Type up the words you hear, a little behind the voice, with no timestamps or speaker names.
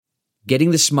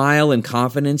Getting the smile and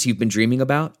confidence you've been dreaming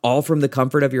about, all from the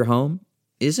comfort of your home,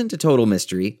 isn't a total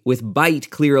mystery with Byte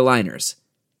clear aligners.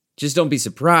 Just don't be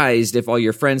surprised if all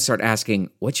your friends start asking,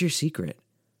 "What's your secret?"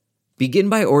 Begin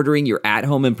by ordering your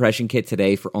at-home impression kit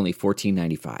today for only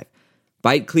 $14.95.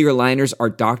 Byte clear aligners are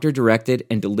doctor-directed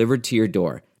and delivered to your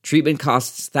door. Treatment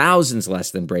costs thousands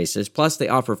less than braces, plus they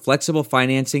offer flexible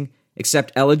financing,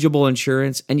 accept eligible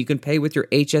insurance, and you can pay with your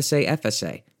HSA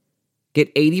FSA. Get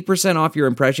 80% off your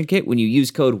impression kit when you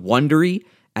use code WONDERY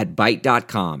at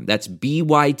Byte.com. That's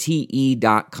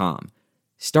BYTE.com.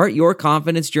 Start your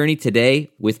confidence journey today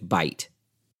with Byte.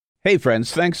 Hey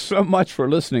friends, thanks so much for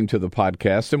listening to the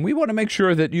podcast, and we want to make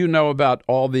sure that you know about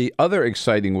all the other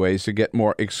exciting ways to get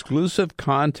more exclusive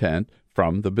content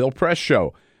from The Bill Press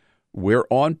Show. We're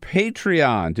on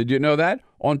Patreon. Did you know that?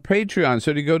 On Patreon.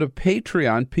 So you go to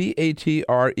Patreon,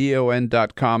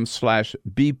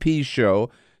 patreon.com/BP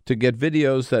show to get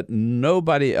videos that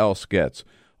nobody else gets.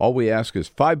 All we ask is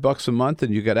 $5 a month,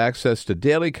 and you get access to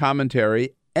daily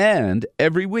commentary, and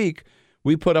every week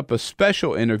we put up a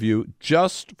special interview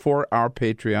just for our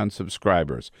Patreon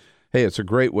subscribers. Hey, it's a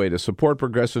great way to support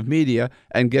progressive media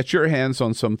and get your hands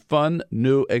on some fun,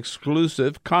 new,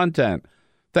 exclusive content.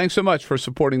 Thanks so much for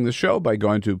supporting the show by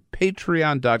going to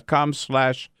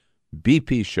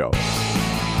patreon.com/BP show.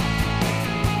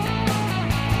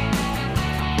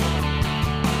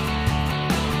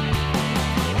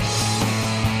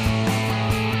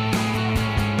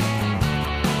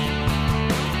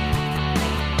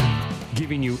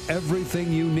 Giving you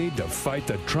everything you need to fight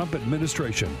the Trump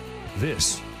administration.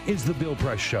 This is The Bill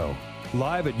Press Show,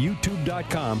 live at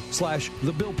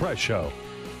youtube.com/The Bill Press Show.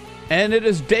 And it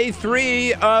is day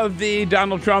 3 of the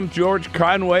Donald Trump-George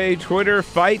Conway Twitter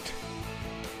fight.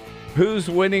 Who's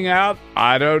winning out?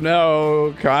 I don't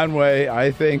know. Conway,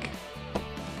 I think,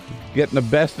 getting the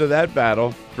best of that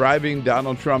battle, driving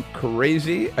Donald Trump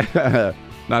crazy,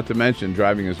 not to mention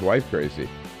driving his wife crazy.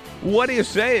 What do you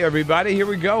say, everybody? Here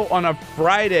we go on a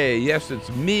Friday. Yes,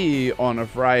 it's me on a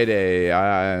Friday.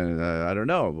 I don't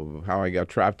know how I got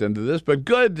trapped into this, but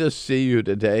good to see you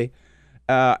today.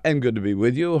 And good to be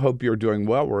with you. Hope you're doing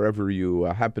well wherever you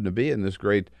happen to be in this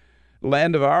great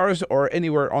land of ours or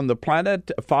anywhere on the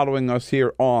planet, following us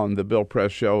here on The Bill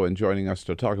Press Show and joining us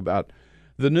to talk about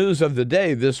the news of the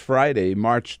day this Friday,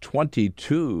 March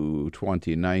 22,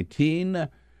 2019.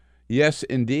 Yes,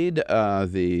 indeed,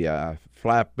 the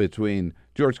flap between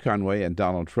George Conway and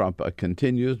Donald Trump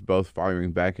continues, both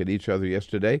firing back at each other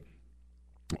yesterday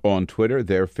on Twitter,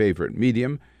 their favorite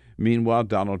medium. Meanwhile,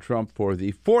 Donald Trump, for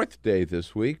the fourth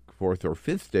or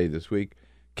fifth day this week,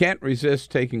 can't resist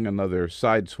taking another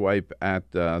sideswipe at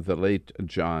the late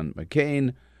John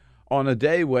McCain on a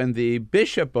day when the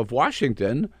Bishop of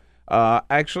Washington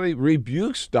actually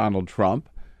rebukes Donald Trump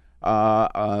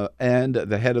and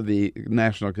the head of the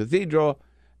National Cathedral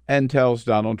and tells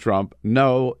Donald Trump,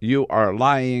 "No, you are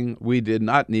lying. We did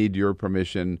not need your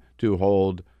permission to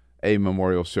hold a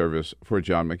memorial service for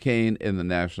John McCain in the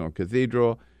National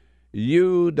Cathedral.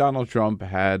 You, Donald Trump,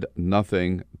 had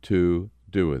nothing to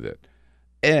do with it."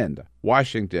 And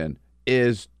Washington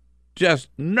is just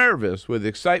nervous with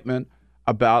excitement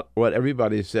about what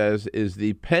everybody says is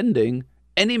the pending,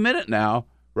 any minute now,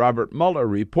 Robert Mueller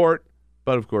report.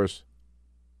 But, of course,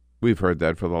 we've heard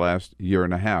that for the last year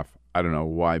and a half. I don't know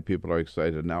why people are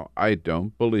excited now. I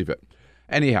don't believe it.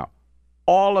 Anyhow,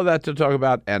 all of that to talk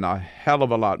about and a hell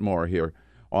of a lot more here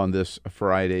on this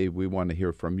Friday. We want to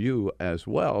hear from you as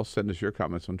well. Send us your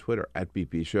comments on Twitter at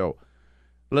BP Show.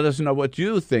 Let us know what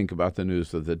you think about the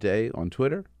news of the day on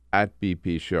Twitter at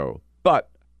BP Show. But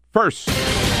first,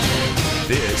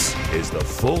 This is the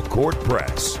Full Court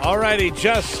Press. All righty,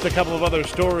 just a couple of other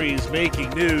stories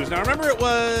making news. Now, remember it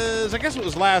was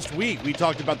last week, we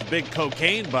talked about the big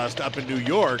cocaine bust up in New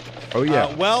York. Oh,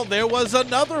 yeah. Well, there was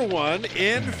another one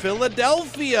in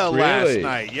Philadelphia last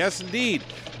night. Yes, indeed.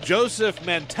 Joseph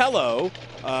Martello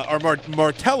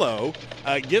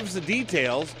gives the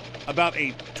details about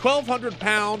a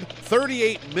 1,200-pound,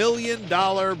 $38 million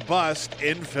bust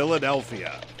in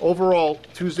Philadelphia. Overall,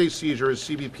 Tuesday's seizure is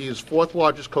CBP's fourth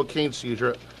largest cocaine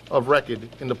seizure of record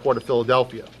in the Port of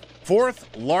Philadelphia. Fourth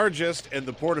largest in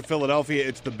the Port of Philadelphia.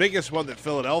 It's the biggest one that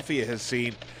Philadelphia has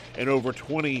seen in over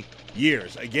 20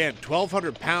 years. Again,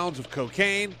 1,200 pounds of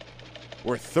cocaine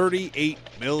worth $38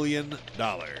 million.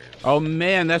 Oh,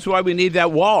 man, that's why we need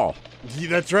that wall.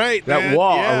 That's right. That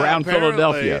wall around apparently.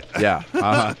 Philadelphia. Yeah.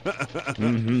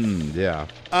 Yeah.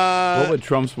 What would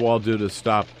Trump's wall do to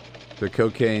stop the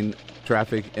cocaine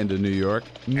traffic into New York?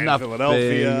 Nothing.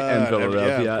 Philadelphia. And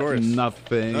Philadelphia. Yeah, of course.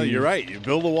 Nothing. No, you're right. You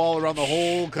build a wall around the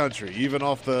whole country, even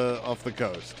off the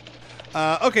coast.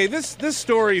 Okay, this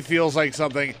story feels like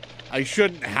something I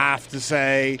shouldn't have to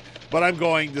say, but I'm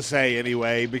going to say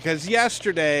anyway, because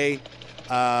yesterday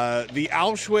the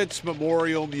Auschwitz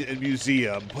Memorial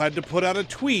Museum had to put out a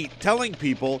tweet telling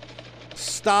people,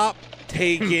 stop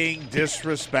taking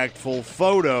disrespectful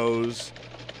photos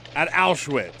at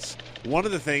Auschwitz. One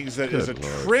of the things that is a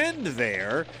trend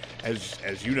there,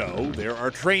 as you know, there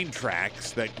are train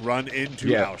tracks that run into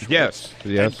Auschwitz. Yes.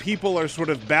 And people are sort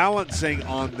of balancing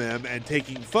on them and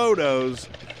taking photos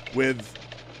with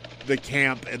the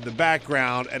camp in the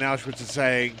background. And Auschwitz is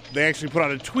saying, they actually put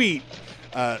out a tweet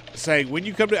saying, when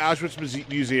you come to Auschwitz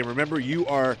Museum, remember you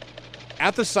are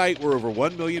at the site where over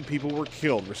 1 million people were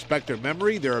killed. Respect their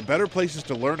memory. There are better places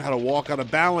to learn how to walk on a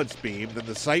balance beam than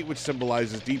the site which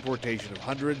symbolizes deportation of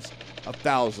hundreds of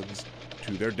thousands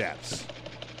to their deaths.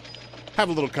 Have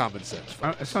a little common sense.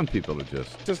 Some people are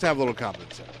just have a little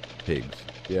common sense. pigs.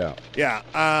 Yeah. Yeah.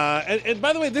 And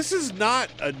by the way, this is not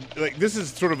this is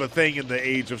sort of a thing in the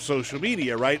age of social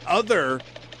media, right? Other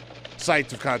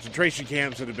sites of concentration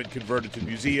camps that have been converted to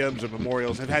museums and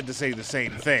memorials have had to say the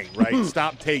same thing, right?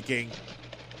 Stop taking,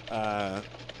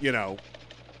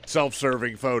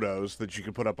 self-serving photos that you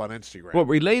can put up on Instagram. Well,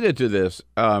 related to this,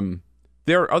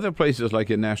 there are other places like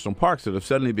in national parks that have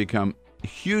suddenly become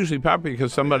hugely popular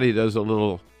because somebody does a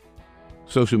little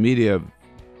social media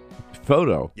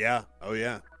photo. Yeah. Oh,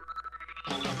 yeah.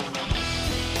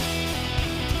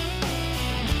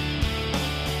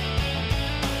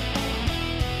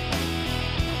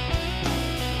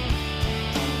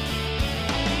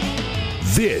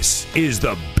 This is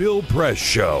the Bill Press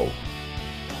Show.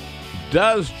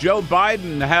 Does Joe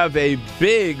Biden have a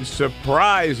big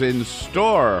surprise in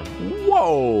store?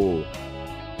 Whoa!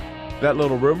 That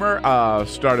little rumor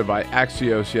started by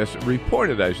Axios,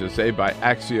 reported by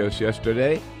Axios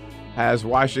yesterday, has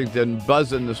Washington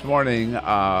buzzing this morning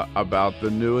about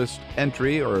the newest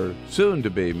entry, or soon to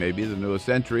be maybe the newest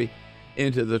entry,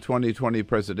 into the 2020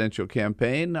 presidential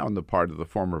campaign on the part of the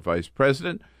former vice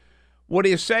president. What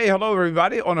do you say? Hello,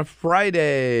 everybody, on a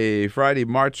Friday,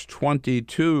 March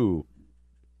 22,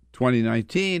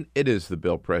 2019. It is the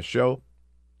Bill Press Show.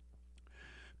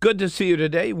 Good to see you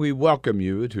today. We welcome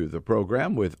you to the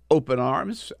program with open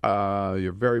arms.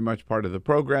 You're very much part of the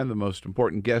program. The most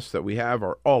important guests that we have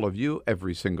are all of you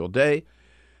every single day.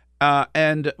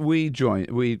 And we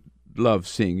love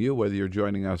seeing you, whether you're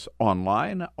joining us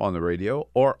online, on the radio,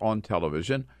 or on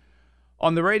television.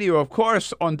 On the radio, of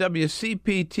course, on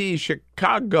WCPT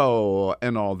Chicago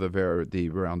and all the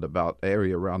roundabout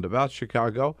area roundabout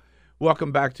Chicago.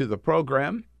 Welcome back to the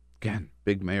program. Again,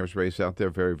 big mayor's race out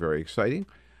there, very, very exciting.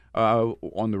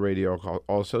 On the radio,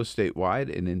 also statewide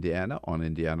in Indiana, on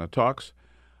Indiana Talks.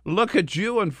 Look at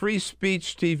you on Free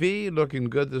Speech TV, looking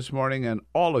good this morning, and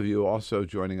all of you also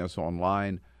joining us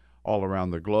online all around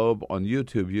the globe on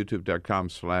YouTube,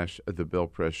 youtube.com/The Bill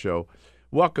Press Show.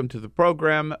 Welcome to the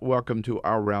program. Welcome to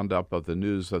our roundup of the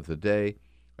news of the day.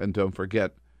 And don't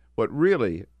forget, what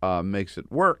really makes it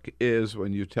work is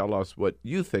when you tell us what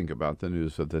you think about the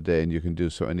news of the day, and you can do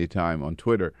so anytime on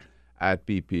Twitter,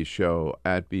 @BP Show,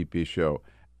 @BP Show.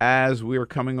 As we're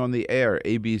coming on the air,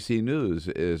 ABC News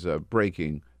is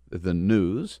breaking the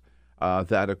news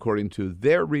that according to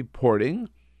their reporting,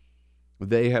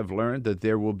 they have learned that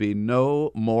there will be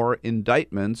no more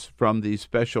indictments from the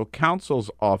special counsel's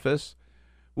office,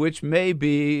 which may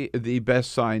be the best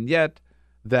sign yet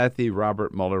that the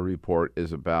Robert Mueller report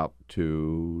is about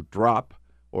to drop,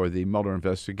 or the Mueller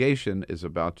investigation is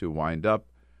about to wind up.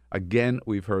 Again,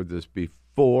 we've heard this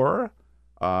before.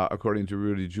 According to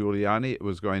Rudy Giuliani, it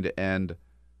was going to end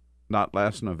not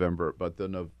last November, but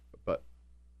the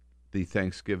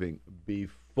Thanksgiving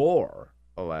before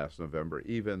last November,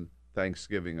 even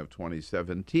Thanksgiving of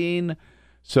 2017.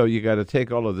 So you got to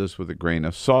take all of this with a grain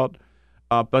of salt.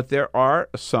 But there are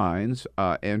signs.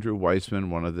 Andrew Weissman,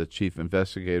 one of the chief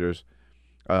investigators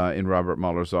in Robert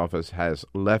Mueller's office, has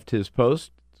left his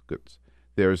post.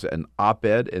 There's an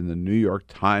op-ed in the New York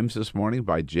Times this morning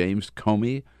by James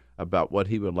Comey about what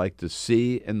he would like to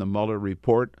see in the Mueller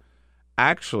report.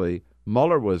 Actually,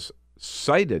 Mueller was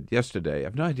cited yesterday. I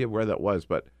have no idea where that was,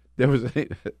 but there was a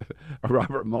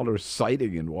Robert Mueller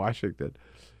sighting in Washington.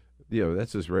 You know,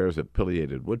 that's as rare as a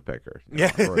pileated woodpecker.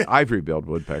 Or an ivory-billed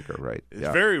woodpecker, right? It's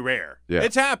very rare. Yeah.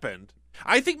 It's happened.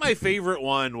 I think my favorite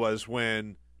one was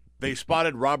when they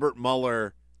spotted Robert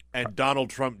Mueller and Donald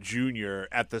Trump Jr.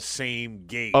 at the same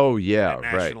gate. Oh, yeah, at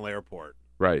National Airport.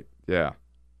 Right, yeah.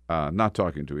 Not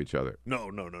talking to each other.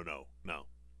 No.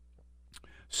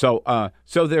 So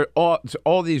there are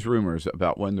all these rumors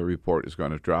about when the report is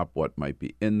going to drop, what might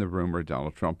be in the rumor.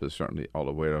 Donald Trump is certainly all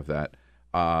aware of that.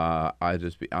 I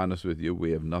just be honest with you,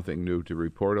 we have nothing new to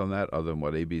report on that other than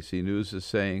what ABC News is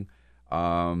saying.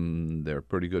 They're a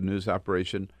pretty good news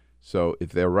operation. So if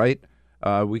they're right,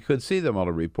 we could see the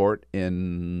Mueller report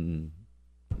in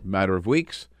a matter of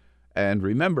weeks. And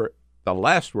remember, the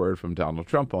last word from Donald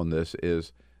Trump on this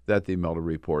is that the Mueller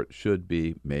report should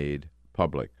be made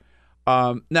public.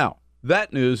 Now,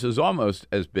 that news is almost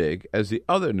as big as the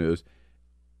other news.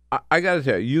 I got to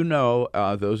tell you,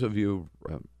 those of you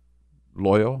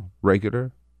loyal,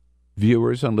 regular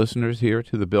viewers and listeners here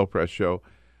to the Bill Press Show,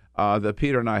 that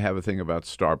Peter and I have a thing about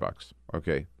Starbucks.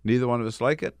 Okay, neither one of us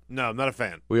like it. No, I'm not a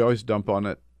fan. We always dump on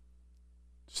it.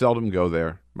 Seldom go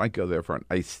there. Might go there for an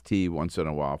iced tea once in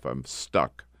a while if I'm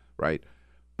stuck, right?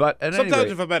 But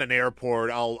sometimes if I'm at an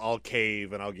airport, I'll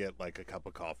cave and I'll get like a cup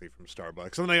of coffee from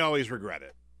Starbucks, and then I always regret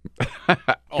it.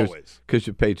 Always, because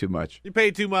you pay too much. You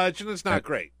pay too much, and it's not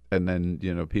great. And then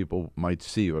people might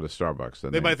see you at a Starbucks.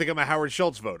 And they might think I'm a Howard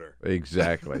Schultz voter.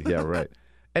 Exactly. Yeah, right.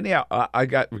 Anyhow, I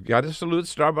got to salute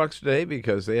Starbucks today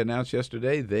because they announced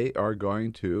yesterday they are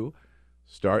going to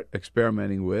start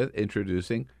experimenting with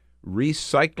introducing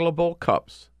recyclable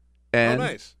cups and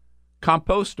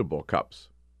compostable cups.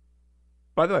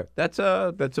 By the way, that's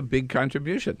a big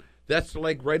contribution. That's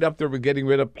like right up there with getting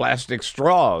rid of plastic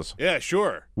straws. Yeah,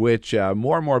 sure. Which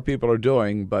more and more people are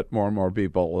doing, but more and more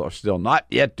people are still not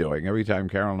yet doing. Every time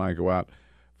Carol and I go out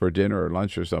for dinner or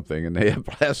lunch or something and they have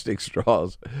plastic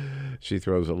straws, she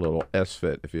throws a little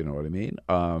S-fit, if you know what I mean.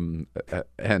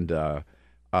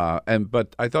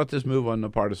 But I thought this move on the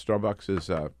part of Starbucks is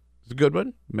a good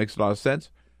one. Makes a lot of sense,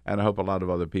 and I hope a lot of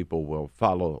other people will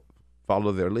follow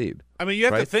their lead. I mean, you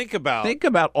have to think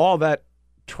about all that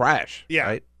trash. Yeah,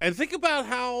 right? And think about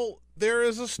how there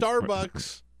is a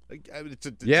Starbucks. It's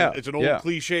an old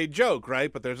cliched joke,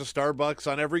 right? But there's a Starbucks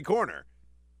on every corner.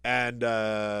 And,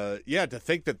 to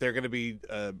think that they're going to be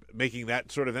making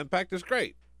that sort of impact is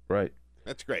great. Right.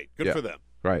 That's great. Good for them.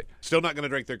 Right. Still not going to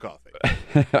drink their coffee.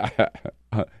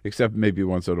 Except maybe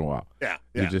once in a while. Yeah.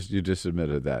 You just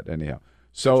admitted that anyhow.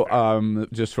 So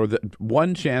just for the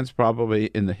one chance probably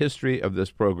in the history of this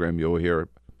program you'll hear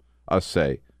us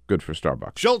say, good for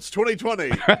Starbucks. Schultz 2020.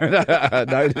 No,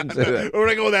 I didn't say that. We're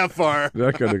not going that far.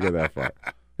 Not going to go that far.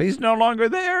 He's no longer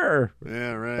there.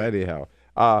 Yeah, right. Anyhow.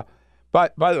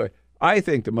 But by the way, I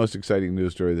think the most exciting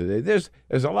news story of the day, there's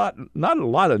not a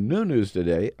lot of new news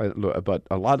today, but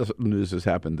a lot of news has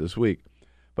happened this week.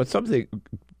 But something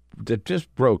that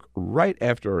just broke right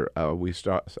after we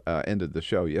ended the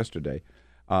show yesterday,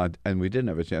 and we didn't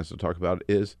have a chance to talk about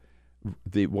it, is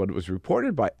what was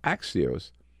reported by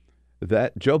Axios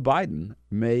that Joe Biden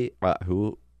may,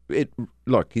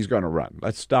 he's going to run.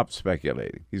 Let's stop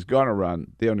speculating. He's going to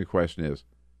run. The only question is,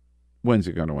 when's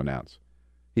he going to announce?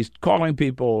 He's calling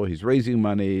people. He's raising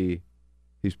money.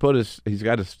 He's got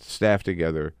his staff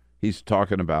together. He's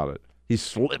talking about it. He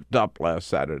slipped up last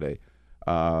Saturday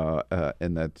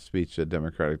in that speech to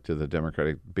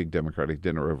the big Democratic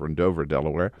dinner over in Dover,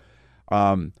 Delaware,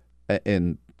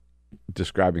 in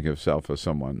describing himself as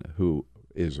someone who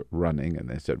is running, and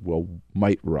they said, well,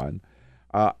 might run.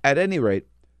 At any rate,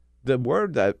 the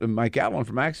word that Mike Allen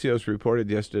from Axios reported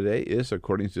yesterday is,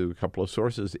 according to a couple of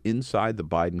sources inside the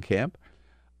Biden camp,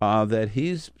 that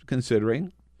he's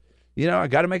considering, I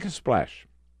got to make a splash.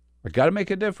 I got to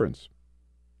make a difference.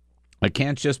 I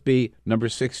can't just be number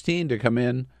 16 to come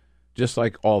in just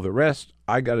like all the rest.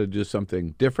 I got to do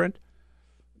something different,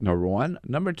 number one.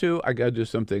 Number two, I got to do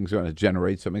something that's going to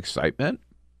generate some excitement.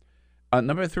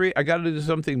 Number three, I got to do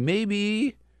something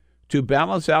maybe to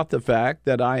balance out the fact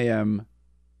that I am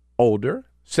older,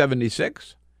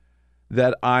 76,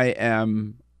 that I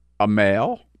am a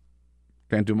male,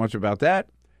 can't do much about that,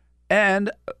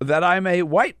 and that I'm a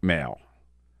white male.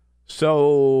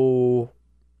 So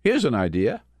here's an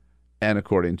idea. And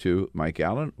according to Mike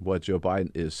Allen, what Joe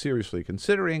Biden is seriously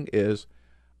considering is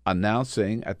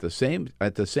announcing at the same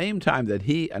time that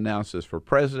he announces for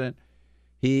president,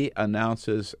 he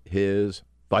announces his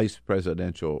vice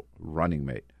presidential running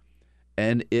mate.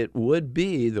 And it would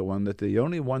be the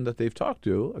only one that they've talked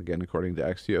to, again, according to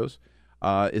Axios,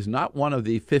 is not one of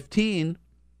the 15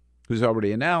 who's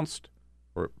already announced,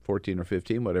 or 14 or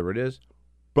 15, whatever it is,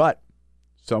 but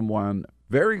someone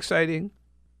very exciting,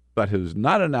 but who's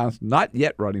not announced, not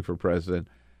yet running for president,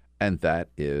 and that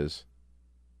is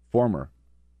former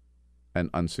and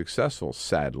unsuccessful,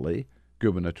 sadly,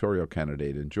 gubernatorial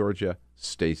candidate in Georgia,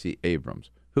 Stacey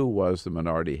Abrams, who was the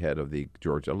minority head of the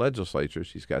Georgia legislature.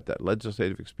 She's got that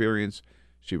legislative experience.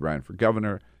 She ran for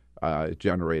governor,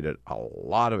 generated a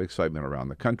lot of excitement around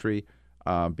the country,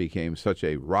 became such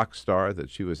a rock star that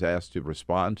she was asked to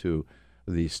respond to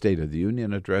the State of the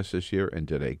Union address this year and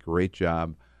did a great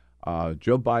job.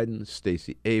 Joe Biden,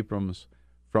 Stacey Abrams,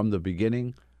 from the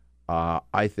beginning,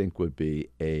 I think would be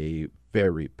a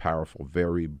very powerful,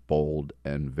 very bold,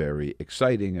 and very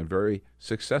exciting and very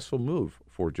successful move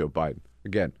for Joe Biden.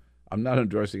 Again, I'm not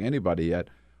endorsing anybody yet.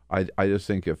 I just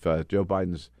think if Joe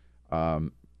Biden's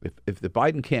if the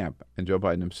Biden camp and Joe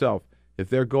Biden himself, if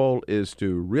their goal is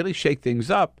to really shake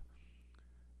things up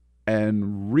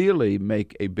and really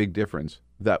make a big difference,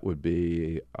 that would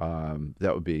be a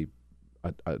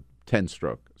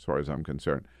 10-stroke as far as I'm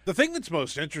concerned. The thing that's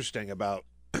most interesting about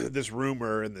this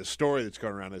rumor and this story that's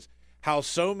going around is how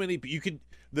so many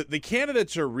the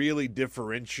candidates are really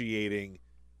differentiating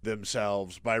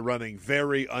themselves by running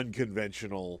very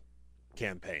unconventional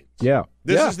campaigns. Yeah.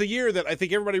 This is the year that I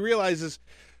think everybody realizes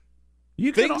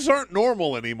things aren't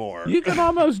normal anymore. You can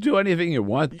almost do anything you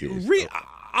want these days.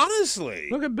 Honestly.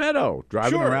 Look at Beto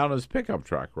driving around his pickup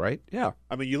truck, right? Yeah.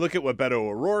 I mean, you look at what Beto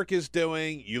O'Rourke is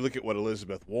doing. You look at what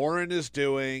Elizabeth Warren is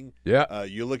doing. Yeah.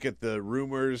 You look at the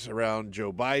rumors around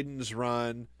Joe Biden's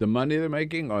run. The money they're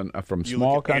making from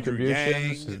small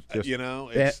contributions. Andrew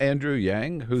Yang, Andrew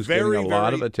Yang, who's getting a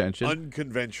lot of attention.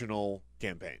 Unconventional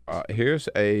campaign. Here's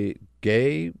a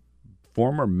gay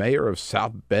former mayor of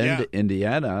South Bend,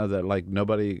 Indiana, that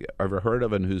nobody ever heard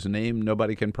of and whose name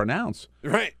nobody can pronounce.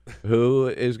 Right. Who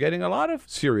is getting a lot of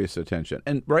serious attention,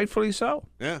 and rightfully so.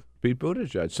 Yeah. Pete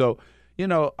Buttigieg. So,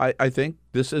 I think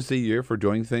this is the year for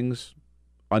doing things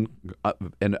in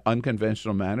an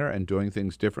unconventional manner and doing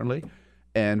things differently.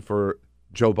 And for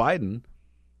Joe Biden,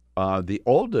 the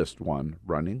oldest one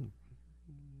running,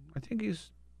 I think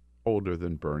he's older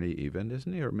than Bernie even,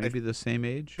 isn't he? Or maybe the same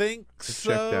age? Think Let's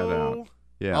so. check that out.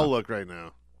 Yeah. I'll look right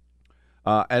now.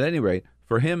 At any rate,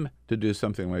 for him to do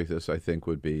something like this, I think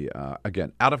would be,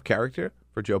 again, out of character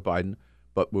for Joe Biden,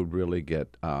 but would really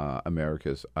get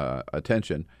America's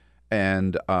attention.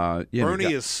 And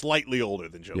Bernie is slightly older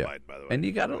than Joe Biden, by the way. And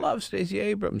you got to love Stacey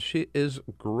Abrams. She is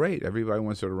great. Everybody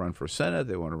wants her to run for Senate.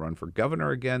 They want to run for governor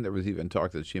again. There was even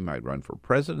talk that she might run for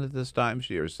president this time.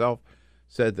 She herself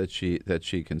said that she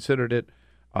considered it,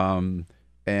 and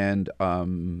the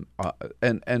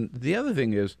other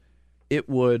thing is, it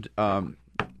would help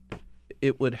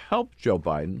Joe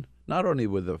Biden not only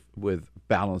with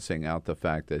balancing out the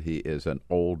fact that he is an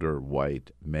older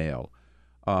white male,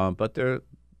 but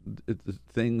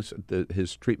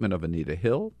his treatment of Anita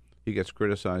Hill, he gets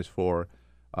criticized for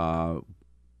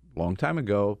long time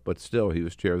ago, but still he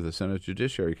was chair of the Senate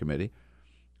Judiciary Committee.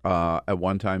 At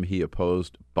one time, he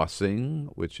opposed busing,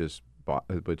 which is a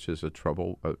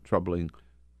troubling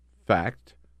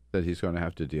fact that he's going to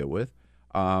have to deal with,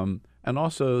 and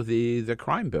also the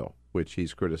crime bill, which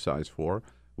he's criticized for,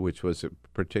 which was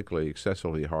particularly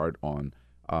excessively hard on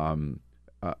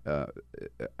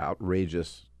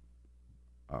outrageous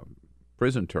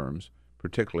prison terms,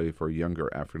 particularly for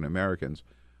younger African Americans.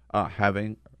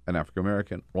 Having an African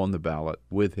American on the ballot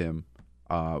with him,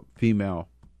 female.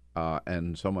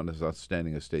 And someone as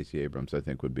outstanding as Stacey Abrams, I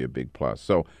think, would be a big plus.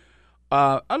 So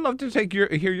I'd love to hear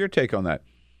your take on that.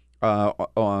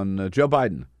 On Joe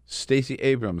Biden, Stacey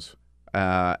Abrams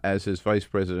as his vice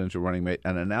presidential running mate,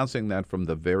 and announcing that from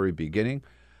the very beginning.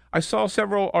 I saw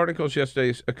several articles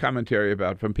yesterday, a commentary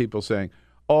from people saying,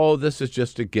 oh, this is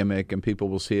just a gimmick, and people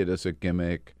will see it as a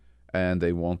gimmick, and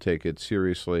they won't take it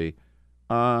seriously.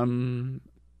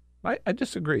 I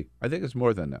disagree. I think it's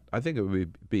more than that. I think it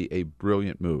would be a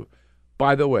brilliant move.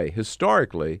 By the way,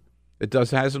 historically, it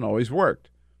hasn't always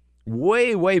worked.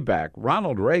 Way, way back,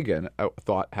 Ronald Reagan, I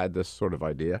thought, had this sort of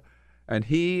idea, and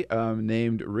he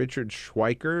named Richard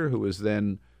Schweiker, who was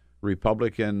then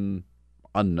Republican,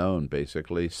 unknown,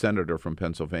 basically, senator from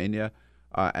Pennsylvania,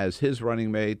 as his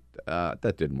running mate.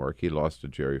 That didn't work. He lost to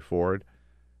Jerry Ford.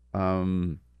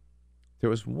 There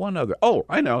was one other. Oh,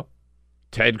 I know.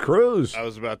 Ted Cruz. I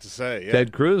was about to say, yeah.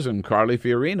 Ted Cruz and Carly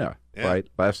Fiorina, right?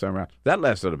 Last time around. That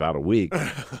lasted about a week.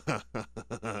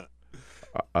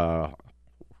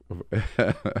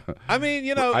 I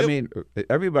mean,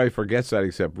 everybody forgets that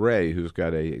except Ray, who's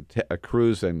got a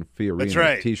Cruz and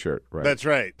Fiorina T-shirt. Right? That's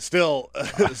right. Still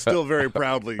very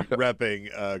proudly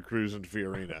repping Cruz and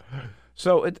Fiorina.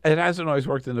 So it hasn't always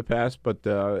worked in the past, but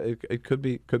it could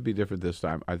be different this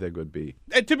time. I think it would be.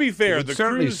 And to be fair, the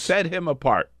certainly Cruz set him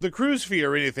apart. The Cruz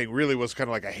Fiorina thing really was kind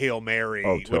of like a Hail Mary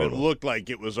when it looked like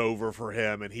it was over for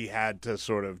him, and he had to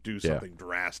sort of do something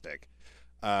drastic.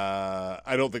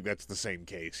 I don't think that's the same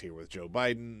case here with Joe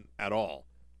Biden at all.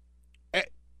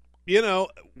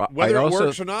 Whether it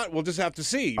works or not, we'll just have to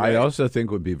see. Right? I also think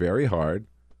it would be very hard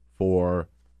for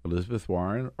Elizabeth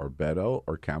Warren or Beto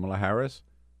or Kamala Harris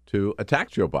to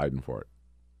attack Joe Biden for it.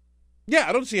 Yeah,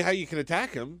 I don't see how you can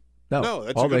attack him. No,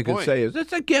 that's all a good they point. could say is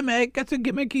it's a gimmick. It's a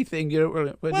gimmicky thing.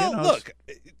 Look,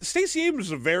 Stacey Abrams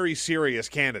is a very serious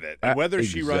candidate, and whether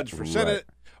she runs for Senate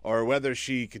or whether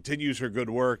she continues her good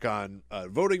work on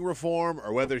voting reform,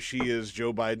 or whether she is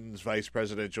Joe Biden's vice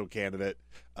presidential candidate,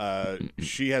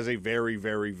 she has a very,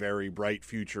 very, very bright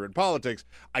future in politics.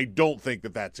 I don't think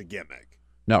that that's a gimmick.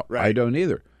 No, Right. I don't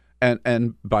either.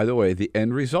 And by the way, the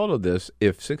end result of this,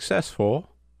 if successful,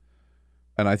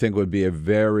 and I think would be a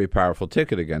very powerful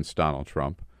ticket against Donald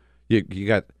Trump, you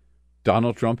got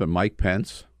Donald Trump and Mike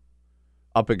Pence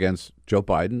up against Joe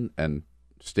Biden and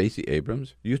Stacey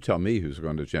Abrams. You tell me who's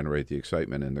going to generate the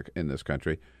excitement in this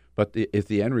country. But if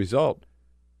the end result,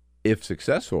 if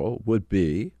successful, would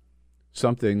be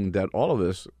something that all of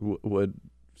us would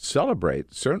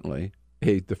celebrate, certainly,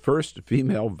 the first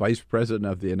female vice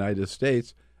president of the United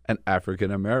States, an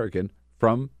African American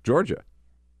from Georgia.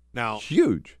 Now,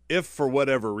 Huge. if for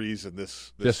whatever reason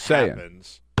this Just saying.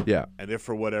 happens, Yeah. and if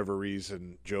for whatever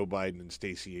reason Joe Biden and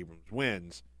Stacey Abrams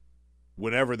wins,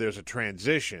 whenever there's a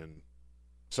transition,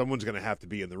 someone's going to have to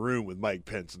be in the room with Mike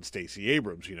Pence and Stacey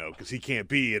Abrams, because he can't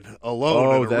be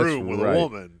alone in a that's room with right. a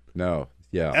woman No.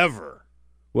 Yeah. ever.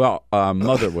 Well,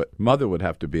 mother would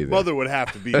have to be there. Mother would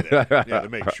have to be there to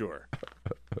make sure.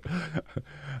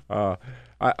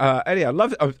 Eddie, I'd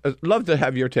love to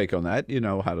have your take on that. You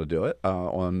know how to do it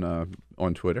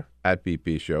on Twitter at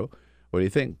BP Show. What do you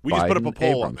think? We just put up a Biden,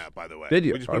 poll on Abrams. that, by the way. Did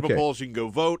you? We just put up Okay. a poll so you can go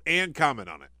vote and comment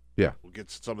on it. Yeah, We'll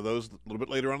get some of those a little bit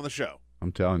later on in the show.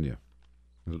 I'm telling you.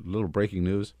 A little breaking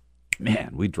news.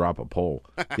 Man, we drop a poll.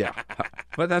 Yeah,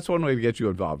 but that's one way to get you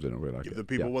involved in it. We like Give it. the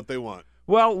people Yeah. what they want.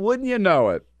 Well, wouldn't you know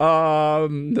it? A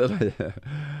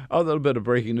little bit of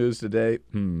breaking news today.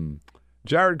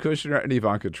 Jared Kushner and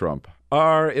Ivanka Trump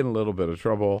are in a little bit of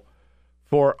trouble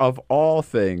for, of all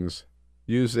things,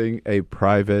 using a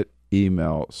private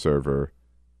email server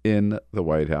in the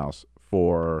White House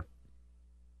for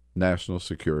national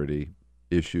security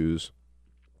issues,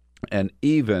 and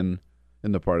even,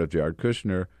 in the part of Jared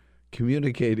Kushner,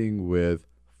 communicating with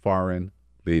foreign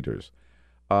leaders.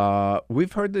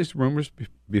 We've heard these rumors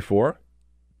before,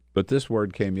 but this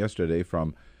word came yesterday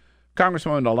from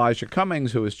Congresswoman Elijah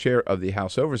Cummings, who is chair of the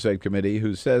House Oversight Committee,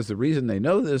 who says the reason they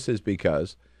know this is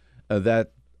because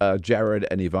that Jared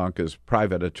and Ivanka's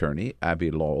private attorney,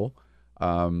 Abby Lowell,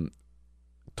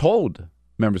 told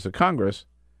members of Congress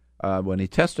when he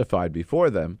testified before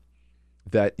them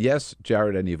that, yes,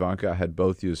 Jared and Ivanka had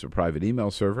both used a private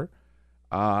email server,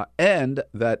 and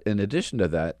that in addition to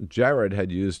that, Jared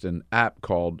had used an app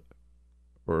called,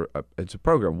 it's a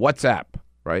program, WhatsApp,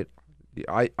 right?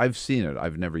 I've seen it.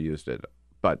 I've never used it.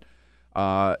 But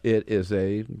it is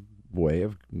a way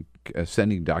of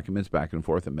sending documents back and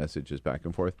forth and messages back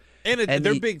and forth. And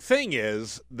their big thing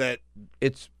is that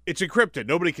it's encrypted.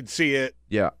 Nobody can see it.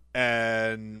 Yeah.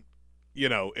 And,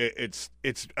 it's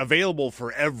available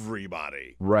for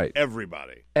everybody. Right.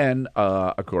 Everybody. And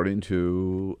according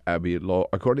to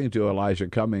Elijah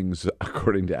Cummings,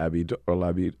 according to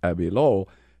Abby Lowell,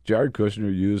 Jared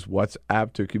Kushner used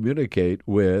WhatsApp to communicate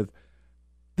with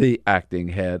the acting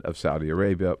head of Saudi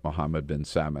Arabia, Mohammed bin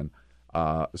Salman.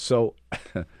 So,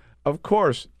 of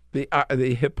course, the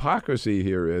hypocrisy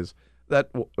here is that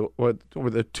were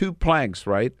the two planks,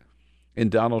 right, in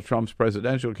Donald Trump's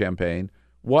presidential campaign.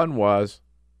 One was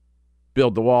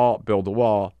build the wall.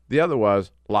 The other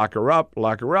was lock her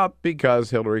up,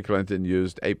 because Hillary Clinton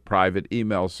used a private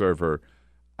email server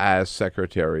as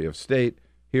Secretary of State.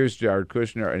 Here's Jared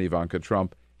Kushner and Ivanka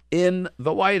Trump in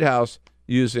the White House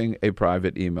using a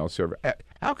private email server.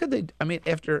 How could they? I mean,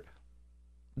 after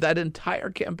that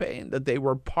entire campaign that they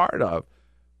were part of,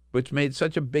 which made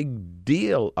such a big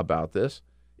deal about this,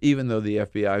 even though the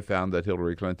FBI found that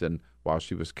Hillary Clinton, while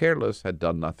she was careless, had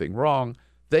done nothing wrong,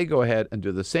 they go ahead and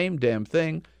do the same damn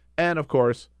thing. And, of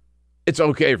course, it's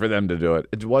okay for them to do it.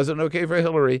 It wasn't okay for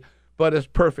Hillary, but it's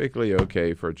perfectly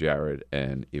okay for Jared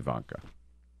and Ivanka.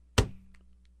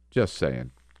 Just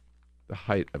saying. The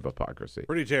height of hypocrisy.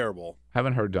 Pretty terrible.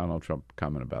 Haven't heard Donald Trump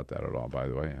comment about that at all, by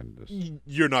the way.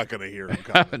 You're not going to hear him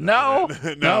comment. No.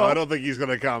 No, I don't think he's going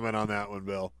to comment on that one,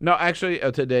 Bill. No, actually,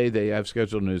 today they have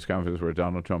scheduled a news conference where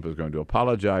Donald Trump is going to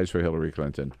apologize for Hillary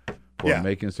Clinton for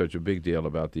making such a big deal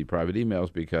about the private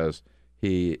emails, because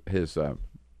his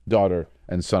daughter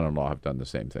and son-in-law have done the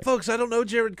same thing. Folks, I don't know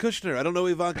Jared Kushner. I don't know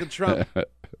Ivanka Trump.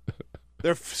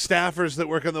 They're staffers that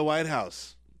work in the White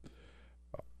House.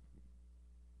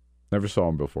 Never saw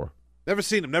him before. Never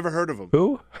seen him. Never heard of him.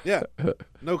 Who? Yeah.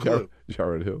 No clue.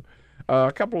 Jared who?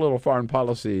 A couple little foreign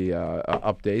policy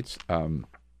updates.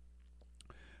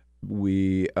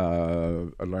 We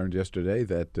learned yesterday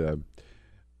that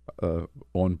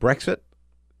on Brexit,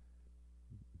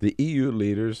 the EU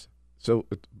leaders. So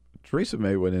Theresa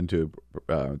May went into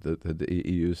the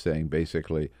EU saying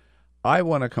basically, I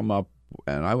want to come up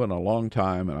and I went a long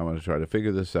time, and I want to try to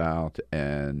figure this out,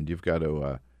 and you've got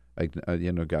to,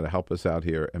 got to help us out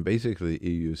here. And basically, the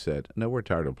EU said, no, we're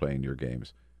tired of playing your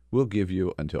games. We'll give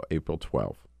you until April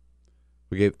 12th.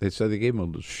 They said they gave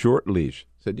them a short leash.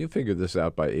 Said, you figure this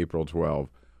out by April 12th,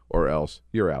 or else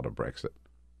you're out of Brexit.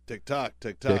 Tick-tock,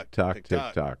 tick-tock. Tick-tock,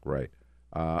 tick-tock, right.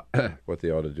 What they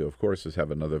ought to do, of course, is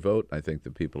have another vote. I think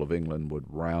the people of England would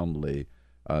roundly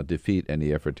defeat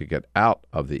any effort to get out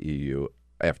of the EU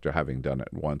after having done it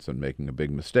once and making a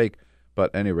big mistake.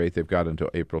 But at any rate, they've got until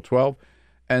April 12th.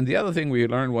 And the other thing we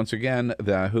learned once again,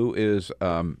 that who's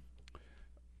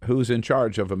in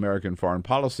charge of American foreign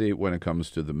policy when it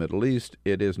comes to the Middle East.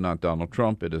 It is not Donald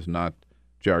Trump. It is not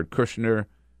Jared Kushner.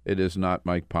 It is not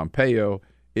Mike Pompeo.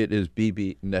 It is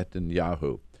Bibi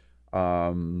Netanyahu.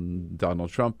 Donald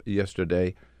Trump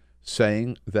yesterday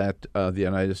saying that the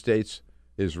United States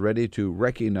is ready to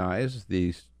recognize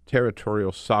the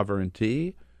territorial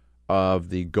sovereignty of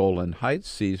the Golan Heights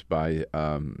seized by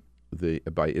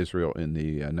Israel in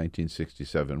the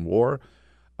 1967 war.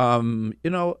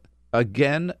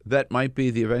 Again, that might be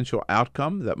the eventual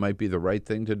outcome. That might be the right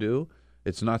thing to do.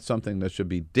 It's not something that should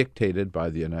be dictated by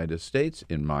the United States,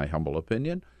 in my humble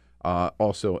opinion.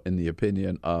 Also, in the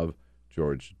opinion of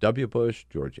George W. Bush,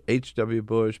 George H.W.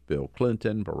 Bush, Bill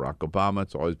Clinton, Barack Obama.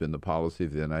 It's always been the policy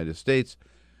of the United States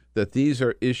that these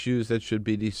are issues that should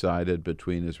be decided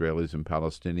between Israelis and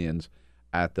Palestinians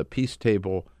at the peace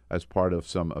table as part of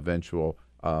some eventual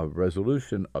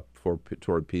resolution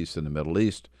toward peace in the Middle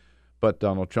East. But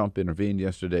Donald Trump intervened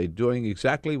yesterday, doing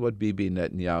exactly what Bibi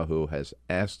Netanyahu has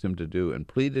asked him to do and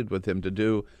pleaded with him to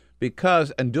do,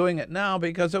 doing it now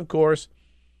because, of course,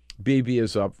 Bibi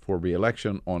is up for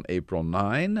re-election on April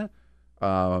 9,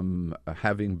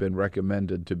 having been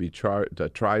recommended to be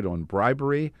tried on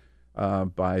bribery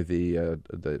by the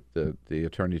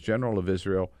Attorney General of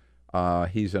Israel.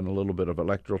 He's in a little bit of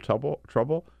electoral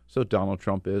trouble, so Donald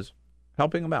Trump is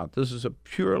helping him out. This is a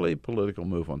purely political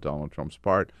move on Donald Trump's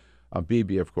part.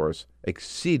 Bibi, of course,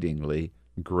 exceedingly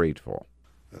grateful.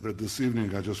 This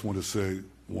evening, I just want to say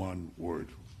one word.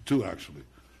 Two, actually.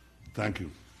 Thank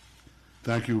you.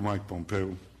 Thank you, Mike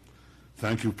Pompeo.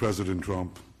 Thank you, President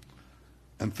Trump.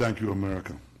 And thank you,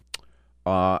 America.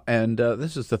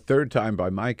 This is the third time by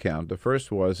my count. The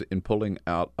first was in pulling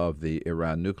out of the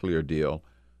Iran nuclear deal.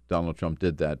 Donald Trump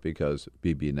did that because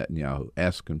Bibi Netanyahu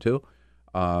asked him to.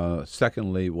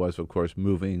 Secondly was, of course,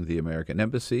 moving the American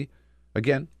embassy.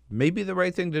 Again, maybe the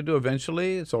right thing to do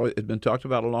eventually. It's been talked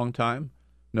about a long time.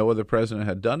 No other president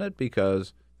had done it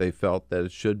because they felt that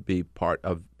it should be part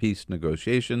of peace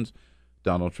negotiations.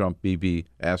 Donald Trump, Bibi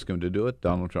asked him to do it.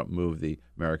 Donald Trump moved the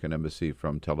American embassy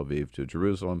from Tel Aviv to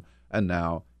Jerusalem, and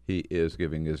now he is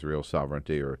giving Israel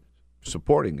sovereignty or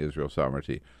supporting Israel's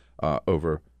sovereignty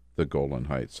over the Golan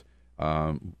Heights.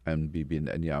 And Bibi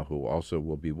Netanyahu also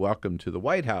will be welcomed to the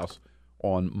White House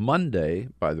on Monday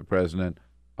by the president,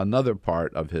 another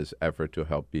part of his effort to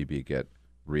help Bibi get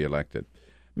reelected.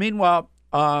 Meanwhile,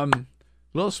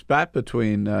 little spat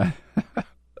between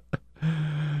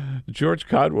George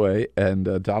Conway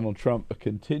and Donald Trump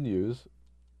continues.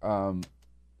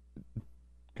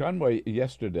 Conway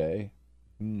yesterday,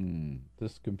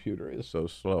 this computer is so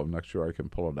slow, I'm not sure I can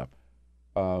pull it up.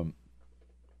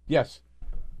 Yes,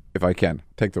 if I can.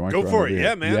 Take the microphone. Go for it.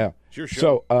 Yeah, man. Yeah. Sure.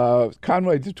 So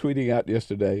Conway tweeting out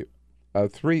yesterday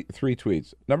three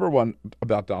tweets. Number one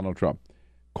about Donald Trump.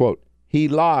 Quote, he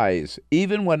lies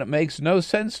even when it makes no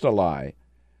sense to lie.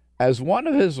 As one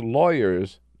of his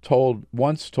lawyers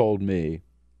once told me,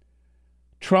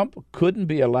 Trump couldn't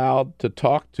be allowed to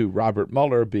talk to Robert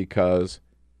Mueller because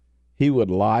he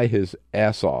would lie his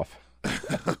ass off.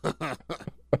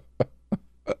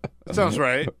 Sounds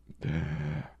right.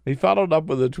 He followed up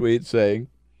with a tweet saying,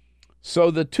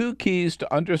 so the two keys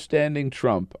to understanding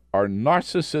Trump are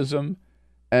narcissism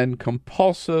and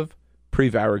compulsive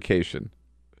prevarication.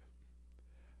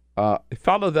 He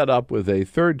followed that up with a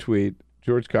third tweet,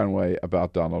 George Conway,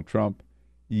 about Donald Trump.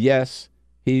 Yes,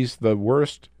 he's the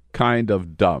worst kind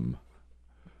of dumb.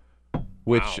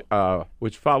 Which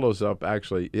follows up,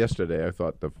 actually, yesterday, I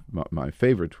thought my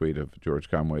favorite tweet of George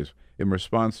Conway's, in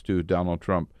response to Donald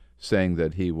Trump saying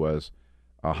that he was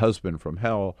a husband from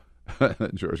hell,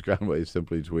 George Conway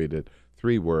simply tweeted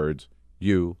 3 words,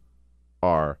 you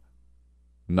are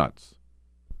nuts.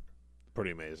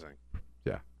 Pretty amazing.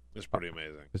 Yeah. It's pretty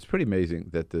amazing. It's pretty amazing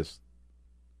that this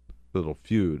little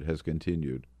feud has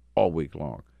continued all week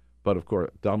long. But, of course,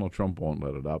 Donald Trump won't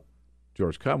let it up.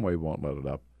 George Conway won't let it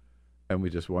up. And we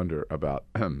just wonder about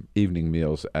evening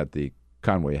meals at the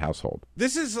Conway household.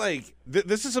 This is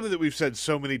this is something that we've said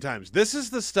so many times. This is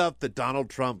the stuff that Donald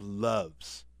Trump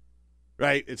loves.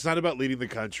 right? It's not about leading the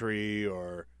country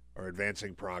or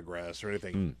advancing progress or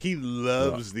anything. He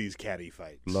loves these catty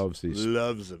fights. Loves these.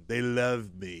 Loves them. They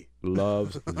love me.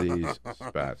 Loves these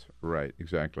spats. Right,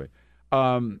 exactly.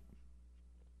 And,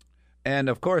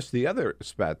 of course, the other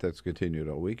spat that's continued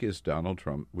all week is Donald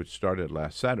Trump, which started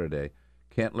last Saturday.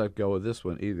 Can't let go of this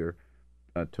one either.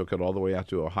 Took it all the way out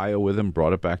to Ohio with him,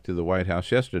 brought it back to the White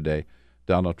House yesterday.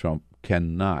 Donald Trump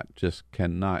cannot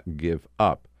give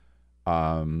up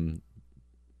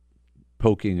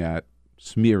poking at,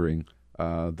 smearing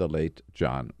the late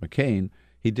John McCain.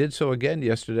 He did so again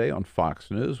yesterday on Fox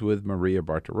News with Maria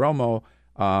Bartiromo,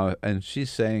 and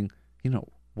she's saying,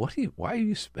 why are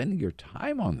you spending your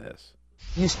time on this?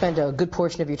 You spent a good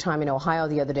portion of your time in Ohio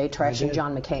the other day trashing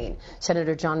John McCain.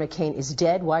 Senator John McCain is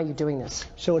dead. Why are you doing this?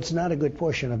 So it's not a good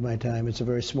portion of my time. It's a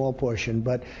very small portion.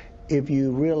 But if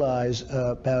you realize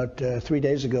about 3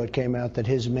 days ago it came out that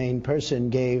his main person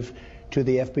gave to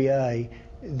the FBI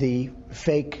the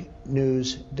fake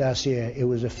news dossier. It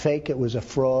was a fake. It was a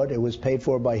fraud. It was paid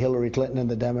for by Hillary Clinton and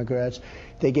the Democrats.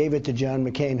 They gave it to John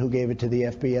McCain, who gave it to the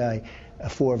FBI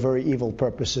for very evil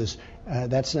purposes.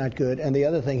 That's not good. And the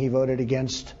other thing, he voted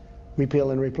against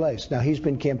repeal and replace. Now, he's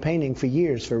been campaigning for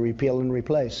years for repeal and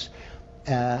replace.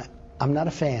 I'm not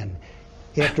a fan.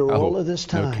 After all of this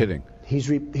time, no kidding. He's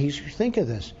think of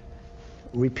this.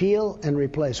 Repeal and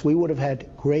replace. We would have had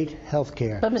great health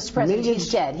care. But, Mr. President, he's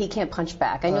dead. He can't punch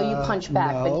back. I know you punch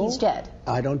back, no, but he's dead.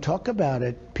 I don't talk about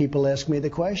it. People ask me the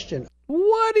question.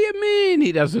 What do you mean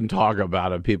he doesn't talk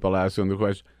about it? People ask him the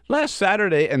question. Last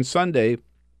Saturday and Sunday,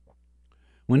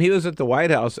 when he was at the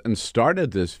White House and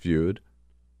started this feud,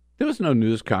 there was no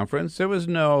news conference. There was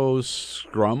no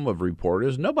scrum of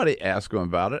reporters. Nobody asked him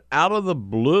about it. Out of the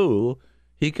blue,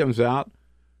 he comes out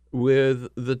with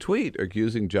the tweet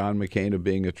accusing John McCain of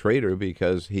being a traitor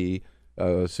because he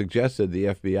suggested the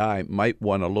FBI might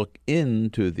want to look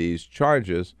into these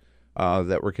charges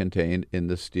that were contained in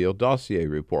the Steele dossier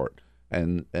report.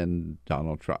 And John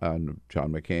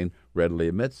McCain readily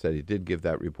admits that he did give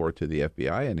that report to the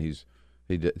FBI, and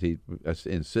he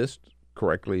insists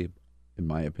correctly, in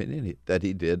my opinion, that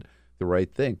he did the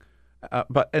right thing.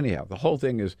 But anyhow, the whole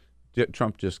thing is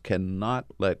Trump just cannot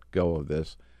let go of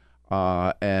this.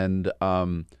 And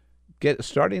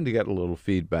starting to get a little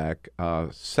feedback.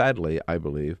 Sadly, I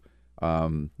believe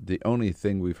the only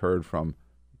thing we've heard from,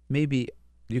 maybe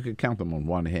you could count them on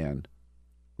one hand,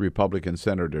 Republican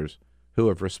senators who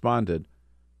have responded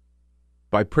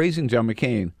by praising John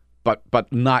McCain, but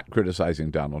not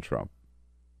criticizing Donald Trump.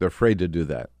 They're afraid to do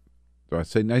that. They'll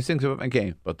say nice things about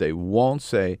McCain, but they won't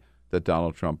say that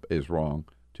Donald Trump is wrong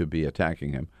to be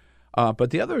attacking him.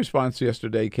 But the other response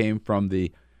yesterday came from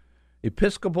the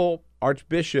Episcopal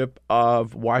Archbishop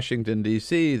of Washington,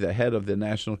 D.C., the head of the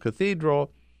National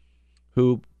Cathedral,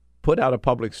 who put out a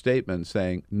public statement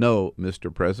saying, "No,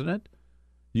 Mr. President,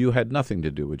 you had nothing to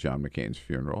do with John McCain's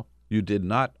funeral. You did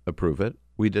not approve it.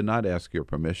 We did not ask your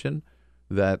permission.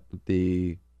 That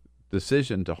the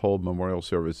decision to hold memorial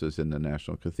services in the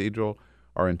National Cathedral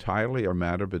are entirely a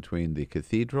matter between the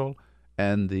cathedral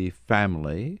and the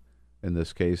family, in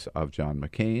this case of John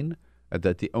McCain,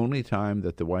 that the only time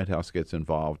that the White House gets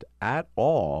involved at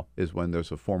all is when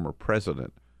there's a former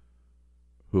president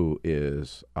who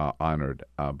is honored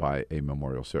by a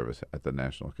memorial service at the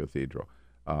National Cathedral."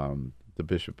 The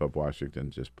Bishop of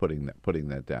Washington just putting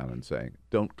that down and saying,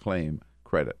 don't claim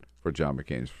credit for John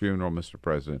McCain's funeral, Mr.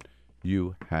 President.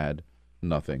 You had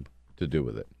nothing to do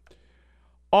with it.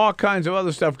 All kinds of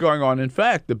other stuff going on. In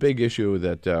fact, the big issue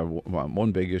that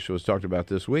one big issue was talked about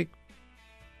this week,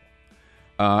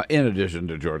 in addition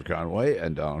to George Conway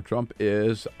and Donald Trump,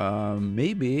 is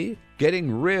maybe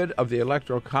getting rid of the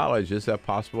Electoral College. Is that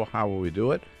possible? How will we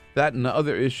do it? That and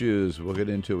other issues we'll get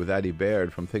into with Addy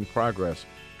Baird from Thinkprogress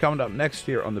coming up next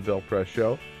here on The Bill Press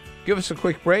Show. Give us a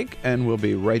quick break, and we'll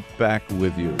be right back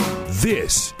with you.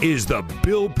 This is The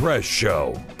Bill Press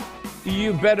Show.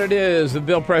 You bet it is. The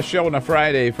Bill Press Show on a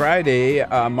Friday,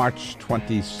 March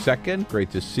 22nd. Great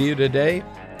to see you today.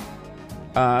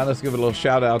 Let's give a little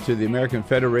shout-out to the American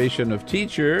Federation of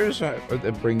Teachers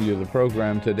that bring you the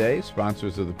program today,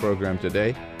 sponsors of the program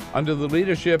today. Under the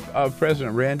leadership of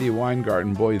President Randy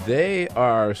Weingarten, boy, they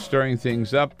are stirring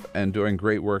things up and doing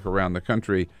great work around the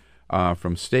country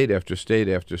from state after state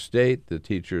after state. The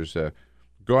teachers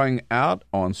going out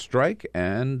on strike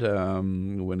and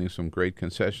winning some great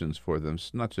concessions for them,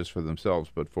 not just for themselves,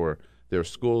 but for their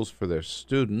schools, for their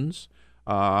students.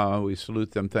 We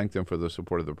salute them, thank them for the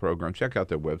support of the program. Check out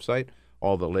their website,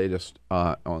 all the latest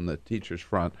on the teachers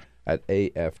front at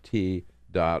aft.org.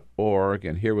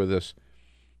 And here with us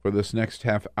for this next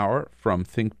half hour from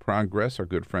Thinkprogress, our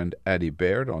good friend Addy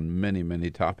Baird on many,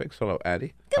 many topics. Hello,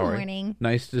 Addy. Good morning.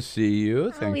 Nice to see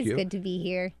you. Thank Always you. good to be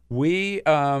here. We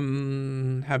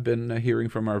have been hearing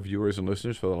from our viewers and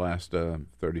listeners for the last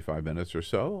 35 minutes or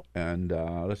so, and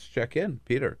let's check in.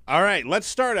 Peter. All right, let's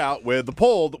start out with the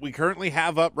poll that we currently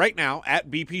have up right now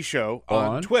at BP Show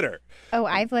on Twitter. Oh,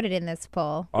 I voted in this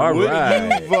poll. All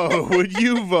right. Would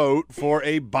you vote for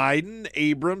a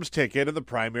Biden-Abrams ticket in the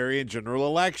primary and general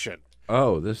election?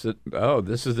 This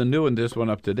is the new one. This one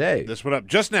up today. This one up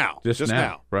just now. Just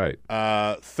now. Right.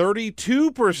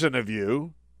 32% of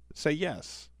you say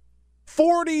yes.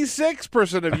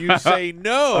 46% of you say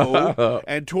no,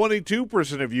 and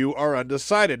 22% of you are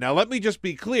undecided. Now, let me just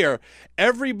be clear.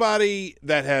 Everybody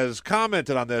that has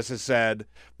commented on this has said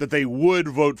that they would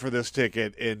vote for this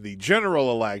ticket in the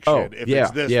general election if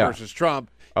it's this versus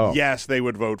Trump. Yes, they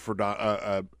would vote for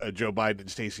Joe Biden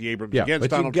and Stacey Abrams against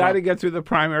Donald Trump. But you got to get through the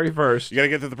primary first. You got to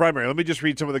get through the primary. Let me just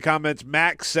read some of the comments.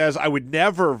 Max says, I would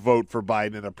never vote for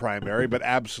Biden in a primary, but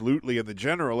absolutely in the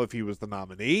general if he was the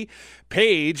nominee.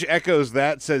 Paige echoes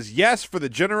that, says yes for the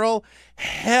general,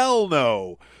 hell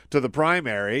no to the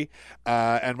primary.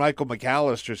 And Michael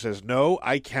McAllister says, no,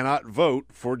 I cannot vote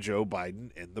for Joe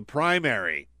Biden in the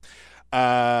primary.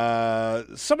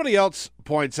 Somebody else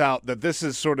points out that this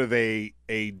is sort of a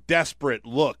desperate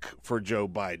look for Joe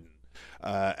Biden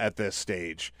at this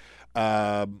stage.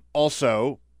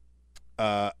 Also,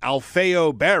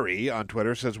 Alfeo Barry on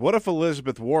Twitter says, what if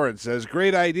Elizabeth Warren says,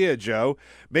 great idea, Joe.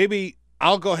 Maybe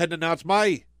I'll go ahead and announce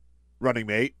my running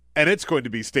mate, and it's going to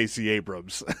be Stacey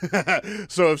Abrams.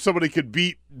 So if somebody could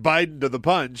beat Biden to the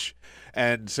punch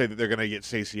and say that they're going to get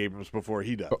Stacey Abrams before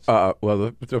he does.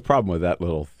 Well, the problem with that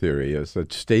little theory is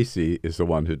that Stacey is the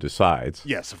one who decides.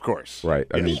 Yes, of course. Right.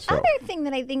 Yes. The other thing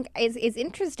that I think is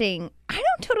interesting, I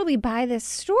don't totally buy this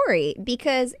story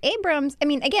because Abrams, I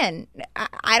mean, again,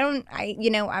 I don't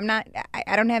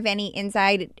have any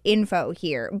inside info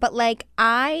here, but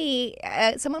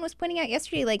someone was pointing out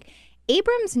yesterday,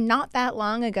 Abrams not that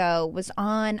long ago was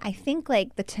on, I think,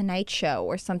 The Tonight Show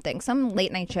or something, some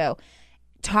late night show,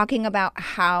 talking about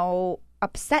how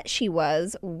upset she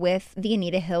was with the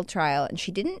Anita Hill trial. And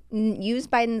she didn't use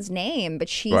Biden's name, but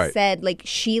she said,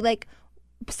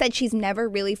 said she's never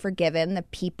really forgiven the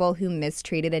people who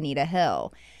mistreated Anita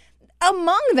Hill.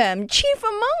 Chief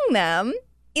among them,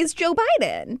 is Joe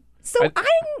Biden. So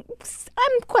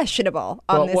I'm questionable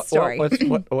on this story.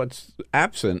 What's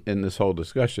absent in this whole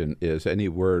discussion is any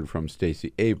word from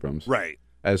Stacey Abrams,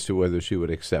 as to whether she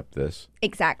would accept this.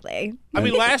 Exactly. I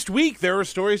mean, last week there were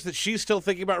stories that she's still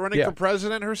thinking about running for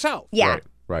president herself. Yeah.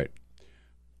 Right.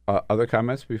 Other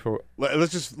comments before?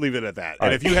 Let's just leave it at that.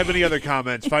 And if you have any other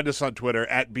comments, find us on Twitter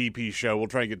at BP Show. We'll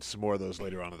try and get to some more of those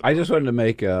later on. I just wanted to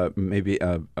make maybe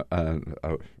a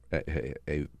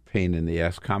pain in the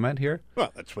ass comment here.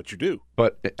 Well, that's what you do.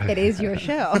 But it is your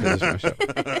show. It is my show.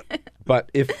 But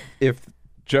if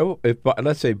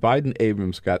let's say Biden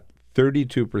Abrams got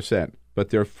 32%, but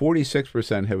there are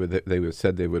 46% they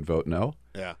said they would vote no.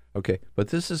 Yeah. Okay, but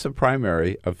this is a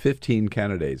primary of 15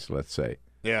 candidates, let's say.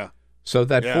 Yeah. So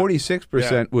that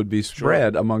 46% would be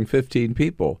spread among 15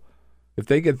 people. If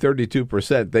they get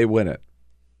 32%, they win it.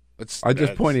 I'm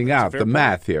just pointing out the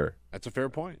math here. That's a fair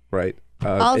point. Right.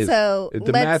 Also,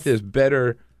 the math is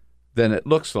better than it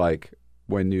looks like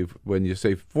when you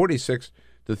say 46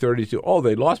 to 32. Oh,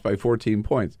 they lost by 14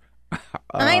 points.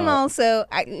 I'm also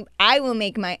I will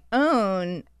make my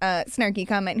own snarky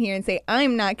comment here and say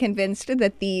I'm not convinced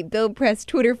that the Bill Press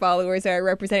Twitter followers are a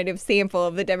representative sample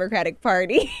of the Democratic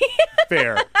Party.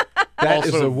 Fair. That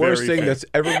also is the worst thing fair. That's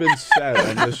ever been said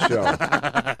on this show.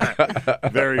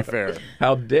 Very fair.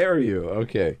 How dare you?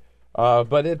 Okay.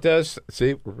 But it does,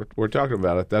 see, we're talking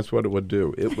about it. That's what it would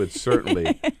do. It would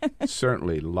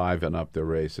certainly liven up the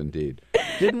race indeed.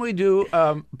 Didn't we do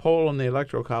a poll on the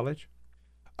Electoral College?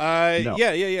 No.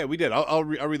 Yeah, we did. I'll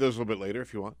read those a little bit later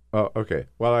if you want. Oh, okay.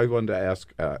 Well, I wanted to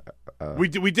ask. We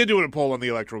did do a poll on the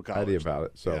Electoral College. Idea about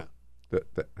it. So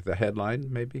the headline,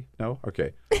 maybe? No?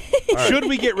 Okay. Right. Should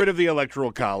we get rid of the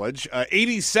Electoral College?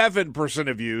 87%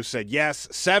 of you said yes.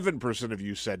 7% of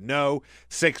you said no.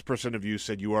 6% of you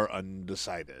said you are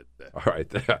undecided. All right.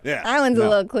 Yeah. That one's a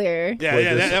little clearer.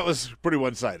 Yeah, that was pretty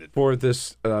one-sided. For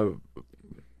this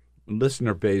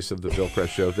listener base of the Bill Press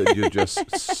Show that you just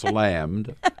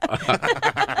slammed,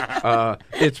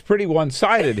 it's pretty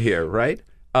one-sided here, right?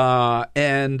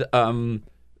 And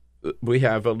we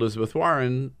have Elizabeth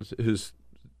Warren, who's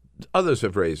others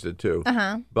have raised it too.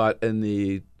 But in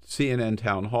the CNN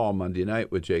town hall Monday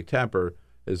night with Jake Tapper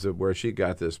is where she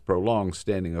got this prolonged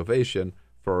standing ovation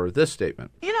for this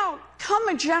statement. Come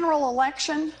a general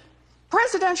election,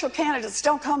 Presidential candidates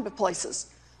don't come to places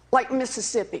like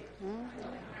Mississippi.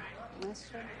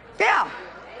 Yeah.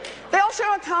 They also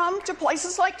don't come to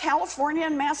places like California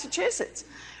and Massachusetts,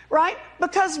 right?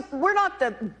 Because we're not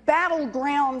the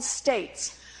battleground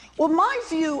states. Well, my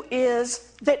view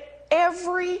is that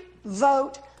every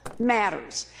vote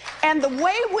matters. And the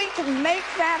way we can make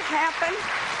that happen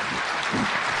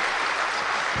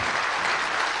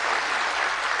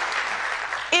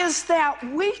is that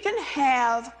we can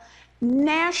have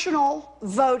national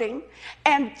voting,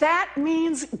 and that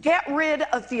means get rid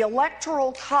of the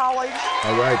Electoral College.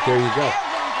 All right, there you go.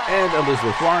 And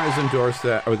Elizabeth Warren has endorsed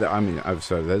that. I'm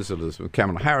sorry, that is Elizabeth.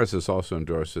 Kamala Harris has also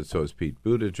endorsed it. So has Pete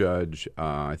Buttigieg.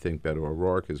 I think Beto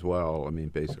O'Rourke as well. I mean,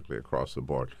 basically across the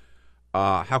board.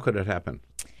 How could it happen?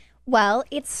 Well,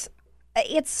 it's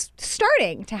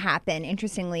starting to happen,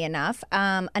 interestingly enough.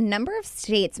 A number of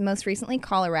states, most recently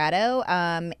Colorado,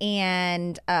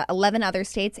 and 11 other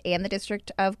states and the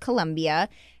District of Columbia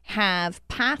have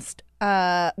passed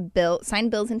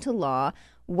signed bills into law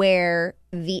where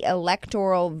the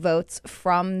electoral votes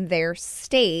from their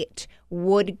state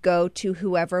would go to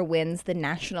whoever wins the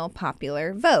national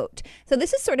popular vote. So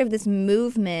this is sort of this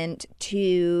movement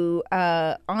to,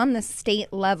 on the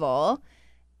state level,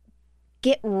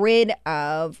 get rid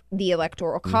of the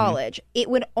Electoral College. It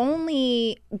would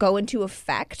only go into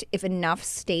effect if enough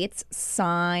states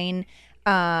sign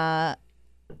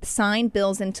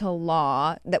bills into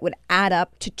law that would add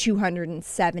up to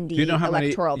 270 Do you know how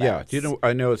electoral many, votes. Yeah, do you know?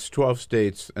 I know it's 12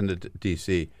 states in the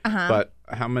D.C., but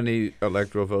how many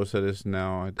electoral votes that is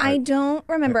now? I don't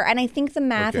remember, and I think the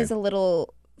math is a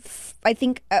little. I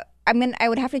think I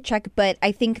would have to check, but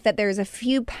I think that there's a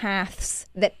few paths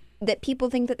that people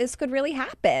think that this could really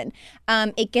happen.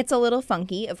 It gets a little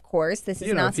funky, of course. This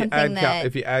is not something that...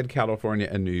 if you add California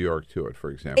and New York to it,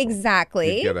 for example.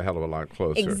 Exactly. You get a hell of a lot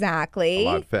closer. Exactly. A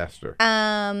lot faster.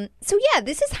 So yeah,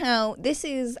 this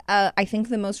is I think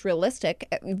the most realistic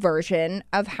version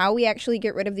of how we actually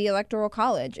get rid of the Electoral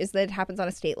College is that it happens on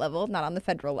a state level, not on the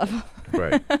federal level.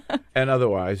 Right. And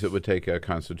otherwise, it would take a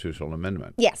constitutional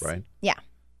amendment. Yes. Right? Yeah.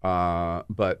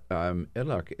 But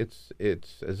look, it's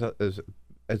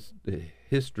as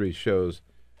history shows,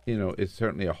 it's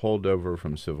certainly a holdover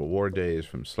from Civil War days,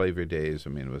 from slavery days. I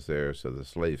mean, it was there so the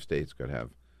slave states could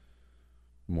have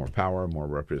more power, more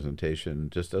representation.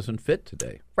 It just doesn't fit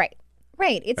today. Right.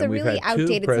 It's a really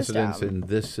outdated presidents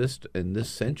system. in this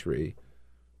century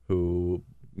who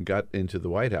got into the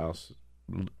White House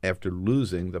after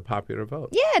losing the popular vote.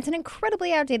 Yeah, it's an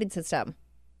incredibly outdated system.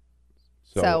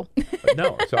 So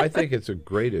I think it's a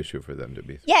great issue for them to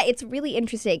be. Yeah, it's really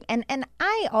interesting. And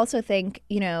I also think,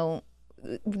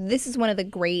 this is one of the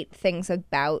great things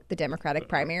about the Democratic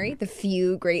primary, the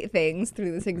few great things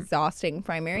through this exhausting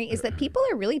primary, is that people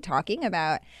are really talking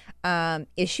about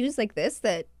issues like this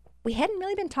that we hadn't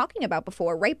really been talking about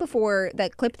before. Right before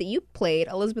that clip that you played,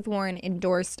 Elizabeth Warren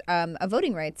endorsed a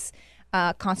voting rights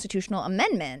constitutional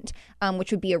amendment,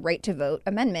 which would be a right to vote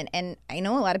amendment. And I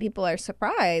know a lot of people are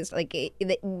surprised,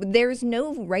 there's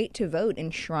no right to vote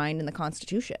enshrined in the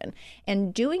Constitution.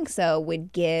 And doing so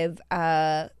would give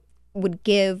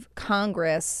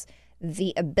Congress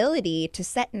the ability to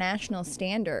set national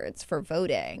standards for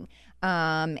voting,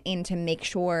 and to make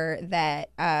sure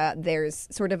that there's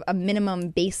sort of a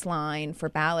minimum baseline for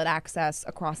ballot access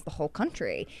across the whole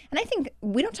country. And I think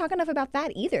we don't talk enough about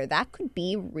that either. That could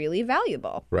be really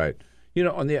valuable. Right.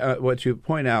 On the what you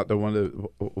point out, one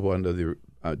of the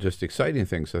just exciting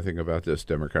things I think about this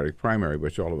Democratic primary,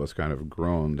 which all of us kind of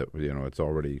groaned that it's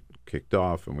already kicked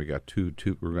off, and we got we're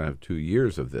going to have 2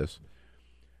 years of this.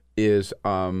 Is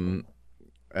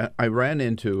I ran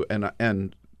into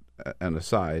an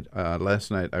aside,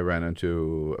 last night I ran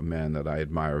into a man that I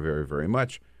admire very, very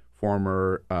much,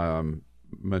 former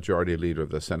Majority Leader of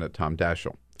the Senate, Tom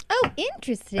Daschle. Oh,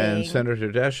 interesting. And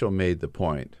Senator Daschle made the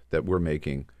point that we're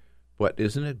making, but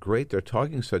isn't it great they're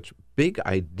talking such big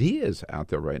ideas out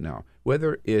there right now,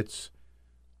 whether it's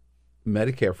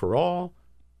Medicare for all,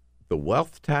 the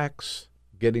wealth tax,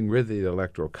 getting rid of the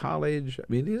Electoral College. I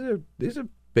mean, these are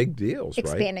big deals,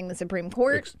 expanding the Supreme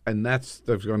Court. And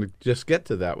they're going to just get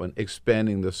to that one,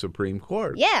 expanding the Supreme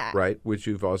Court. Yeah. Right, which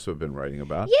you've also been writing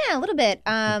about. Yeah, a little bit.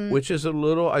 Which is a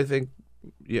little, I think,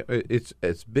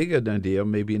 it's big an idea,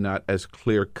 maybe not as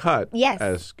clear-cut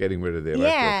as getting rid of the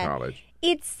Electoral College.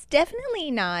 It's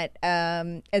definitely not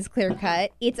as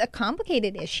clear-cut. It's a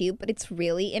complicated issue, but it's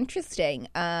really interesting.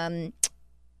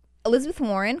 Elizabeth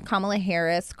Warren, Kamala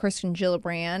Harris, Kirsten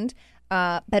Gillibrand,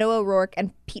 Beto O'Rourke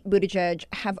and Pete Buttigieg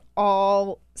have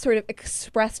all sort of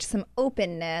expressed some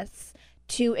openness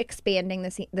to expanding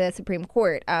the Supreme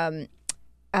Court.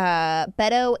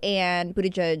 Beto and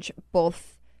Buttigieg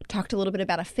both talked a little bit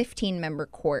about a 15-member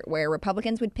court where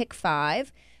Republicans would pick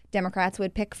 5, Democrats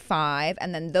would pick 5,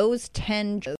 and then those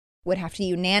 10 would have to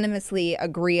unanimously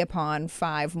agree upon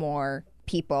 5 more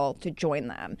people to join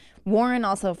them. Warren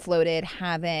also floated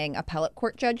having appellate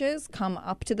court judges come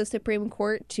up to the Supreme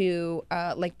Court to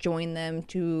join them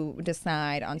to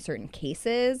decide on certain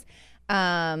cases.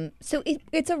 So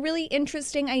it's a really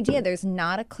interesting idea. There's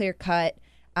not a clear-cut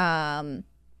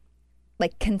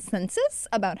consensus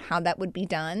about how that would be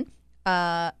done.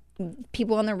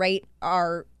 People on the right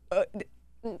are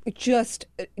just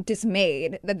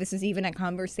dismayed that this is even a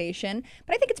conversation,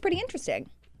 but I think it's pretty interesting.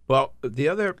 Well, the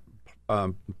other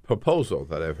proposal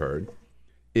that I've heard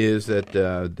is that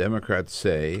Democrats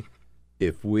say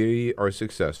if we are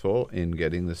successful in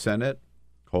getting the Senate,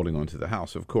 holding on to the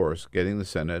House, of course, getting the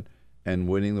Senate and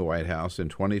winning the White House in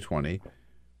 2020,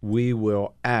 we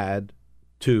will add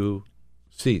 2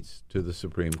 seats to the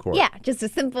Supreme Court. Yeah, just a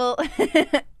simple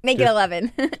make it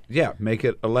 11. Yeah, make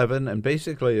it 11, and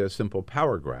basically a simple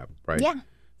power grab, right? Yeah.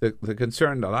 The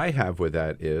concern that I have with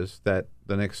that is that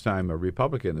the next time a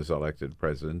Republican is elected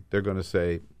president, they're going to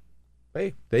say,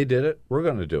 hey, they did it, we're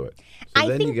going to do it. So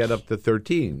then you get up to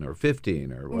 13 or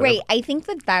 15 or whatever. Right. I think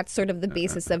that that's sort of the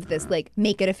basis of this,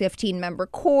 make it a 15-member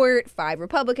court, 5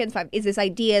 Republicans, 5, is this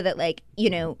idea that,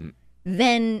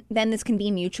 then this can be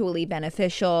mutually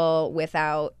beneficial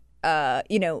without,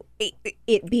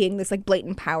 it being this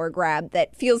belant power grab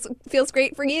that feels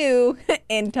great for you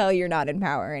until you're not in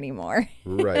power anymore.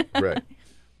 Right.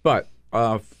 But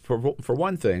for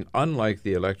one thing, unlike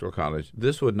the Electoral College,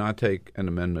 this would not take an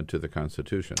amendment to the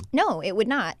Constitution. No, it would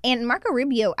not. And Marco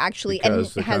Rubio actually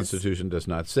because the Constitution does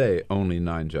not say only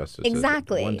 9 justices.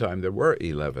 Exactly. One time there were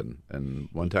 11, and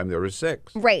one time there were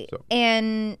 6. Right. So.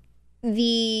 And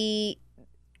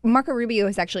Marco Rubio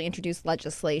has actually introduced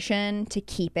legislation to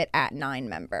keep it at 9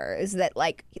 members.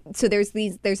 So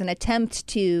there's an attempt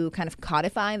to kind of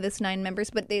codify this 9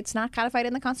 members, but it's not codified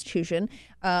in the Constitution.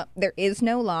 There is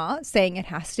no law saying it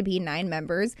has to be 9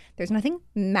 members. There's nothing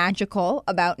magical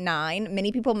about 9.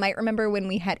 Many people might remember when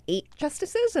we had 8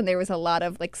 justices and there was a lot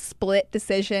of split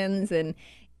decisions and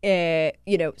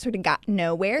sort of got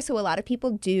nowhere. So a lot of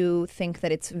people do think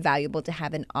that it's valuable to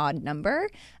have an odd number.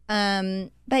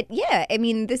 But yeah, I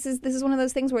mean, this is one of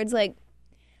those things where it's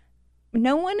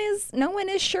no one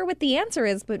is sure what the answer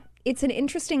is, but it's an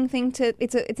interesting thing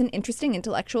it's an interesting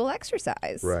intellectual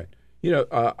exercise. Right.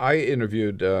 I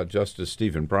interviewed Justice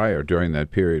Stephen Breyer during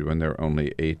that period when there were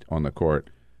only 8 on the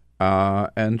court.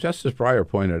 And Justice Breyer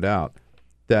pointed out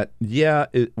that,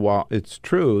 while it's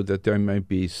true that there might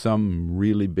be some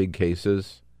really big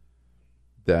cases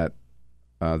that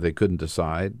they couldn't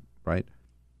decide, right?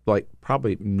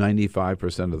 Probably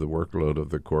 95% of the workload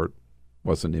of the court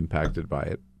wasn't impacted by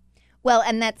it. Well,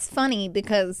 and that's funny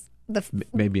because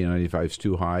maybe 95 is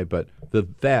too high, but the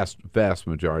vast, vast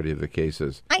majority of the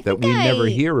cases that we never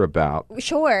hear about,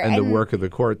 and the work of the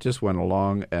court just went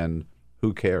along, and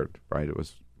who cared, right?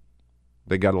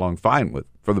 They got along fine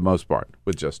for the most part,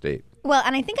 with just 8. Well,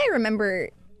 and I think I remember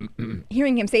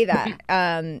hearing him say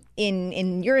that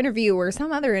in your interview or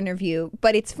some other interview.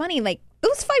 But it's funny,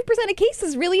 those 5% of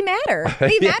cases really matter.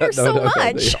 They matter so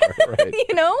much. They are,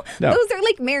 right. Those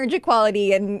are marriage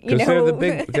equality and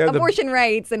they're abortion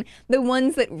rights and the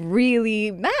ones that really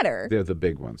matter. They're the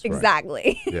big ones, right?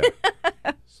 Exactly. Yeah.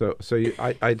 So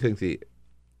I think the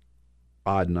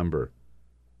odd number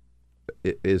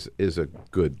is a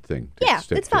good thing to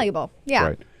stick it's to. Valuable.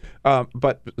 Yeah. Right.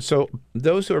 But so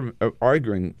those who are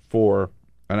arguing for,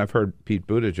 and I've heard Pete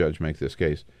Buttigieg make this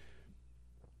case,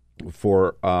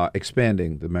 for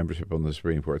expanding the membership on the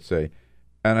Supreme Court say,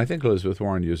 and I think Elizabeth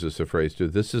Warren uses the phrase too,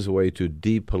 this is a way to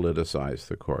depoliticize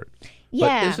the court.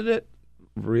 Yeah. But isn't it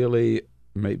really,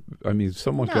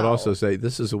 someone could also say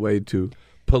this is a way to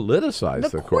politicize the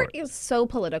court. The court is so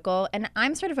political, and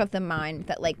I'm sort of the mind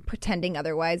that pretending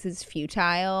otherwise is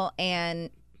futile, and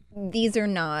these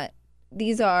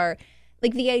are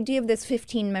the idea of this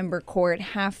 15-member court,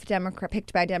 half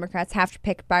picked by Democrats, half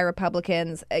picked by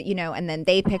Republicans, and then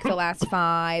they pick the last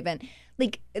 5, and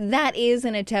that is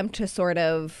an attempt to sort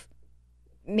of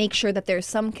make sure that there's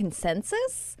some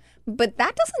consensus. But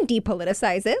that doesn't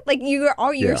depoliticize it.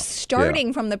 You're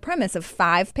starting from the premise of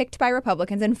 5 picked by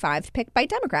Republicans and 5 picked by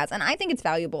Democrats. And I think it's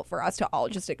valuable for us to all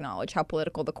just acknowledge how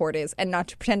political the court is and not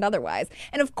to pretend otherwise.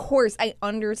 And of course, I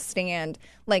understand,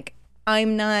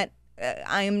 I'm not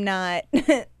a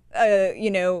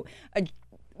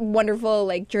wonderful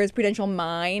jurisprudential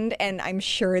mind. And I'm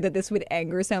sure that this would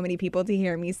anger so many people to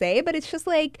hear me say. But it's just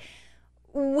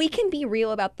we can be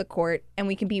real about the court, and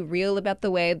we can be real about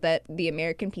the way that the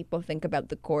American people think about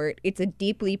the court. It's a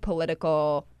deeply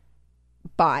political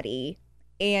body,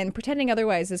 and pretending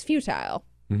otherwise is futile.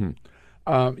 Mm-hmm.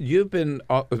 You've been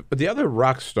the other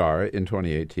rock star in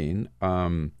 2018,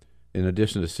 in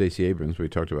addition to Stacey Abrams, we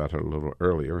talked about her a little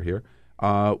earlier here,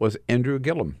 was Andrew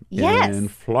Gillum in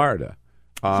Florida.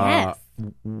 Yes.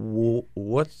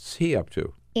 What's he up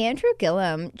to? Andrew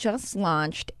Gillum just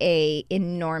launched a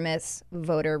enormous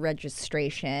voter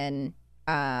registration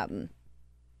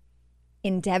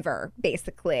endeavor,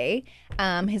 basically.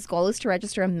 His goal is to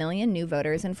register 1 million new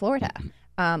voters in Florida.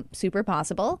 Super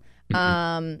possible.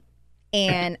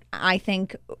 And I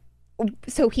think,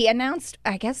 so he announced,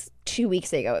 I guess 2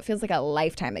 weeks ago, it feels like a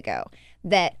lifetime ago,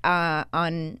 that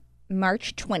on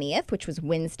March 20th, which was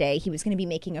Wednesday, he was going to be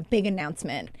making a big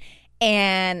announcement.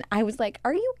 And I was like,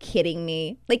 are you kidding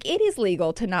me? Like, it is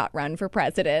legal to not run for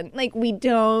president. Like, we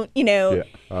don't, Yeah.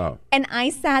 Oh. And I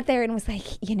sat there and was like,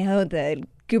 the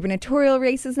gubernatorial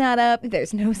race is not up.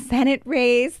 There's no Senate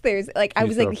race. There's like, I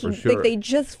was like, like they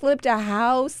just flipped a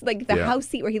house, like the House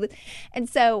seat where he lived. And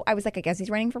so I was like, I guess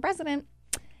he's running for president.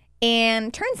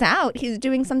 And turns out he's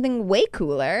doing something way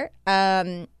cooler.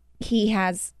 He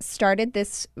has started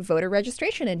this voter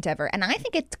registration endeavor, and I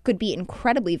think it could be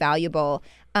incredibly valuable.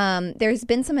 There's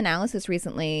been some analysis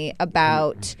recently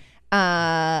about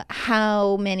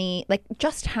how many,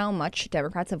 just how much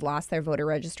Democrats have lost their voter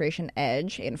registration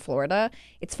edge in Florida.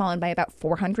 It's fallen by about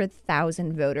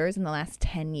 400,000 voters in the last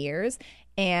 10 years.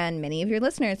 And many of your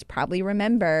listeners probably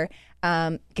remember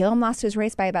Gillum lost his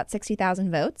race by about 60,000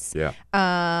 votes. Yeah.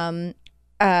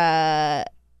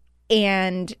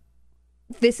 And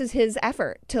this is his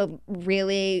effort to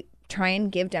really try and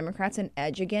give Democrats an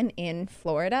edge again in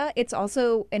Florida. It's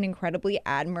also an incredibly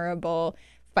admirable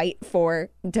fight for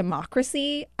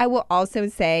democracy. I will also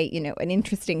say, an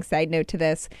interesting side note to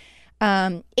this.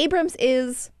 Abrams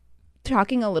is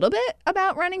talking a little bit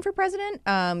about running for president,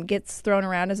 gets thrown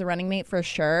around as a running mate for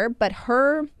sure. But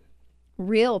her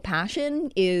real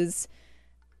passion is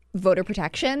voter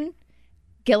protection.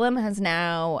 Gillum has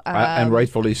now... and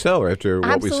rightfully so, after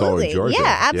what we saw in Georgia.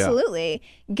 Yeah, absolutely.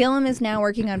 Yeah. Gillum is now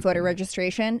working on voter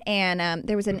registration. And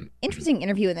there was an interesting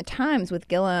interview in the Times with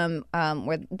Gillum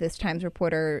where this Times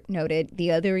reporter noted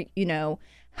the other,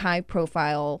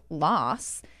 high-profile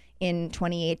loss in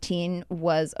 2018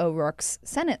 was O'Rourke's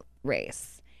Senate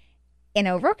race. And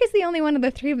O'Rourke is the only one of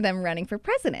the three of them running for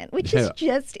president, which is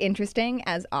just interesting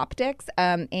as optics.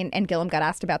 And Gillum got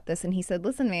asked about this, and he said,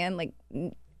 listen, man,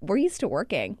 we're used to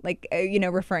working,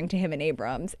 referring to him and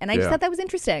Abrams. And I just thought that was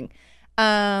interesting.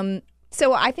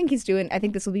 So I think I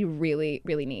think this will be really,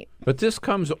 really neat. But this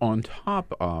comes on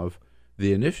top of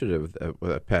the initiative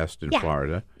that passed in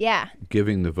Florida. Yeah.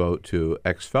 Giving the vote to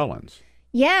ex-felons.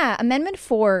 Yeah. Amendment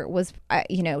 4 was,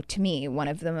 to me, one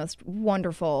of the most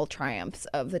wonderful triumphs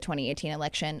of the 2018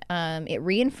 election. It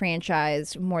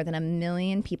reenfranchised more than 1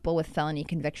 million people with felony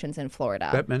convictions in Florida.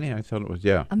 That many? I thought it was,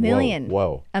 1 million.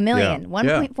 Whoa. 1 million.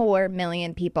 1.4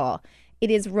 million people.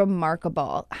 It is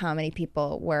remarkable how many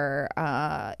people were,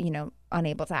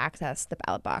 unable to access the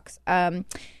ballot box.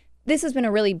 This has been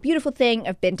a really beautiful thing.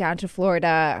 I've been down to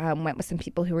Florida, went with some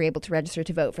people who were able to register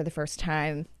to vote for the first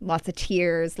time. Lots of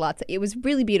tears, it was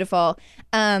really beautiful.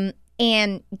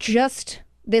 And just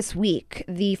this week,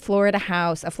 a Florida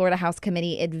House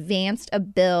committee advanced a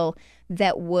bill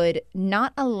that would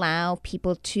not allow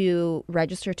people to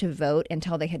register to vote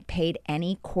until they had paid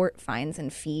any court fines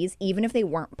and fees, even if they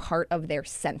weren't part of their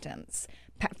sentence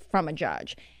from a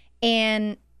judge.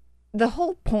 And the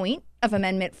whole point of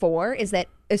Amendment 4 is that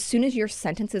as soon as your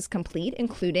sentence is complete,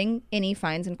 including any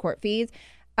fines and court fees,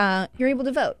 you're able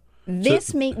to vote.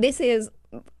 This is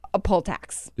a poll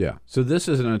tax. Yeah. So this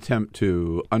is an attempt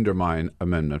to undermine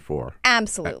Amendment 4.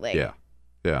 Absolutely. Yeah.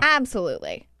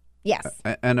 Absolutely. Yes.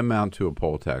 An amount to a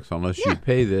poll tax. Unless you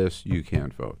pay this, you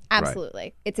can't vote. Absolutely.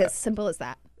 Right. It's as simple as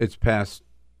that. It's passed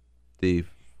the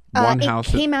one House.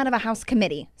 It came out of a House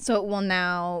committee, so it will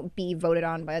now be voted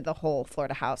on by the whole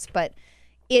Florida House. But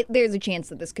there's a chance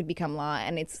that this could become law,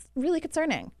 and it's really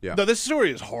concerning. Yeah. No, this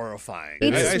story is horrifying.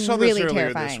 It's I saw really this earlier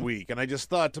terrifying. this week, and I just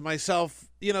thought to myself,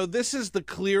 this is the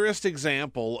clearest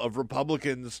example of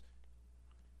Republicans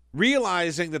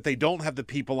realizing that they don't have the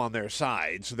people on their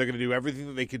side, so they're going to do everything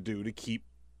that they could do to keep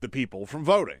the people from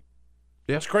voting.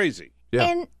 Yeah. It's crazy. Yeah.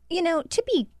 And, to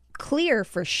be clear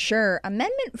for sure,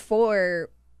 Amendment 4...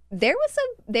 There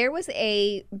was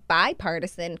a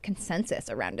bipartisan consensus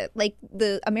around it. Like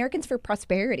the Americans for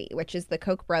Prosperity, which is the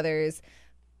Koch brothers,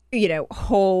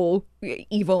 whole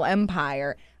evil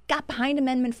empire, got behind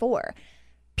Amendment 4.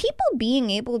 People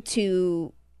being able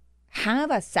to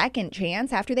have a second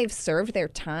chance after they've served their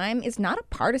time is not a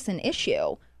partisan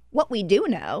issue. What we do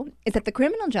know is that the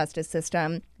criminal justice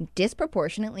system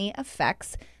disproportionately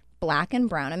affects Black and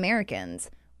brown Americans.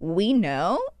 We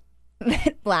know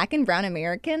that Black and brown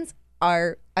Americans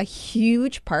are a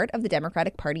huge part of the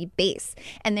Democratic Party base.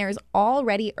 And there's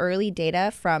already early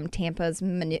data from Tampa's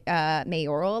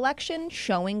mayoral election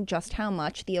showing just how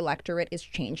much the electorate is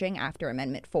changing after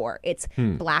Amendment 4. It's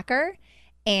blacker,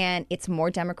 and it's more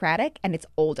Democratic, and it's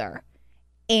older.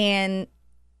 And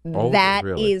that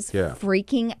is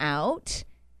freaking out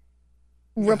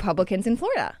Republicans in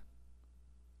Florida.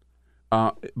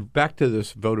 Back to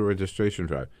this voter registration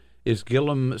drive. Is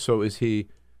he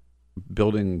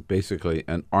building basically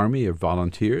an army of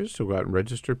volunteers to go out and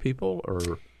register people, or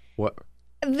what?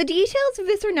 The details of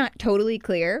this are not totally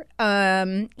clear.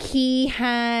 He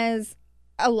has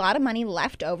a lot of money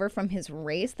left over from his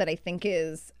race that I think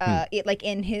is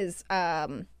in his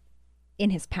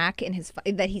pack,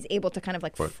 that he's able to kind of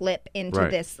like flip into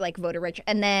this like voter reg.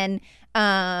 And then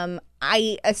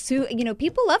I assume,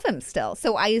 people love him still.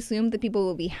 So I assume that people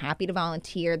will be happy to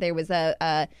volunteer. There was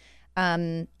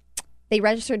they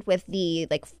registered with the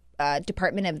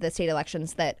Department of the State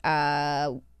Elections that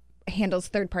handles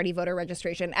third-party voter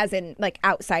registration, as in like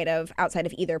outside of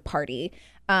either party.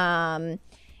 But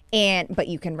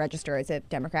you can register as a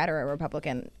Democrat or a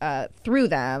Republican through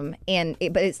them, but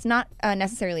it's not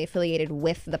necessarily affiliated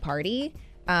with the party.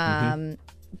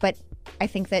 But I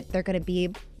think that they're going to be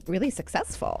really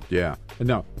successful. Yeah,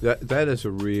 no, that is a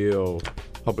real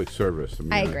public service.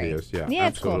 I agree. Yeah,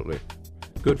 absolutely. Cool.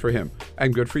 Good for him.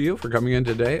 And good for you for coming in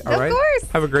today. All right. Of course.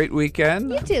 Have a great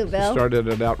weekend. You too, Bill. Started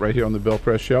it out right here on the Bill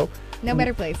Press Show. No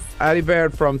better place. Addy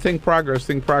Baird from Thinkprogress,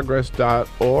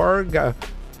 thinkprogress.org.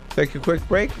 Take a quick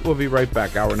break. We'll be right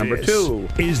back. Hour number 2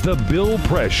 is the Bill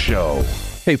Press Show.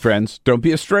 Hey, friends, don't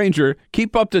be a stranger.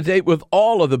 Keep up to date with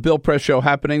all of the Bill Press Show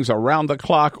happenings around the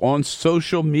clock on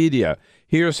social media.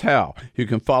 Here's how. You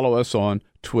can follow us on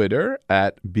Twitter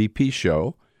at BP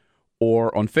Show,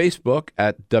 or on Facebook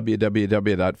at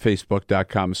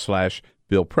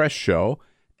www.facebook.com/Bill Press Show,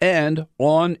 and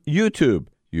on YouTube,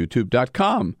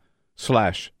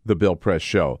 youtube.com/The Bill Press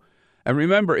Show. And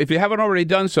remember, if you haven't already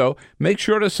done so, make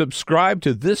sure to subscribe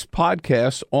to this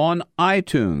podcast on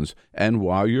iTunes. And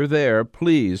while you're there,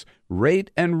 please rate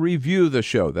and review the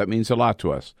show. That means a lot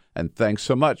to us. And thanks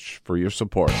so much for your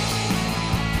support.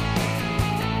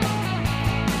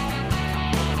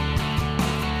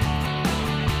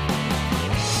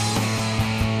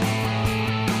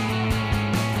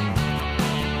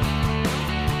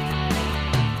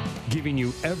 Giving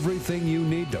you everything you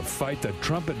need to fight the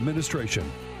Trump administration.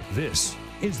 This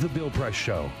is The Bill Press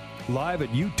Show, live at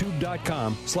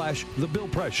youtube.com/The Bill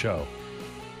Press Show.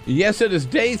 Yes, it is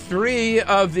day 3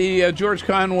 of the George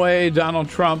Conway, Donald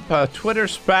Trump Twitter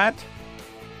spat.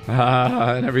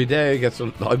 And every day it gets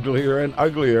uglier and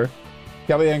uglier.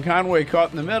 Kellyanne Conway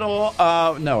caught in the middle.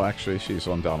 No, actually, she's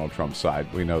on Donald Trump's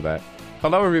side. We know that.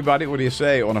 Hello, everybody. What do you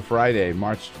say on a Friday,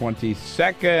 March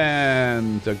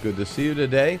 22nd? Good to see you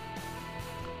today.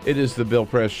 It is the Bill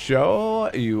Press Show.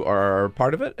 You are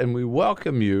part of it, and we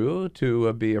welcome you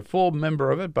to be a full member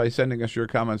of it by sending us your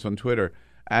comments on Twitter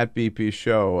at BP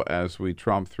Show as we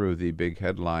tromp through the big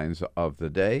headlines of the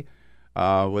day,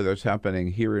 whether it's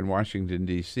happening here in Washington,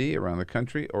 D.C., around the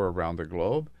country, or around the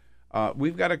globe.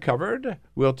 We've got it covered.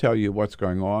 We'll tell you what's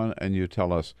going on, and you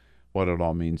tell us what it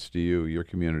all means to you, your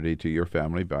community, to your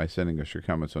family by sending us your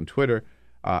comments on Twitter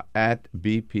at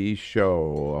BP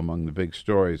Show. Among the big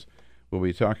stories we'll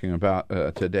be talking about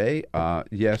today,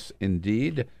 yes,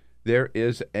 indeed, there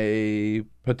is a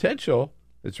potential,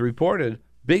 it's reported,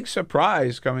 big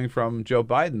surprise coming from Joe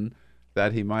Biden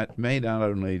that he may not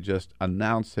only just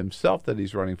announce himself that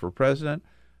he's running for president,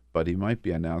 but he might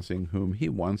be announcing whom he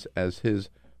wants as his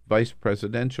vice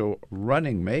presidential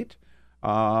running mate.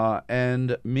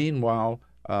 And meanwhile,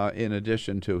 in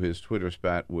addition to his Twitter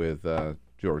spat with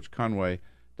George Conway,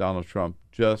 Donald Trump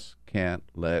just can't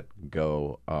let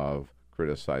go of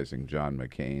criticizing John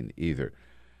McCain either.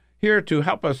 Here to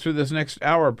help us through this next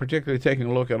hour, particularly taking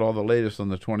a look at all the latest on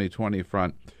the 2020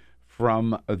 front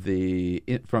from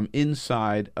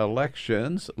Inside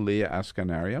Elections, Leah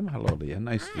Askarinam. Hello, Leah.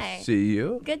 Nice to see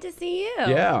you. Good to see you.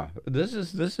 Yeah, this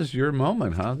is your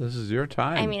moment, huh? This is your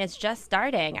time. I mean, it's just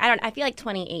starting. I feel like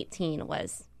 2018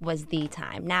 was the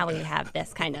time. Now we have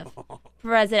this kind of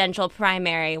presidential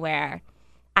primary where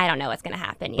I don't know what's going to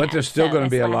happen yet. But there's still going to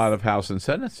be a lot of House and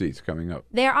Senate seats coming up.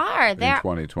 There are. In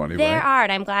 2020, there right? are,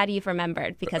 and I'm glad you've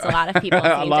remembered because a lot of people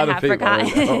seem to have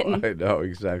forgotten. I know,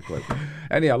 exactly.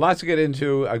 Anyhow, lots to get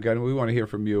into. Again, we want to hear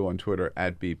from you on Twitter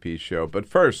at BP Show. But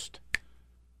first,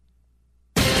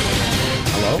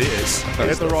 Hello? This I hit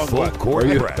is the wrong Full button. Court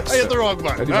Are you- Press. I hit the wrong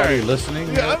button. Anybody All right. listening?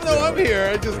 Yeah, I'm here.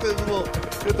 I just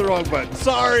hit the wrong button.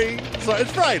 Sorry.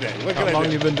 It's Friday. What can How I long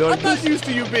do? you been doing I'm not this? used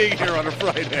to you being here on a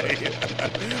Friday.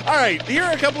 All right, here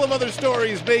are a couple of other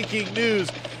stories making news.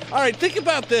 All right, think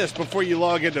about this before you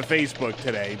log into Facebook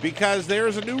today, because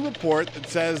there's a new report that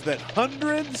says that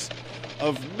hundreds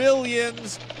of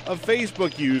millions of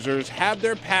Facebook users have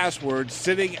their passwords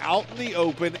sitting out in the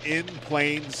open in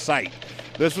plain sight.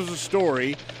 This was a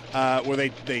story where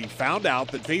they found out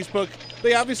that Facebook,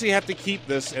 they obviously have to keep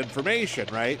this information,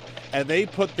 right? And they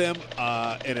put them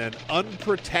in an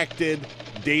unprotected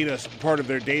part of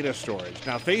their data storage.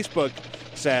 Now, Facebook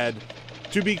said,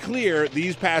 to be clear,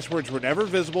 these passwords were never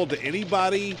visible to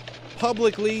anybody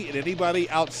publicly and anybody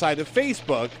outside of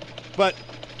Facebook, but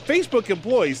Facebook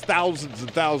employs thousands and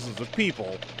thousands of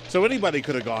people, so anybody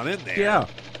could have gone in there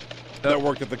that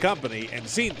worked at the company and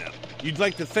seen them. You'd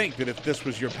like to think that if this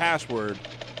was your password,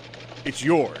 it's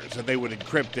yours, and they would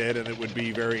encrypt it, and it would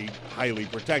be very highly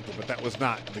protected, but that was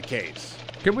not the case.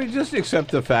 Can we just accept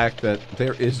the fact that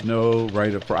there is no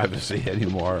right of privacy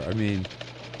anymore? I mean,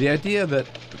 the idea that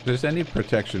there's any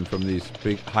protection from these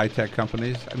big high-tech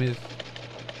companies, I mean,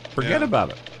 forget about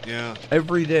it. Yeah.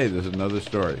 Every day there's another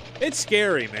story. It's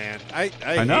scary, man.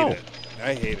 I know. hate it.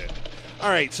 I hate it. All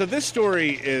right, so this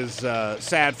story is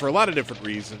sad for a lot of different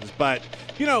reasons, but,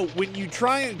 you know, when you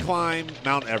try and climb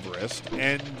Mount Everest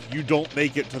and you don't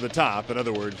make it to the top, in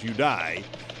other words, you die,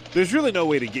 there's really no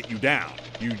way to get you down.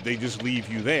 They just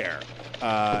leave you there,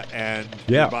 and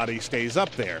your body stays up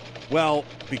there. Well,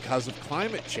 because of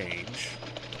climate change,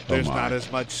 there's not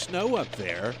as much snow up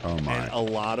there, and a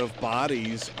lot of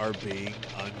bodies are being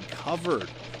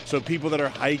uncovered. So people that are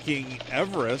hiking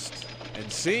Everest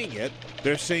and seeing it,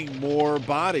 they're seeing more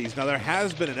bodies. Now, there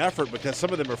has been an effort, because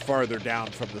some of them are farther down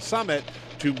from the summit,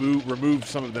 to remove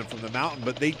some of them from the mountain.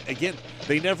 But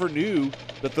they never knew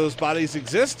that those bodies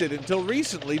existed until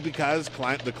recently, because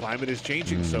the climate is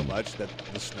changing so much that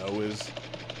the snow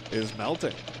is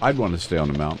melting. I'd want to stay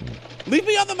on the mountain. Leave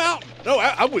me on the mountain. No,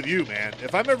 I'm with you, man.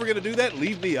 If I'm ever going to do that,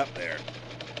 leave me up there.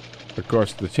 Of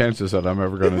course, the chances that I'm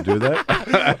ever going to do that.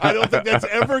 I don't think that's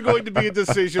ever going to be a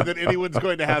decision that anyone's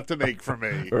going to have to make for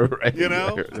me. Right. You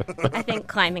know? I think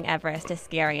climbing Everest is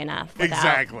scary enough without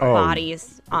Exactly.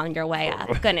 bodies on your way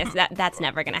up. Goodness, that's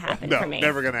never going to happen for me. No,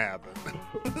 never going to happen.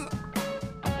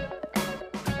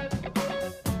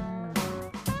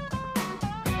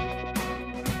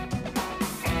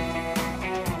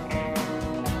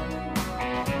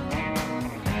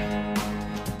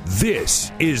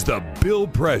 This is the Bill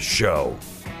Press Show.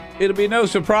 It'll be no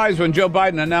surprise when Joe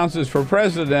Biden announces for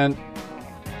president,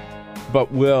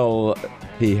 but will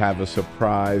he have a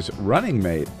surprise running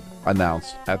mate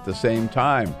announced at the same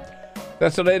time?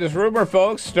 That's the latest rumor,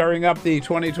 folks, stirring up the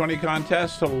 2020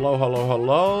 contest. Hello, hello,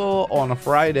 hello, on a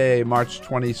Friday, March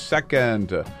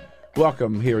 22nd.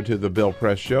 Welcome here to the Bill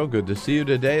Press Show. Good to see you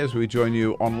today as we join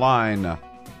you online,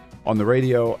 on the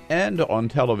radio and on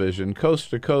television, coast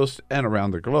to coast and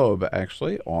around the globe,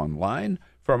 actually, online,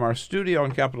 from our studio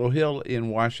on Capitol Hill in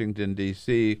Washington,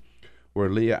 D.C., where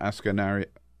Leah Askarinam.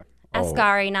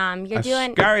 Askarinam. You're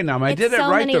doing... Askarinam. I did it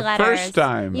right the letters. First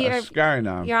time.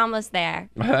 Askarinam. You're almost there.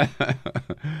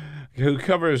 Who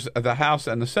covers the House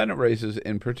and the Senate races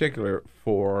in particular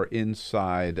for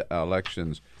inside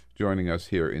elections, joining us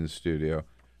here in studio.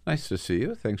 Nice to see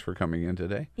you. Thanks for coming in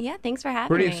today. Yeah, thanks for having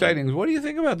Pretty me. exciting. What do you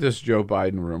think about this Joe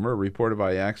Biden rumor reported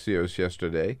by Axios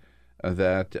yesterday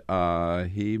that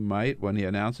he might, when he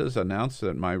announce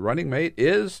that my running mate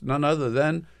is none other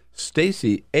than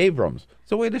Stacey Abrams?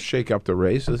 It's a way to shake up the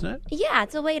race, isn't it? Yeah,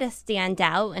 it's a way to stand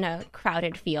out in a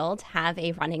crowded field, have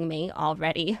a running mate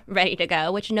already ready to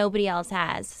go, which nobody else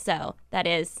has. So that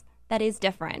is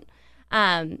different.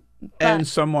 And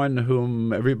someone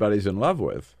whom everybody's in love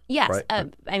with. Yes.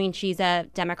 Right? I mean, she's a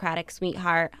Democratic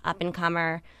sweetheart,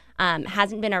 up-and-comer,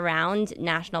 hasn't been around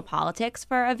national politics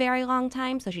for a very long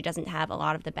time, so she doesn't have a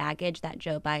lot of the baggage that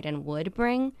Joe Biden would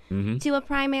bring to a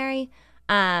primary.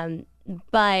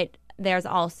 But there's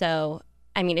also,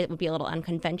 I mean, it would be a little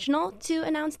unconventional to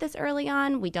announce this early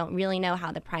on. We don't really know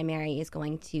how the primary is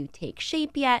going to take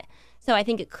shape yet. So I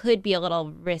think it could be a little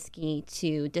risky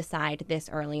to decide this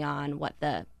early on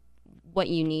what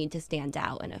you need to stand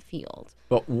out in a field.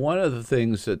 But one of the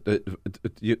things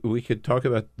that we could talk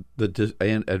about the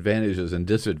advantages and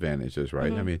disadvantages,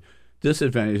 right? I mean,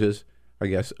 disadvantages, I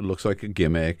guess, it looks like a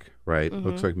gimmick, right? It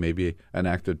looks like maybe an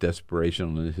act of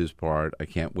desperation on his part. I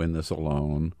can't win this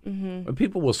alone. And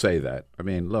people will say that. I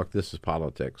mean, look, this is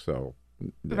politics, so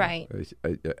right.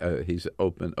 He's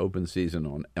open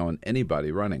season on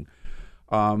anybody running.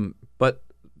 But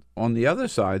on the other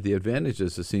side, the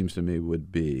advantages, it seems to me,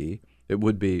 would be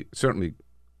certainly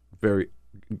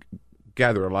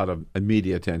gather a lot of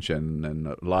media attention and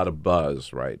a lot of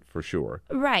buzz, right, for sure.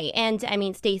 Right. And, I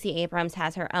mean, Stacey Abrams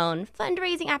has her own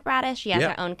fundraising apparatus. She has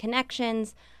her own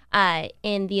connections.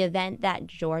 In the event that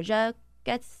Georgia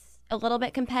gets a little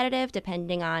bit competitive,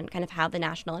 depending on kind of how the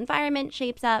national environment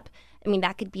shapes up, I mean,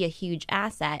 that could be a huge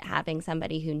asset, having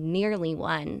somebody who nearly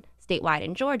won statewide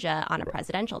in Georgia on a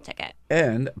presidential ticket.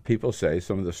 And people say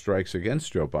some of the strikes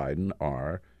against Joe Biden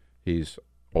are he's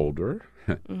older,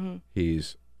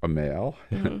 he's a male,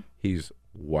 he's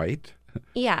white.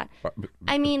 Yeah.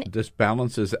 I mean, this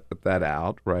balances that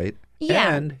out, right?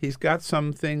 Yeah. And he's got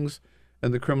some things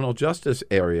in the criminal justice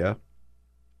area.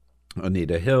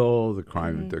 Anita Hill, the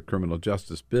criminal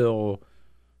justice bill,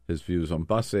 his views on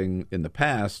busing in the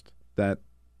past that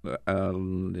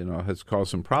has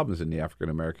caused some problems in the African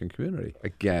American community.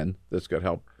 Again, this could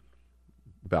help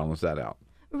balance that out.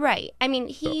 Right. I mean,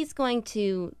 his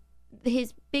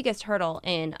biggest hurdle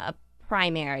in a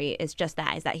primary is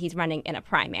that he's running in a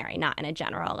primary, not in a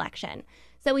general election.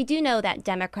 So we do know that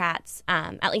Democrats,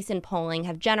 at least in polling,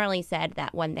 have generally said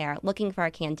that when they're looking for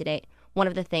a candidate, one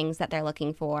of the things that they're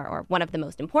looking for, or one of the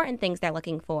most important things they're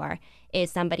looking for, is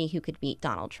somebody who could beat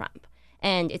Donald Trump.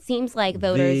 And it seems like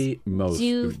voters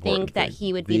do think that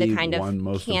he would be the kind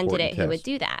of candidate who would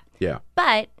do that. Yeah.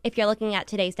 But if you're looking at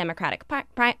today's Democratic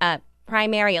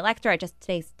primary electorate, just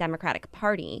today's Democratic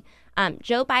Party,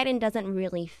 Joe Biden doesn't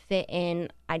really fit in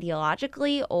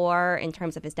ideologically or in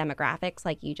terms of his demographics,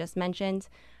 like you just mentioned.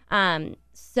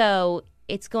 So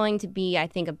it's going to be, I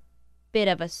think, a bit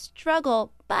of a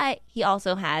struggle, but he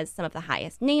also has some of the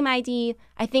highest name ID.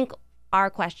 I think our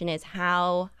question is,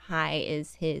 how high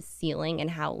is his ceiling and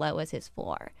how low is his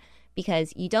floor?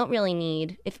 Because you don't really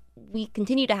need, if we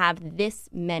continue to have this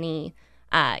many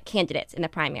candidates in the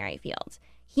primary field,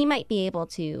 he might be able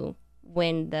to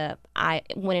win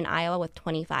in Iowa with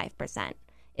 25%.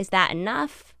 Is that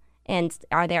enough? And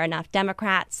are there enough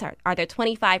Democrats? Are there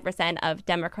 25% of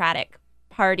Democratic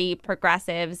Party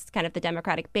progressives, kind of the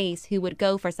Democratic base, who would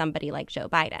go for somebody like Joe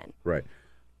Biden? Right.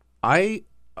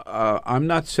 I'm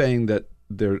not saying that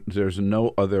there's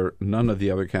none of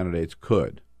the other candidates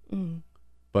could,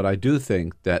 but I do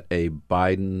think that a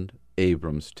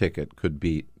Biden-Abrams ticket could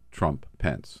beat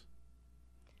Trump-Pence.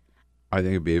 I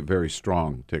think it'd be a very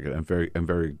strong ticket and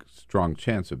very strong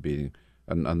chance of beating.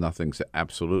 And nothing's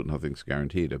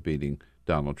guaranteed of beating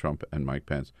Donald Trump and Mike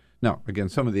Pence. Now, again,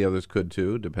 some of the others could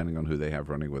too, depending on who they have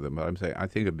running with them. But I'm saying I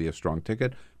think it'd be a strong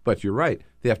ticket. But you're right;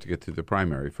 they have to get through the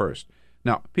primary first.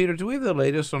 Now, Peter, do we have the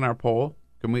latest on our poll?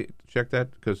 Can we check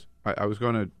that? Because I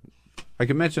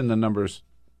can mention the numbers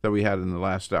that we had in the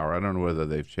last hour. I don't know whether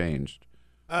they've changed.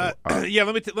 Yeah,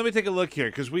 let me take a look here,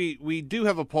 because we do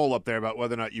have a poll up there about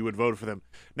whether or not you would vote for them.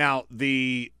 Now,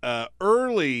 the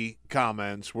early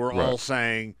comments were all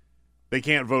saying they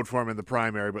can't vote for him in the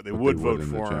primary, but they would vote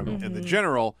for him in the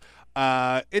general.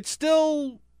 It's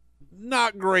still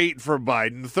not great for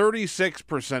Biden.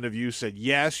 36% of you said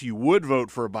yes, you would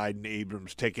vote for a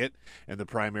Biden-Abrams ticket in the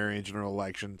primary and general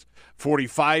elections.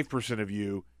 45% of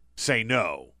you say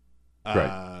no.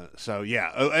 Right. So, yeah.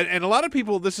 And a lot of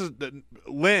people, this is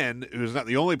Lynn, who's not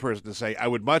the only person to say, I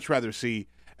would much rather see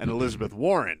an Elizabeth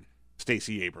Warren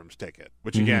Stacey Abrams ticket,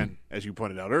 which, again, as you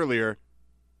pointed out earlier,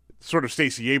 sort of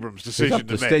Stacey Abrams' decision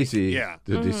to make. Stacey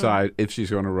to decide if she's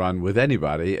going to run with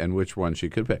anybody and which one she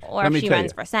could pick. Or if she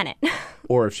runs for Senate.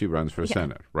 Or if she runs for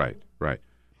Senate. Right.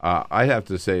 I have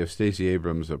to say, if Stacey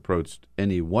Abrams approached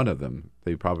any one of them,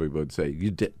 they probably would say,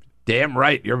 you did. Damn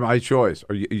right, you're my choice,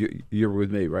 or you're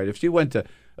with me, right? If she went to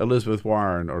Elizabeth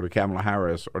Warren or to Kamala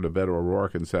Harris or to Beto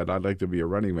O'Rourke and said, I'd like to be a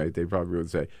running mate, they probably would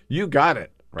say, you got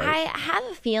it, right? I have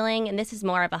a feeling, and this is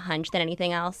more of a hunch than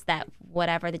anything else, that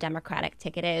whatever the Democratic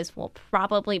ticket is will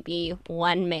probably be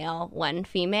one male, one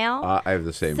female. I have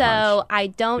the same hunch. So I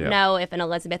don't know if an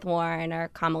Elizabeth Warren or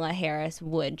Kamala Harris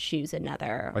would choose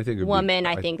another woman.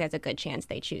 I think there's a good chance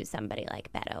they choose somebody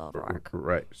like Beto O'Rourke.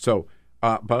 Right. So...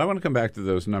 but I want to come back to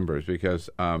those numbers because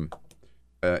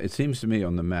it seems to me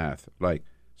on the math,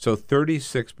 so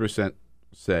 36%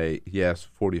 say yes,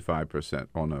 45%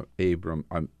 on a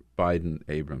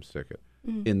Biden-Abrams ticket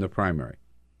in the primary,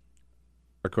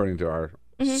 according to our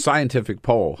scientific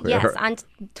poll. Yes, on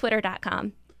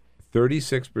Twitter.com.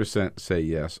 36% say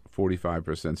yes,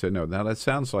 45% say no. Now, that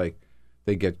sounds like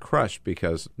they get crushed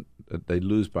because they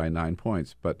lose by 9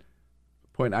 points. But the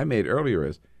point I made earlier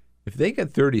is, if they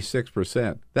get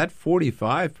 36%, that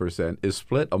 45% is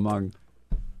split among...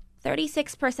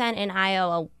 36% in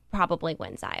Iowa probably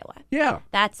wins Iowa. Yeah.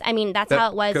 That's how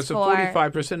it was because for... Because the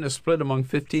 45% is split among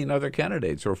 15 other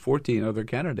candidates or 14 other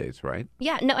candidates, right?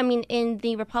 Yeah, no, I mean, in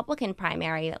the Republican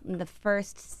primary, in the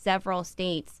first several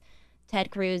states,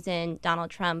 Ted Cruz and Donald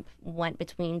Trump went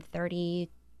between 30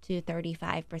 to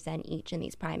 35% each in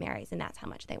these primaries, and that's how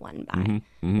much they won by.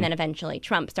 And then eventually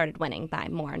Trump started winning by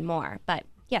more and more. But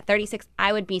yeah, 36,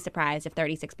 I would be surprised if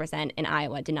 36% in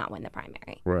Iowa did not win the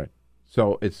primary. Right.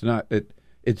 So it's not,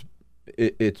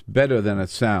 it's better than it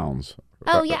sounds.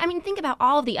 Oh yeah, I mean, think about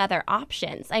all of the other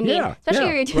options. I mean,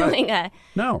 especially if you're doing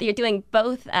you're doing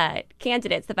both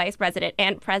candidates, the vice president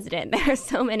and president. There are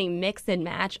so many mix and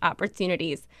match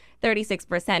opportunities.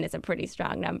 36% is a pretty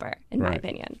strong number, in my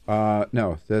opinion.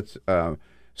 No, that's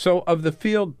so of the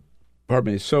field.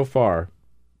 Pardon me. So far,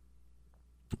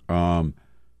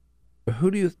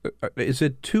 who do you? Is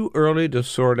it too early to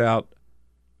sort out?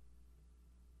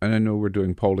 And I know we're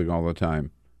doing polling all the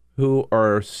time. Who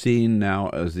are seen now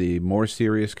as the more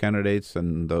serious candidates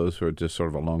and those who are just sort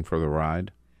of along for the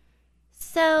ride?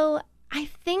 So I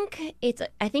think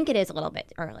it is a little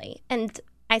bit early. And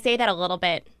I say that a little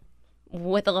bit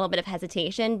with a little bit of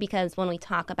hesitation because when we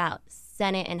talk about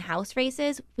Senate and House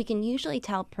races, we can usually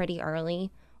tell pretty early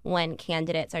when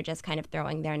candidates are just kind of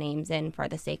throwing their names in for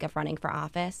the sake of running for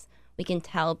office. We can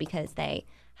tell because they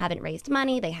haven't raised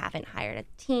money, they haven't hired a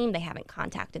team, they haven't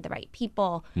contacted the right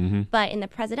people. But in the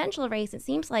presidential race, it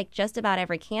seems like just about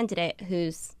every candidate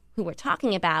who we're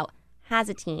talking about has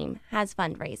a team, has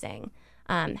fundraising,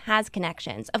 has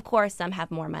connections. Of course, some have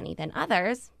more money than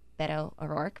others, Beto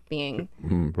O'Rourke being,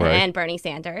 and Bernie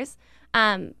Sanders.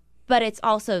 But it's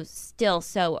also still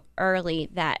so early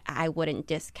that I wouldn't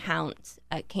discount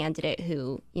a candidate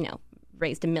who,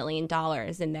 raised $1 million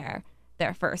in their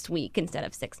first week instead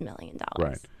of $6 million.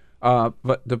 Right.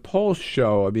 But the polls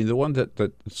show, I mean, the one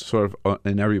that sort of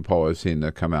in every poll I've seen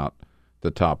that come out the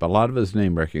top, a lot of it is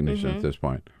name recognition at this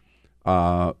point.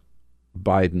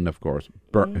 Biden, of course,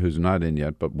 who's not in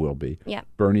yet but will be. Yep.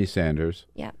 Bernie Sanders.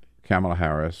 Yep. Kamala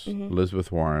Harris.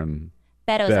 Elizabeth Warren.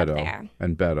 Beto's up there.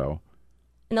 And Beto.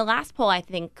 In the last poll, I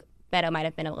think Beto might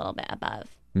have been a little bit above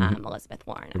Elizabeth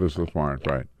Warren. Elizabeth Warren,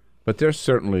 right. But they're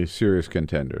certainly serious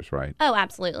contenders, right? Oh,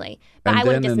 absolutely. But I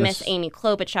wouldn't dismiss Amy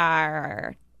Klobuchar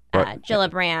or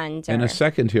Gillibrand. In a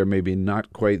second here, maybe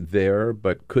not quite there,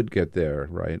 but could get there,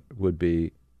 right, would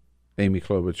be Amy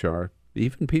Klobuchar,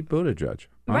 even Pete Buttigieg.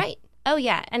 Huh? Right. Oh,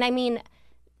 yeah. And I mean,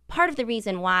 part of the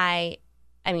reason why,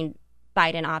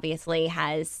 Biden obviously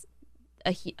has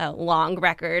a long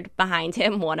record behind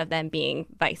him, one of them being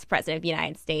vice president of the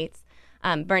United States.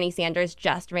 Bernie Sanders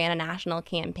just ran a national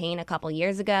campaign a couple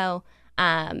years ago.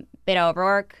 Beto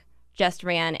O'Rourke just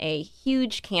ran a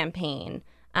huge campaign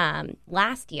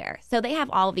last year. So they have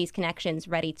all of these connections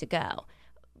ready to go.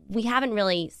 We haven't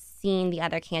really seen the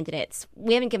other candidates.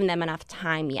 We haven't given them enough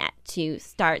time yet to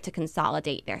start to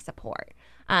consolidate their support.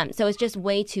 So it's just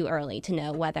way too early to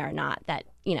know whether or not that,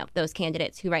 those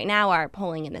candidates who right now are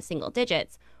polling in the single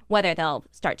digits, whether they'll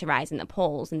start to rise in the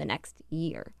polls in the next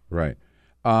year. Right.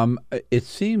 It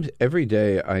seems every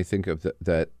day I think of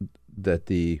that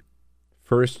the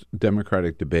first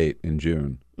Democratic debate in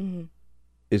June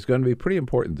is going to be pretty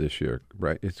important this year,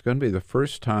 right? It's going to be the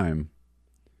first time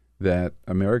that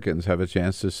Americans have a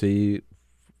chance to see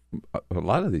a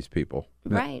lot of these people.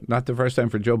 Right. Not the first time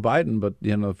for Joe Biden, but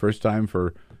the first time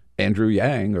for Andrew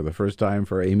Yang or the first time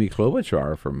for Amy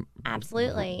Klobuchar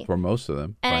absolutely for most of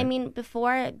them. And right? I mean,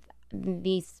 before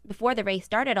the race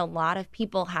started, a lot of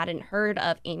people hadn't heard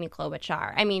of Amy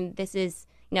Klobuchar. I mean, this is,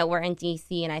 we're in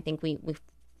D.C. and I think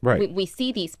we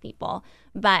see these people.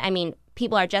 But, I mean,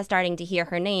 people are just starting to hear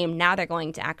her name. Now they're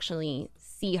going to actually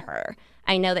see her.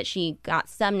 I know that she got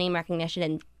some name recognition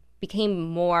and became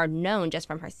more known just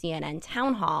from her CNN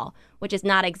town hall, which is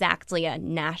not exactly a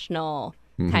national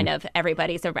kind of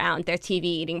everybody's around their TV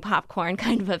eating popcorn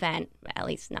kind of event, at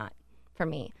least not for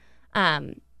me.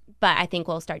 But I think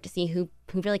we'll start to see who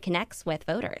really connects with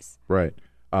voters. Right.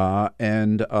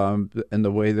 And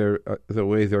the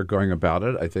way they're going about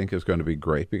it, I think, is going to be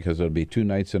great because it'll be 2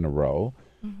 nights in a row.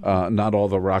 Not all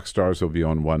the rock stars will be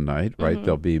on one night, right?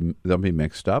 They'll be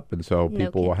mixed up, and so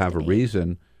people will have a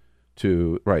reason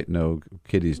to no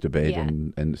kiddies debate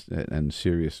and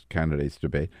serious candidates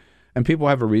debate. And people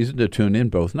have a reason to tune in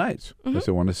both nights because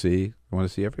they want to see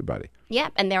everybody.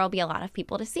 Yep, and there will be a lot of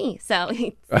people to see. So,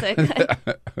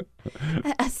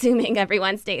 assuming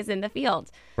everyone stays in the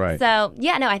field, right? So,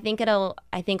 I think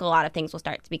a lot of things will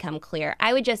start to become clear.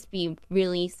 I would just be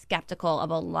really skeptical of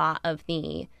a lot of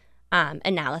the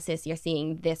analysis you're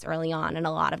seeing this early on, and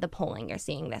a lot of the polling you're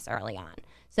seeing this early on.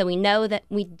 So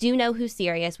we do know who's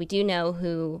serious. We do know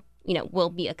who will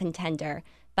be a contender.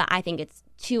 But I think it's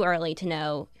too early to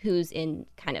know who's in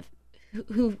kind of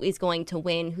who is going to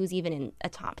win, who's even in a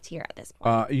top tier at this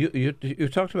point. You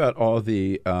talked about all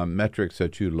the metrics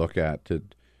that you look at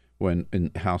when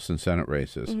in House and Senate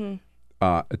races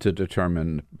to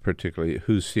determine particularly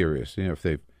who's serious. If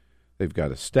they've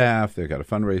got a staff, they've got a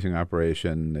fundraising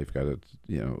operation, they've got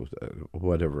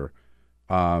whatever.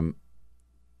 The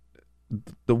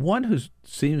one who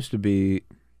seems to be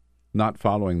not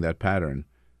following that pattern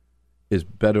is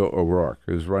Beto O'Rourke,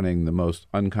 who's running the most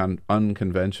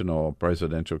unconventional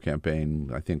presidential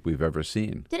campaign I think we've ever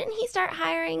seen. Didn't he start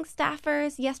hiring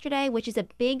staffers yesterday, which is a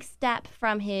big step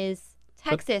from his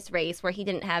Texas race where he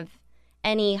didn't have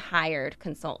any hired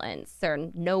consultants or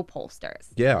no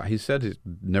pollsters? Yeah, he said he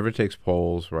never takes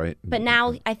polls, right? But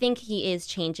now I think he is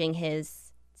changing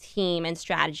his team and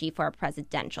strategy for a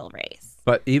presidential race.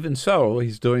 But even so,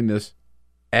 he's doing this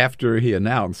after he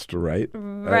announced, right?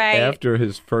 Right. After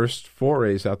his first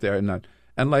forays out there.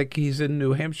 And like he's in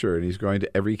New Hampshire and he's going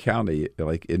to every county,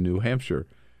 like in New Hampshire,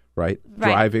 right?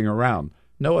 Driving around.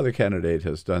 No other candidate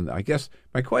has done that. I guess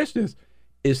my question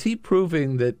is he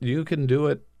proving that you can do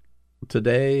it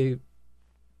today,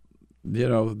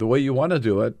 the way you want to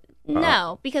do it?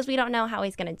 No, because we don't know how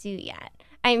he's going to do yet.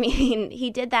 I mean, he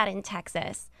did that in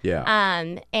Texas.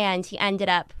 Yeah. And he ended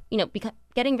up,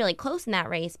 getting really close in that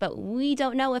race, but we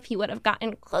don't know if he would have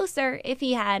gotten closer if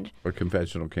he had a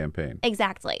conventional campaign.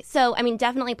 Exactly. So, I mean,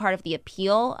 definitely part of the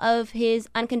appeal of his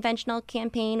unconventional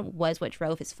campaign was what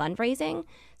drove his fundraising.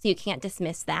 So you can't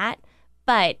dismiss that.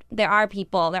 But there are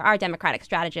Democratic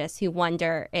strategists who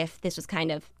wonder if this was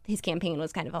his campaign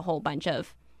was kind of a whole bunch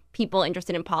of people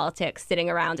interested in politics sitting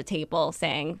around a table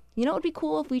saying, it would be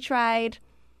cool if we tried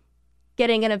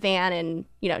getting in a van and,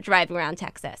 driving around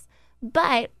Texas.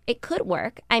 But it could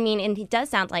work. I mean, and it does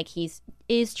sound like he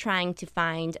is trying to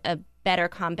find a better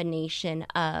combination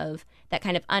of that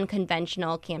kind of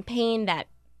unconventional campaign that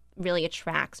really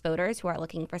attracts voters who are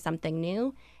looking for something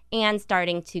new and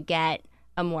starting to get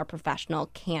a more professional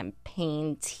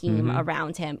campaign team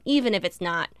around him, even if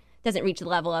doesn't reach the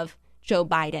level of Joe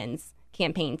Biden's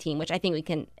campaign team, which I think we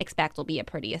can expect will be a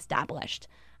pretty established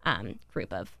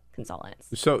group of consultants.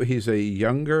 So he's a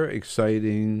younger,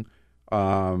 exciting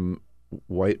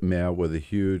white male with a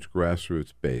huge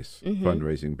grassroots base,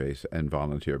 fundraising base, and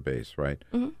volunteer base, right?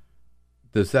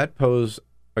 Does that pose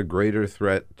a greater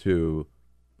threat to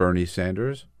Bernie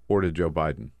Sanders or to Joe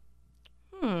Biden?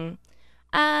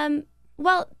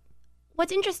 Well,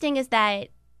 what's interesting is that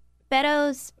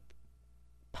Beto's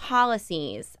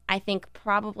policies, I think,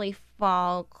 probably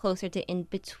fall closer to in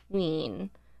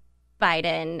between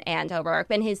Biden and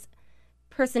O'Rourke, and his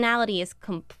personality is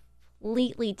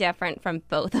completely different from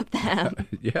both of them.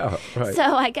 Yeah, right. So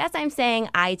I guess I'm saying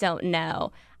I don't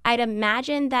know. I'd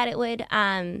imagine that it would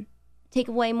take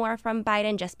away more from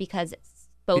Biden just because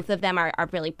both of them are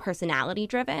really personality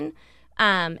driven,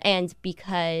 and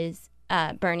because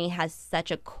Bernie has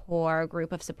such a core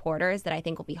group of supporters that I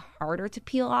think will be harder to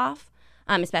peel off,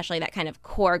 especially that kind of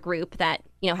core group that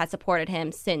has supported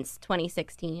him since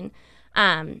 2016.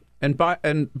 And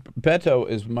Beto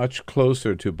is much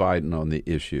closer to Biden on the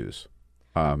issues.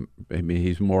 I mean,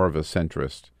 he's more of a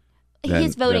centrist.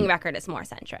 His voting record is more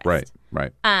centrist.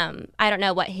 Right. I don't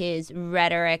know what his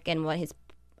rhetoric and what his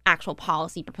actual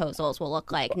policy proposals will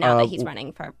look like now that he's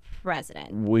running for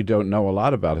president. We don't know a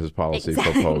lot about his policy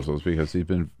proposals because he's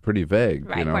been pretty vague.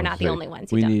 Right, we're not the only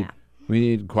ones who don't know. We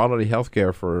need quality health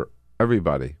care for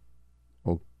everybody.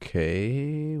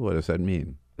 Okay, what does that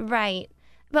mean? Right.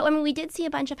 But I mean, we did see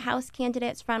a bunch of House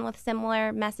candidates run with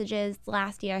similar messages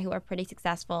last year who were pretty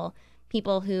successful.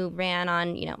 People who ran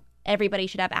on, everybody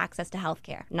should have access to health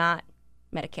care, not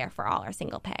Medicare for all or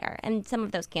single payer. And some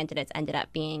of those candidates ended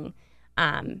up being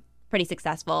pretty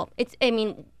successful.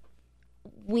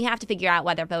 We have to figure out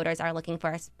whether voters are looking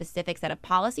for a specific set of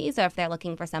policies or if they're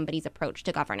looking for somebody's approach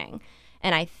to governing.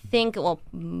 And I think it will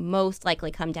most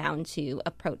likely come down to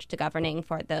approach to governing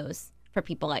for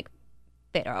people like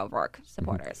Beto O'Rourke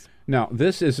supporters. Now,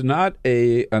 this is not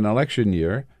an election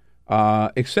year,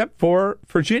 except for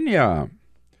Virginia.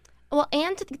 Well,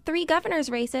 and 3 governor's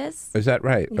races. Is that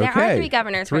right? There are 3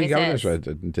 governor's races. 3 governor's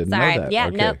races. Didn't know that. Yeah,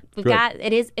 okay. no, we've got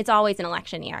it's always an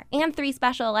election year, and 3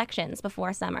 special elections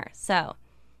before summer. So,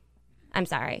 I'm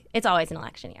sorry, it's always an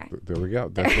election year. There we go.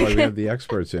 That's why we have the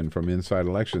experts in from Inside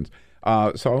Elections.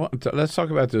 Let's talk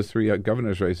about those 3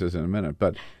 governor's races in a minute.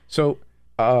 But so.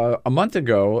 A month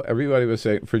ago, everybody was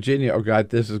saying, Virginia, oh, God,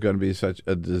 this is going to be such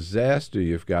a disaster.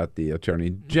 You've got the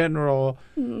attorney general,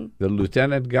 the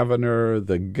lieutenant governor,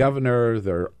 the governor.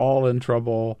 They're all in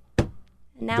trouble.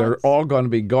 They're all going to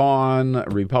be gone.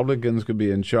 Republicans could be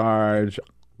in charge.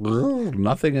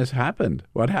 Nothing has happened.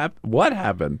 What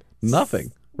happened?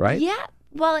 Nothing, right? Yeah.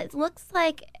 Well, it looks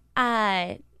like,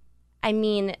 I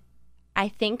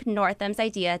think Northam's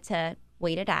idea to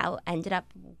wait it out ended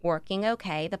up working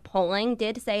okay. The polling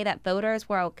did say that voters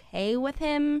were okay with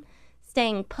him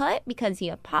staying put because he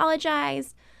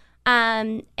apologized.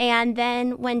 And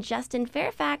then when Justin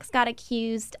Fairfax got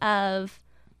accused of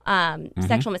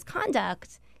sexual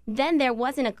misconduct, then there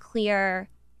wasn't a clear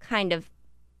kind of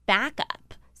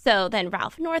backup. So then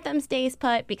Ralph Northam stays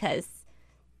put because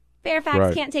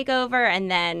Fairfax can't take over.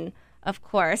 And then, of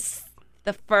course,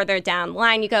 the further down the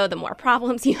line you go, the more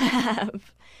problems you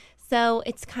have. So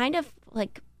it's kind of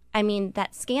like, that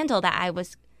scandal that I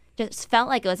just felt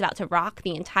like it was about to rock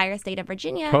the entire state of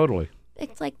Virginia. Totally.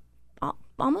 It's like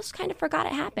almost kind of forgot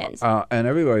it happened. And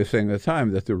everybody was saying at the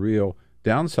time that the real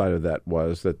downside of that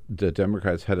was that the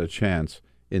Democrats had a chance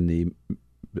in the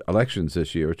elections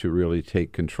this year to really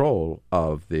take control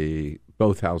of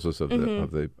both houses of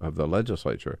the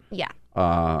legislature. Yeah.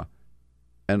 And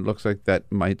it looks like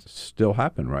that might still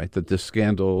happen, right? That this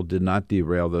scandal did not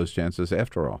derail those chances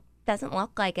after all. Doesn't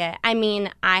look like it.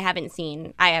 I haven't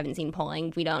seen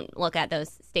polling. We don't look at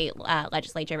those state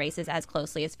legislature races as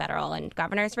closely as federal and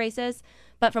governor's races.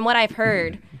 But from what I've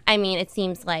heard, it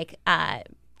seems like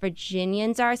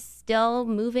Virginians are still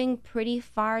moving pretty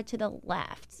far to the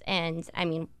left. And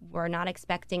we're not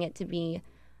expecting it to be,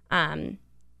 make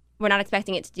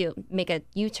a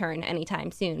U-turn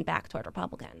anytime soon back toward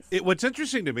Republicans. What's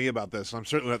interesting to me about this, I'm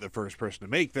certainly not the first person to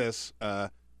make this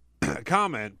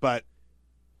comment, but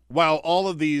while all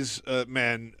of these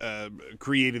men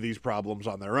created these problems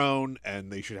on their own and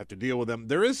they should have to deal with them,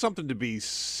 there is something to be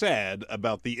said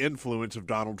about the influence of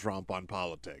Donald Trump on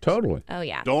politics. Totally. Oh,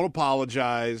 yeah. Don't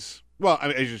apologize. Well,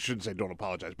 I shouldn't say don't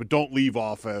apologize, but don't leave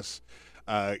office.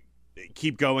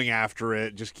 Keep going after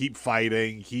it. Just keep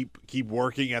fighting. Keep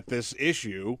working at this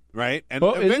issue, right? And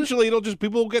eventually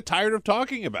people will get tired of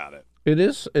talking about it.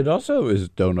 It also is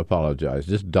don't apologize.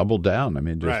 Just double down.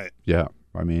 Right. Yeah.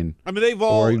 They've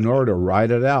all or ignore it or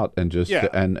ride it out and just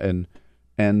and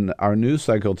our news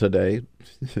cycle today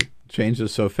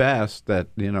changes so fast that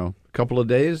a couple of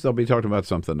days they'll be talking about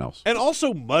something else. And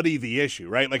also muddy the issue,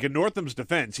 right? Like in Northam's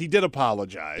defense, he did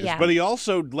apologize, but he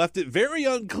also left it very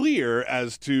unclear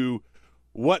as to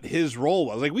what his role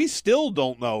was. Like we still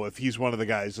don't know if he's one of the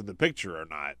guys in the picture or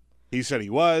not. He said he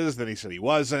was, then he said he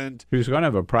wasn't. He was going to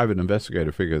have a private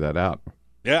investigator figure that out.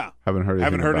 Yeah. Haven't heard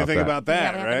anything about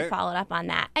that. Yeah, we haven't followed up on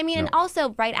that. And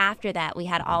also right after that, we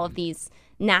had all of these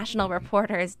national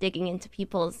reporters digging into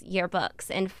people's yearbooks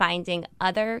and finding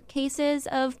other cases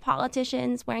of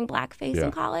politicians wearing blackface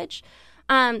in college,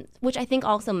 which I think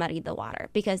also muddied the water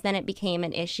because then it became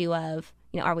an issue of,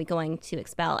 are we going to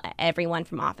expel everyone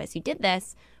from office who did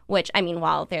this? Which,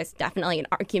 while there's definitely an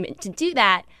argument to do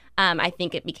that, I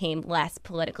think it became less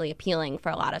politically appealing for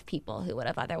a lot of people who would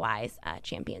have otherwise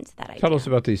championed that idea. Tell us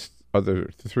about these other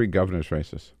three governor's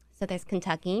races. So there's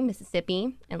Kentucky,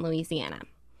 Mississippi, and Louisiana.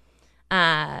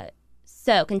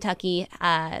 So Kentucky,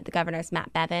 the governor's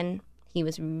Matt Bevin. He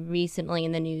was recently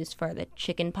in the news for the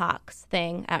chicken pox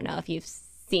thing. I don't know if you've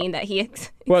seen that he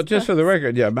Well, just for the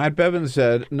record, Matt Bevin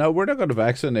said, no, we're not going to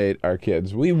vaccinate our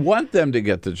kids. We want them to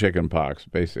get the chicken pox,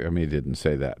 basically. He didn't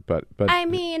say that, but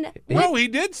he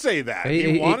did say that.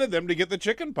 He wanted them to get the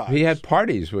chicken pox. He had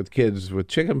parties with kids with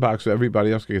chicken pox, so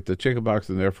everybody else could get the chicken pox,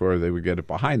 and therefore they would get it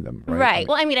behind them, right? Right.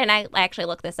 Well, and I actually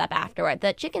looked this up afterward.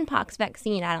 The chicken pox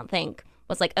vaccine, I don't think,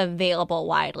 was available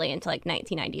widely until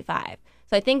 1995.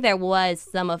 So I think there was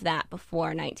some of that before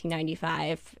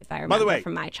 1995, if I remember, by the way,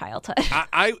 from my childhood.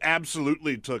 I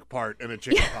absolutely took part in a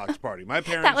chickenpox party. My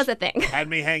parents that was a thing. Had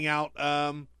me hang out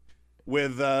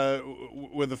with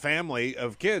a family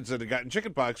of kids that had gotten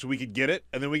chickenpox so we could get it,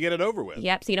 and then we get it over with.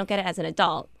 Yep, so you don't get it as an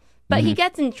adult. But he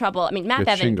gets in trouble. Matt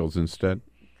Bevin... shingles instead.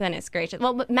 Goodness gracious.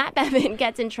 Well, but Matt Bevin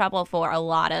gets in trouble for a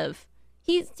lot of...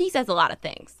 He says a lot of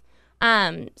things.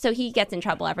 So he gets in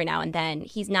trouble every now and then.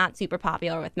 He's not super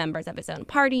popular with members of his own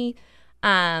party.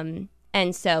 And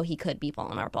so he could be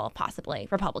vulnerable, possibly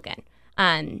Republican.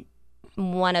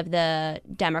 One of the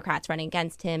Democrats running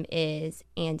against him is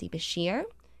Andy Beshear,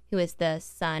 who is the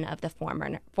son of the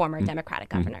former Democratic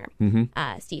governor,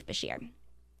 Steve Beshear.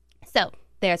 So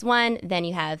there's one. Then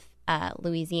you have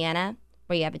Louisiana,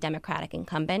 where you have a Democratic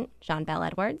incumbent, John Bel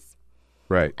Edwards.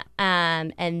 Right.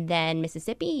 And then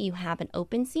Mississippi, you have an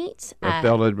open seat.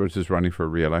 Bel Edwards is running for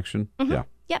re-election? Mm-hmm. Yeah.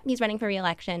 Yep, he's running for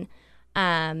re-election.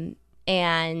 And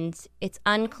it's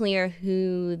unclear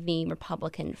who the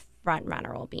Republican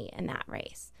frontrunner will be in that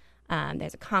race.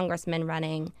 There's a congressman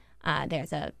running.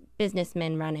 There's a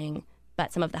businessman running.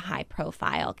 But some of the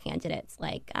high-profile candidates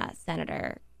like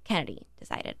Senator Kennedy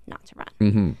decided not to run.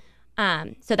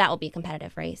 Mm-hmm. So that will be a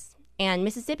competitive race. And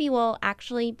Mississippi will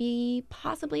actually be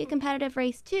possibly a competitive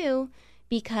race, too,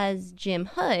 because Jim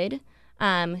Hood,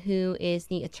 who is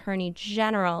the Attorney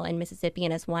General in Mississippi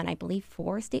and has won, I believe,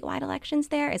 4 statewide elections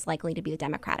there, is likely to be the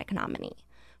Democratic nominee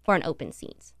for an open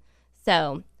seat.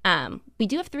 So we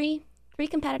do have three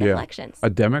competitive elections.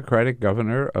 A Democratic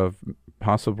governor of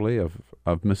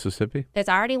Mississippi? There's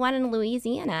already one in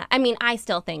Louisiana. I mean, I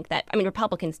still think that,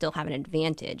 Republicans still have an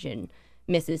advantage in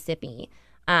Mississippi,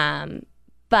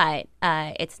 but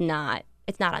it's not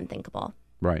unthinkable.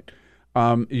 Right.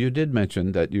 You did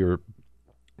mention that your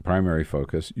primary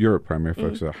focus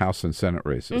are House and Senate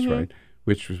races, right?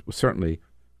 Which certainly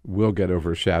will get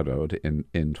overshadowed in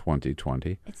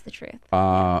 2020. It's the truth.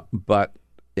 But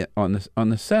on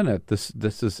the Senate,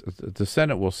 the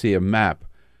Senate will see a map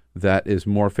that is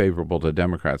more favorable to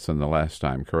Democrats than the last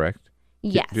time, correct?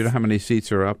 Yes. Do you know how many seats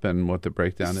are up and what the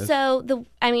breakdown is? So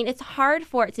it's hard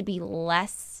for it to be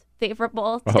less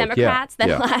favorable to Democrats than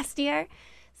last year.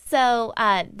 So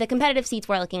the competitive seats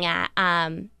we're looking at,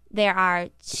 there are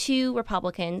 2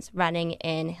 Republicans running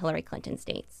in Hillary Clinton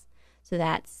states. So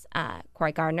that's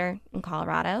Cory Gardner in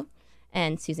Colorado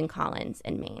and Susan Collins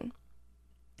in Maine.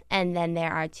 And then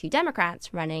there are 2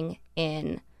 Democrats running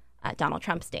in Donald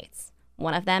Trump states.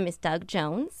 One of them is Doug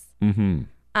Jones. Mm-hmm.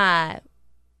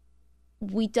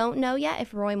 We don't know yet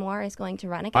if Roy Moore is going to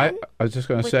run again. I was just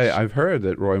going to say, I've heard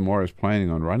that Roy Moore is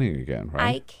planning on running again,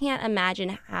 right? I can't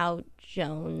imagine how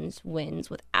Jones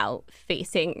wins without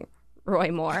facing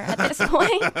Roy Moore at this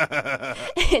point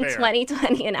in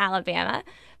 2020 in Alabama.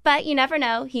 But you never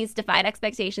know. He's defied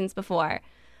expectations before.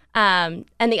 And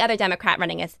the other Democrat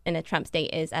running in a Trump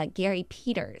state is Gary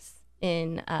Peters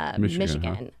in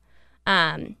Michigan.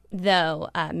 Though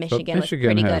Michigan was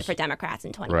pretty good for Democrats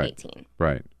in 2018.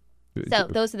 Right. So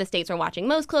those are the states we're watching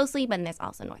most closely. But there's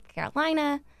also North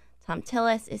Carolina. Tom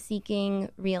Tillis is seeking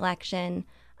re-election.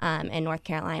 And North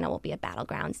Carolina will be a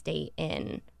battleground state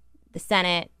in the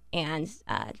Senate and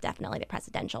definitely the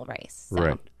presidential race.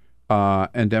 So. Right.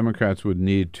 And Democrats would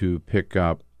need to pick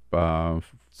up... they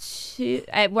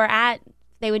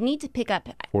would need to pick up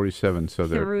 47, so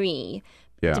they're 3.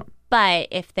 Yeah. But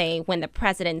if they win the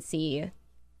presidency,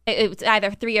 it's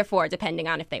either 3 or 4, depending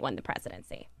on if they win the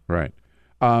presidency. Right.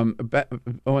 On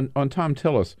Tom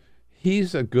Tillis,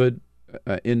 he's a good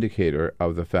indicator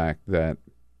of the fact that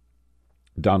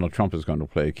Donald Trump is going to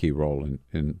play a key role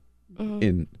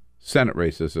in Senate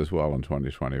races as well in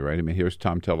 2020, right? I mean, here's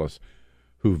Tom Tillis,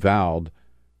 who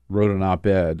wrote an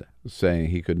op-ed saying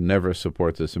he could never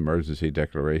support this emergency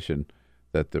declaration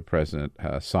that the president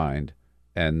signed.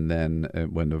 And then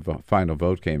when the final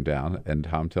vote came down and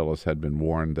Tom Tillis had been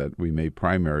warned that we may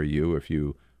primary you if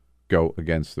you go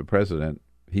against the president,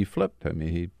 he flipped. I mean,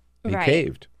 he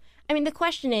caved. I mean, the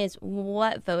question is,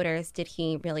 what voters did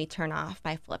he really turn off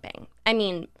by flipping? I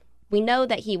mean, we know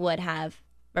that he would have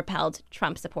repelled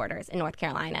Trump supporters in North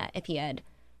Carolina if he had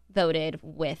voted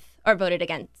with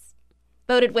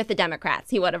the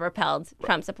Democrats. He would have repelled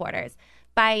Trump supporters.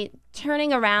 By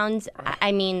turning around,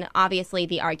 I mean, obviously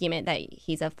the argument that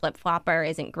he's a flip-flopper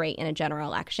isn't great in a general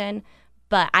election,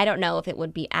 but I don't know if it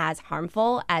would be as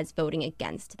harmful as voting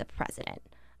against the president.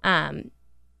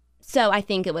 So I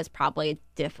think it was probably a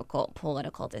difficult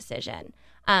political decision.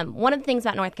 One of the things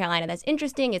about North Carolina that's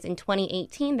interesting is in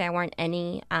 2018, there weren't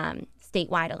any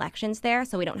statewide elections there,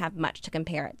 so we don't have much to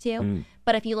compare it to.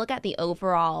 But if you look at the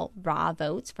overall raw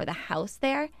votes for the House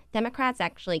there, Democrats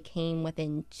actually came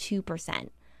within 2%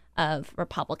 of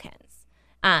Republicans.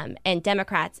 And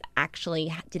Democrats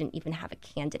actually didn't even have a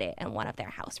candidate in one of their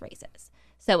House races.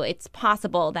 So it's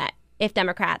possible that if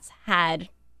Democrats had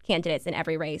candidates in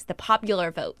every race, the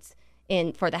popular votes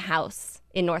for the House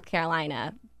in North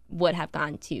Carolina would have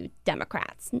gone to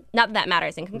Democrats. Not that that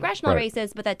matters in congressional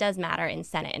races, but that does matter in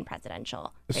Senate and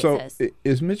presidential races. So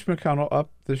is Mitch McConnell up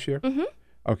this year? Mm-hmm.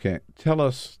 Okay. Tell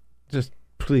us, just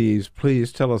please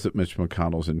tell us that Mitch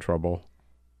McConnell's in trouble.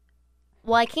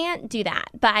 Well, I can't do that,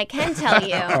 but I can tell you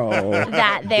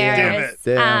that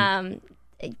there's...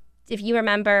 if you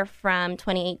remember from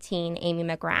 2018, Amy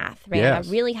McGrath ran a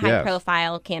really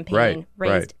high-profile campaign,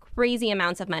 raised crazy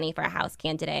amounts of money for a House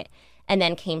candidate, and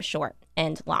then came short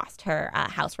and lost her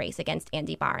House race against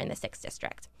Andy Barr in the 6th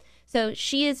District. So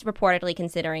she is reportedly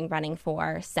considering running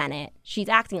for Senate. She's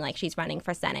acting like she's running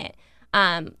for Senate.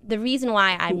 The reason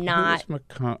why I'm not...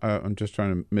 I'm just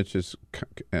trying to... Mitch's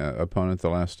opponent the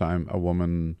last time, a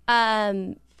woman...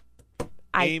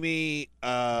 Amy...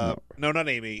 No, not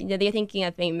Amy. You're thinking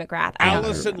of Amy McGrath.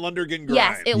 Allison Lundergan Grimes.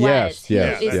 Yes, it was.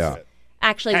 Yes. I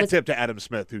actually Hat was tip to Adam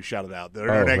Smith, who shouted out.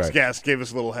 Our next guest gave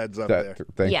us a little heads up there.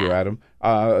 Thank you, Adam.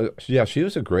 She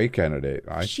was a great candidate.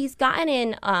 She's gotten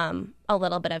in a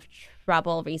little bit of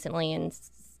trouble recently in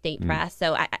state press.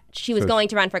 So she was going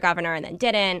to run for governor and then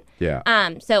didn't. Yeah.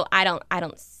 So I don't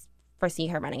foresee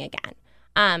her running again.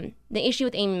 The issue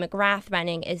with Amy McGrath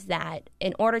running is that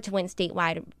in order to win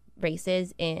statewide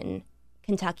races in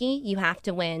Kentucky, you have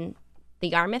to win the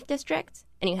Yarmouth district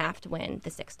and you have to win the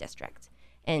 6th district.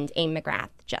 And Amy McGrath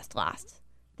just lost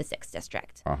the 6th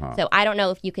district. So I don't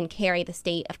know if you can carry the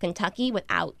state of Kentucky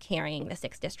without carrying the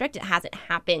 6th district. It hasn't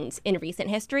happened in recent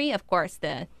history. Of course,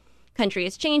 the country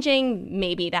is changing.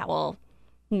 Maybe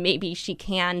she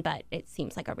can, but it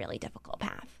seems like a really difficult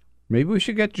path. Maybe we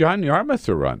should get John Yarmouth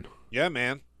to run. Yeah,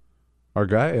 man. Our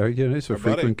guy, he's a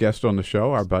frequent guest on the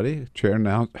show, our buddy, chair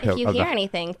now. If you hear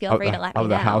anything, feel free to let me know. Of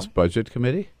the House Budget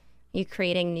Committee. You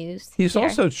creating news? He's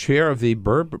also chair of the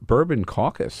Bourbon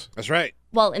Caucus. That's right.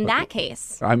 Well, in that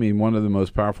case, I mean, one of the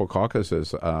most powerful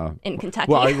caucuses in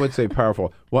Kentucky. Well, I would say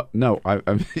powerful. No,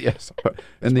 yes,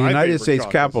 in the United States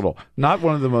Capitol, not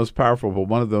one of the most powerful, but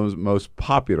one of those most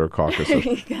popular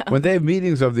caucuses. When they have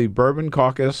meetings of the Bourbon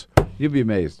Caucus, you'd be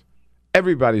amazed.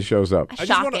 Everybody shows up.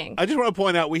 Shocking. I just want to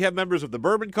point out we have members of the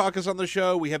Bourbon Caucus on the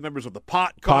show. We have members of the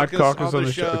Pot Caucus on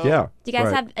the show. Yeah. Do you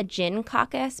guys have a gin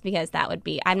caucus? Because that would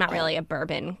be. I'm not really a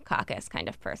bourbon caucus kind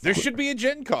of person. There should be a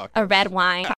gin caucus. A red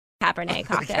wine Cabernet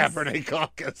caucus. Cabernet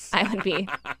caucus. I would be.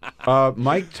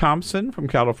 Mike Thompson from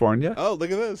California. Oh,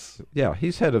 look at this. Yeah,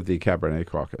 he's head of the Cabernet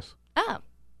Caucus. Oh.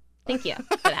 Thank you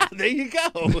for that. There you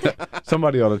go.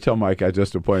 Somebody ought to tell Mike I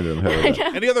just appointed him head of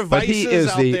that. Any other vices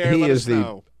out there? He Let is us the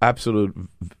know. absolute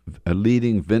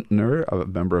leading vintner, a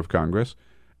member of Congress,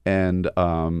 and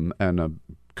a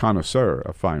connoisseur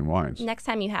of fine wines. Next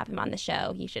time you have him on the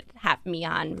show, you should have me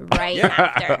on right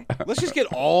after. Let's just get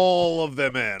all of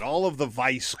them in, all of the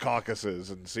vice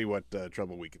caucuses, and see what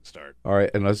trouble we can start. All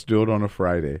right, and let's do it on a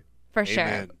Friday. For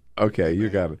Amen. sure. Okay, you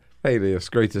got it. Hey, Leah, it's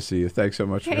great to see you. Thanks so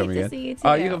much for coming in. Great to see you,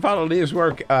 too. You can follow Leah's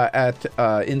work at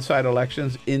Inside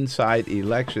Elections,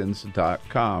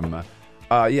 InsideElections.com.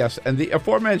 Yes, and the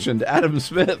aforementioned Adam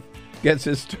Smith gets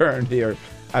his turn here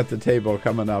at the table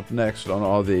coming up next on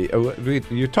all the...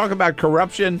 you talk about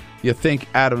corruption, you think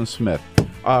Adam Smith.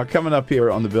 Coming up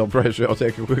here on the Bill Press Show. I'll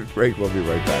take a quick break. We'll be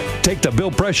right back. Take the Bill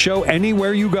Press Show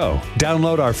anywhere you go.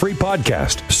 Download our free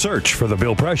podcast. Search for the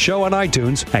Bill Press Show on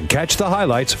iTunes and catch the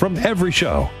highlights from every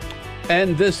show.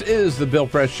 And this is the Bill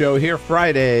Press Show here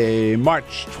Friday,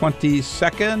 March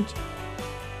 22nd.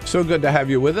 So good to have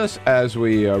you with us as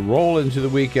we roll into the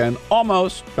weekend.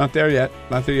 Almost. Not there yet,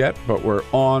 but we're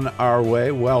on our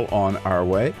way, well on our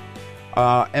way.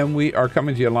 And we are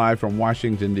coming to you live from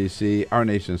Washington, D.C., our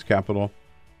nation's capital,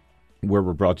 where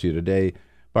we're brought to you today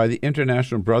by the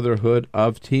International Brotherhood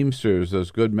of Teamsters,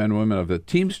 those good men and women of the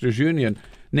Teamsters Union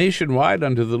nationwide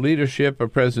under the leadership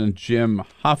of President Jim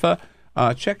Hoffa.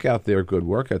 Check out their good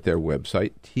work at their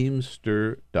website,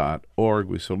 teamster.org.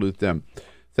 We salute them.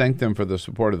 Thank them for the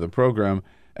support of the program.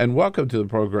 And welcome to the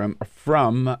program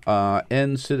from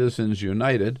End Citizens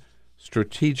United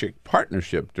Strategic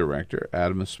Partnership Director,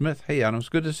 Adam Smith. Hey, Adam, it's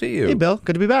good to see you. Hey, Bill.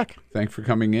 Good to be back. Thanks for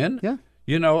coming in. Yeah.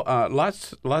 You know,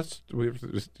 lots. We were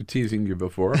just teasing you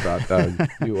before about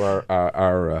you are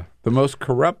our the most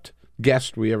corrupt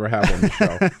guest we ever have on the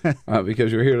show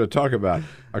because you're here to talk about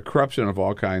a corruption of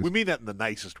all kinds. We mean that in the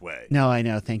nicest way. No, I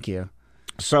know. Thank you.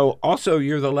 So, also,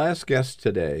 you're the last guest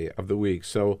today of the week.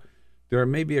 So, there are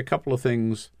maybe a couple of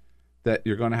things that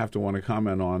you're going to have to want to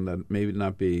comment on that maybe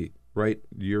not be right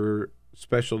your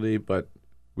specialty, but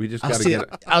we just got to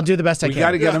get. I'll do the best I can. We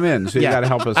got to get them in, so you got to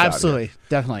help us out. Absolutely,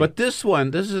 definitely. But this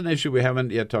is an issue we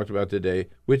haven't yet talked about today,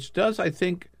 which does, I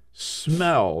think,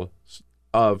 smell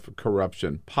of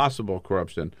corruption, possible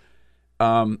corruption.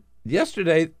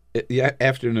 Yesterday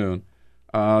afternoon,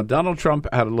 Donald Trump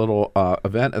had a little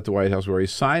event at the White House where he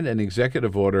signed an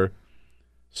executive order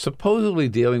supposedly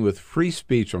dealing with free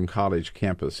speech on college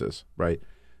campuses, right?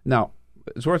 Now,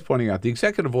 it's worth pointing out, the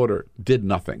executive order did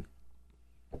nothing.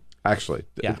 Actually,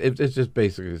 yeah. It's just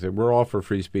basically said we're all for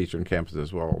free speech on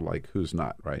campuses. Well, like who's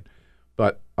not, right?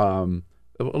 But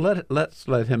let's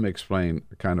let him explain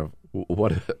kind of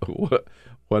what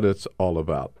it's all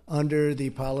about. Under the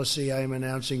policy I am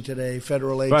announcing today,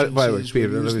 federal agencies by the way,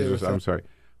 Peter, I'm sorry.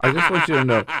 I just want you to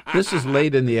know this is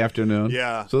late in the afternoon.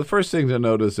 Yeah. So the first thing to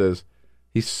notice is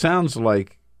he sounds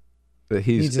like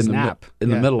he's in the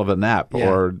middle of a nap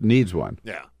or needs one.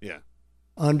 Yeah.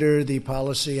 Under the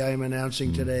policy I am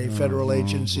announcing today, federal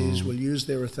agencies will use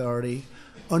their authority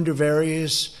under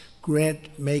various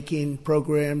grant-making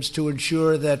programs to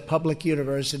ensure that public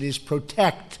universities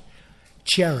protect,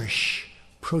 cherish,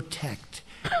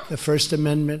 the First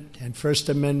Amendment and First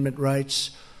Amendment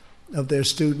rights of their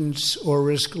students or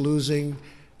risk losing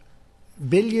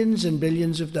billions and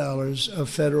billions of dollars of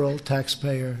federal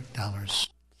taxpayer dollars.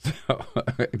 So,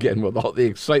 again, with all the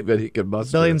excitement he can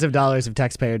muster. Billions of dollars of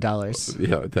taxpayer dollars.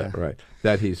 Yeah, right.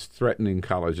 That he's threatening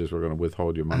colleges, we're going to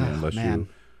withhold your money unless you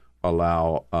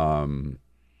allow,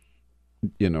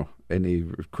 any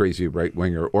crazy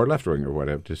right-winger or left-winger or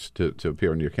whatever just to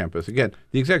appear on your campus. Again,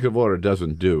 the executive order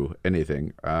doesn't do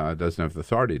anything, doesn't have the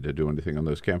authority to do anything on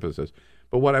those campuses.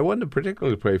 But what I wanted to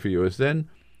particularly play for you is then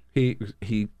he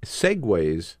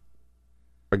segues,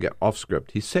 again, off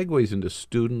script, he segues into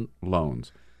student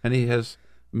loans. And he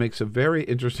makes a very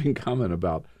interesting comment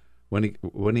about when he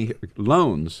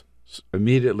loans,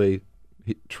 immediately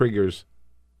he triggers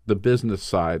the business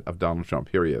side of Donald Trump.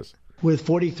 Here he is. With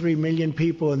 43 million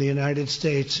people in the United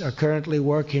States are currently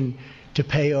working to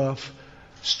pay off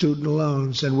student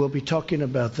loans, and we'll be talking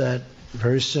about that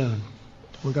very soon.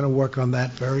 We're going to work on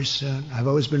that very soon. I've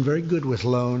always been very good with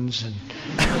loans, and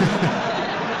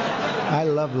I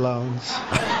love loans.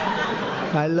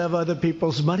 I love other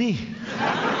people's money.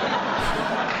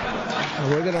 And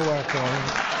we're going to work on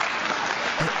it.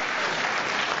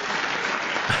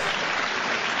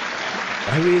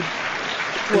 I mean,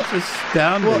 it's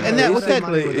astounding. Well, and that with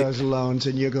those loans,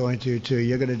 and you're going to too.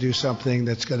 You're going to do something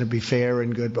that's going to be fair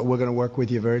and good, but we're going to work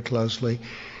with you very closely.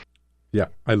 Yeah,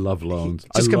 I love loans.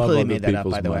 Just I completely love made that up,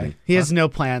 by the way. He has no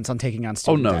plans on taking on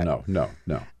student debt. No.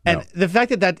 And the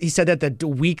fact that he said that the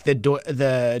week the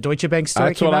Deutsche Bank story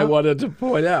That's came out. what I wanted to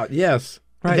point out. Yes,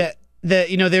 right.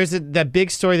 There's that big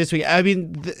story this week. I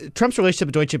mean, Trump's relationship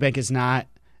with Deutsche Bank is not.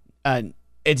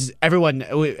 It's everyone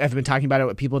have been talking about it.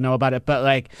 What people know about it, but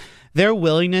like their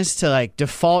willingness to like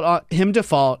default,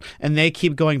 and they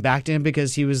keep going back to him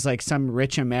because he was like some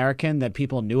rich American that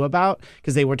people knew about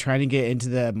because they were trying to get into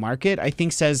the market. I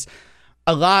think says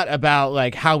a lot about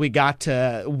like how we got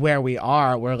to where we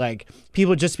are, where like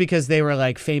people just because they were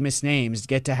like famous names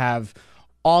get to have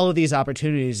all of these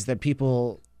opportunities that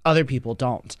other people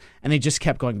don't, and they just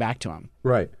kept going back to him.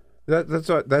 Right.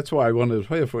 That's why I wanted to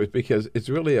play it for you, because it's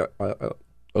really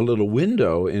a little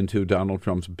window into Donald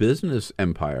Trump's business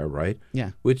empire, right?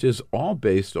 Yeah. Which is all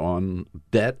based on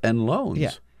debt and loans.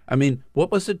 Yeah. I mean,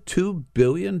 what was it, $2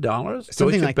 billion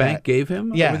Something Deutsche like Bank that. gave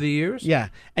him over the years? Yeah.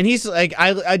 And he's like,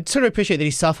 I sort of appreciate that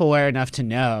he's self-aware enough to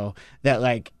know that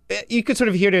like, you could sort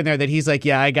of hear it in there that he's like,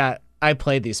 yeah, I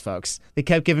played these folks. They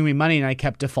kept giving me money and I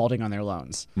kept defaulting on their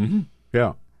loans. Mm-hmm.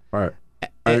 Yeah. All right.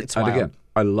 And again,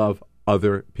 I love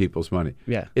other people's money.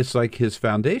 Yeah. It's like his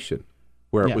foundation,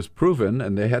 where it was proven,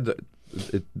 and they had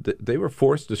they were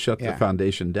forced to shut the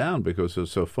foundation down because it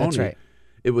was so phony. That's right.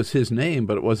 It was his name,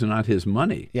 but it was not his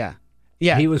money. Yeah.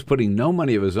 Yeah. He was putting no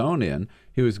money of his own in.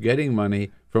 He was getting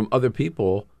money from other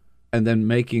people and then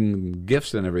making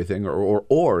gifts and everything,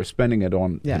 or spending it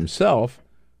on himself.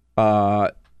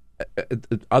 Other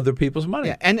people's money.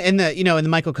 Yeah. And in the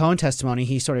Michael Cohen testimony,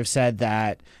 he sort of said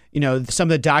that, some of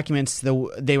the documents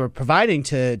they were providing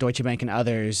to Deutsche Bank and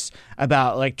others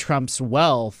about like Trump's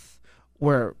wealth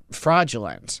were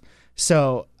fraudulent.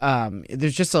 So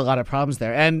there's just a lot of problems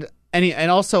there. And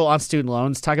also on student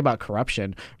loans, talk about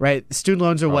corruption, right? Student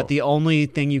loans are the only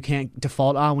thing you can't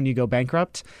default on when you go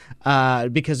bankrupt,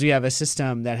 because we have a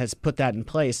system that has put that in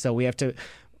place. So we have to.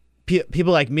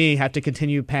 People like me have to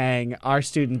continue paying our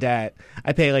student debt.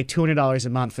 I pay like $200 a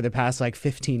month for the past like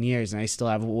 15 years, and I still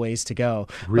have ways to go.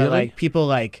 Really? But like people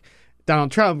like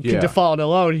Donald Trump can default on a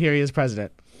loan. Here he is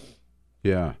president.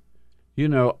 Yeah.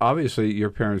 Obviously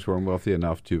your parents weren't wealthy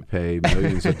enough to pay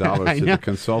millions of dollars to the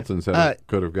consultants that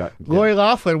could have gotten. Lori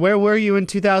Loughlin, where were you in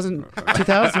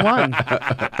 2001?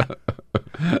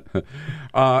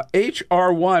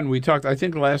 HR1, we talked, I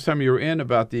think last time you were in,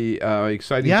 about the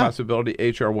exciting possibility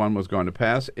HR1 was going to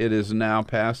pass. It is now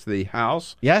passed the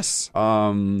House. Yes.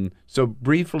 So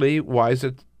briefly, why is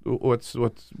it? What's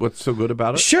so good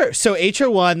about it? Sure. So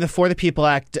HR1, the For the People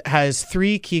Act, has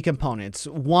three key components.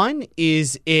 One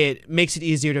is it makes it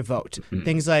easier to vote. Mm-hmm.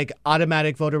 Things like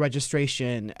automatic voter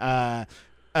registration,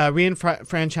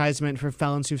 reenfranchisement for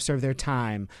felons who've served their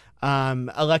time,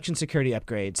 election security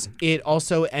upgrades. It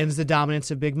also ends the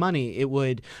dominance of big money. It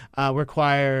would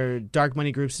require dark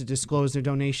money groups to disclose their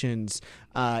donations.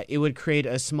 It would create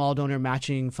a small donor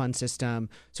matching fund system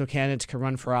so candidates can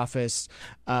run for office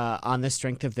on the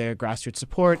strength of their grassroots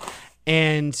support.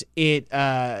 And it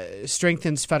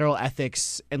strengthens federal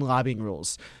ethics and lobbying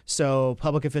rules. So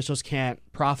public officials can't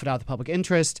profit out of the public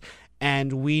interest.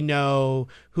 And we know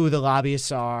who the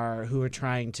lobbyists are who are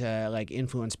trying to like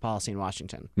influence policy in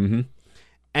Washington. Mm-hmm.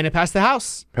 And it passed the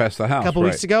House. A couple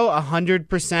weeks ago,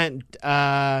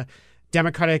 100%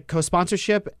 Democratic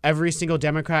co-sponsorship. Every single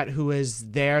Democrat who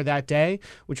was there that day,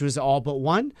 which was all but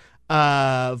one,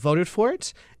 voted for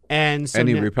it. And so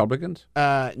Any Republicans?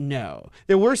 No.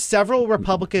 There were several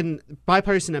Republican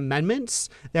bipartisan amendments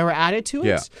that were added to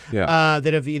it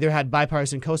that have either had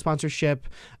bipartisan co-sponsorship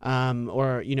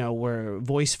or, were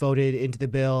voice voted into the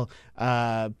bill.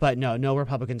 But no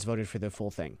Republicans voted for the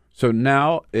full thing. So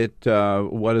now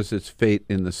what is its fate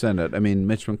in the Senate? I mean,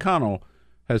 Mitch McConnell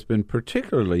has been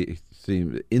particularly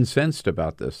incensed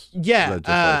about this.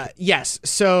 Yes.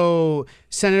 So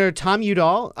Senator Tom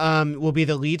Udall will be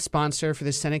the lead sponsor for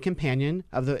the Senate companion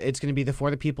it's going to be the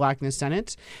For the People Act in the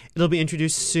Senate. It'll be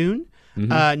introduced soon.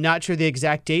 Not sure the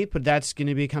exact date, but that's going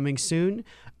to be coming soon.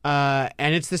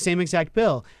 And it's the same exact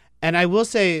bill. And I will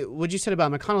say what you said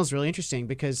about McConnell is really interesting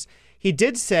because he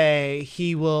did say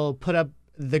he will put up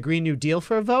the Green New Deal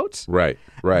for a vote. Right.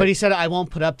 But he said, I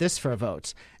won't put up this for a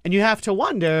vote. And you have to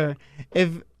wonder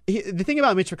if the thing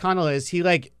about Mitch McConnell is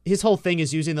his whole thing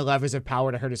is using the levers of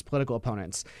power to hurt his political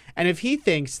opponents. And if he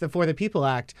thinks the For the People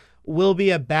Act will be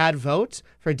a bad vote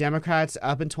for Democrats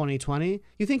up in 2020,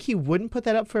 you think he wouldn't put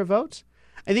that up for a vote?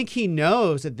 I think he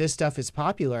knows that this stuff is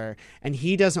popular and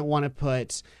he doesn't want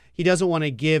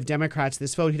to give Democrats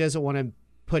this vote. He doesn't want to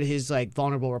put his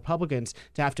vulnerable Republicans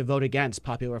to have to vote against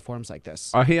popular reforms like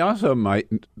this. He also might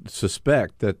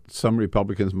suspect that some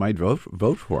Republicans might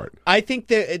vote for it. I think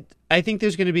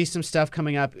there's going to be some stuff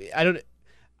coming up.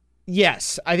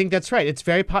 Yes, I think that's right. It's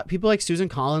very people like Susan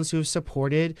Collins who have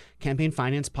supported campaign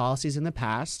finance policies in the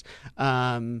past.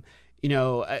 From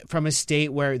a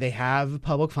state where they have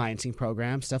public financing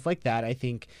programs, stuff like that. I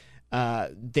think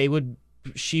people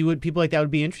like that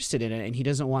would be interested in it, and he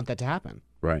doesn't want that to happen.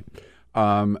 Right.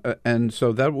 And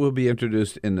so that will be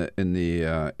introduced in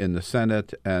the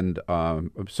Senate, and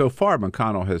so far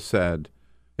McConnell has said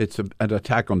it's an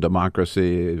attack on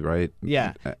democracy, right?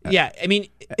 Yeah. I mean,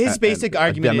 his basic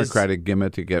argument is Democratic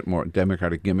gimmick to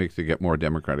get more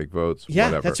Democratic votes. Yeah,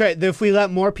 whatever. That's right. If we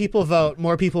let more people vote,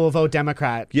 more people will vote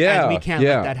Democrat. Yeah, and we can't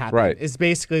let that happen. Right. Is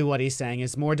basically what he's saying.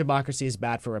 Is more democracy is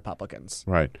bad for Republicans.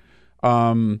 Right.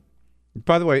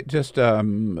 By the way, just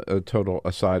a total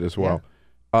aside as well.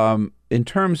 Yeah. In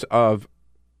terms of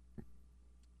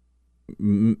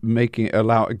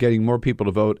getting more people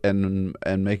to vote and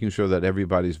making sure that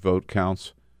everybody's vote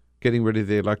counts, getting rid of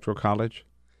the Electoral College?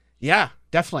 Yeah,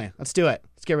 definitely. Let's do it.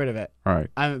 Let's get rid of it. All right.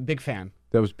 I'm a big fan.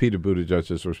 That was Peter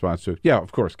Buttigieg's response to it. Yeah,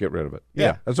 of course, get rid of it.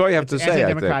 Yeah. That's all you have to say.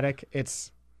 Anti-democratic.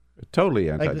 It's totally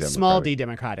anti-democratic. Like small d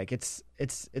democratic. It's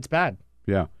bad.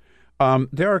 Yeah.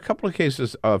 There are a couple of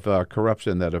cases of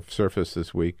corruption that have surfaced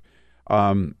this week.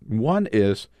 One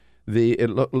is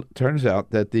it turns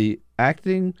out that the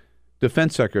acting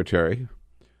Defense Secretary,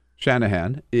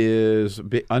 Shanahan, is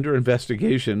under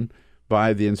investigation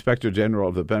by the Inspector General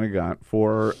of the Pentagon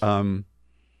for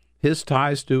his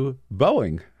ties to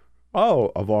Boeing.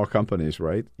 Oh, of all companies,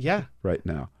 right? Yeah. Right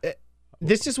now.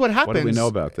 This is what happens. What do we know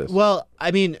about this? Well,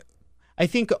 I mean, I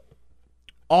think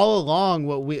all along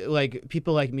what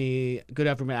people like me, good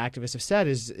government activists have said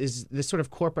is this sort of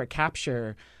corporate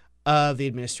capture of the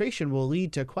administration will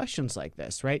lead to questions like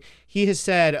this, right? He has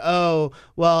said, oh,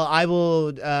 well, I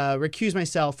will recuse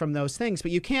myself from those things,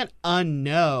 but you can't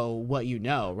unknow what you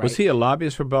know, right? Was he a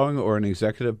lobbyist for Boeing or an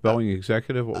executive, Boeing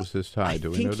executive? What was his tie? I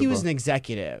think he was an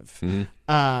executive.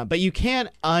 Mm-hmm. But you can't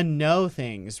unknow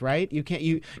things, right? You can't.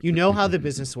 You know how the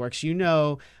business works. You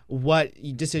know what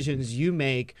decisions you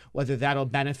make, whether that'll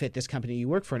benefit this company you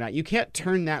work for or not. You can't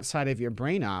turn that side of your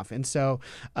brain off. And so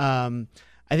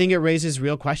I think it raises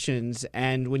real questions.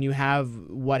 And when you have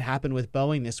what happened with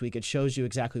Boeing this week, it shows you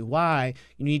exactly why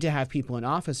you need to have people in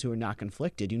office who are not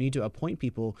conflicted. You need to appoint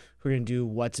people who are going to do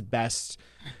what's best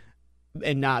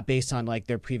and not based on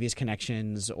their previous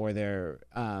connections or their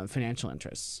financial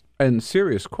interests. And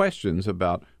serious questions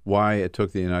about why it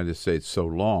took the United States so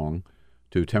long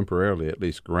to temporarily at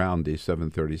least ground these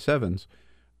 737s.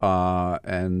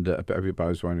 And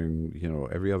everybody's wondering,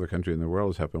 every other country in the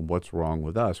world has happened. What's wrong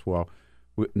with us? Well,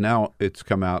 now it's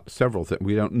come out several things.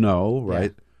 We don't know,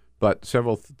 right? Yeah. But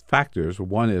several factors.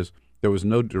 One is there was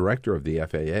no director of the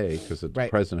FAA because the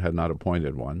president had not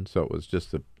appointed one. So it was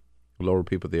just the lower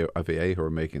people of the FAA who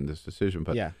were making this decision.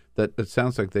 But that it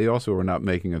sounds like they also were not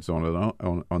making it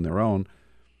on their own.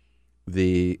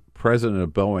 The president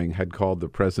of Boeing had called the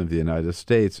president of the United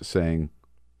States saying,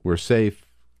 we're safe.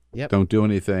 Yep. Don't do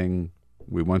anything.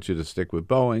 We want you to stick with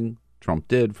Boeing. Trump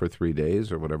did for 3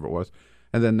 days or whatever it was.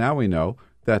 And then now we know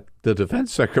that the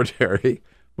defense secretary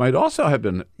might also have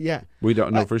been, we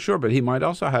don't know for sure, but he might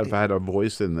also have had a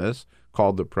voice in this,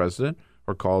 called the president,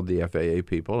 or called the FAA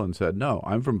people and said, no,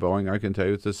 I'm from Boeing. I can tell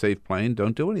you it's a safe plane.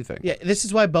 Don't do anything. Yeah, this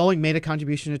is why Boeing made a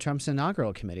contribution to Trump's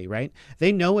inaugural committee, right?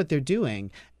 They know what they're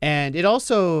doing. And it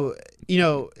also,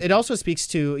 speaks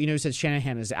to, you said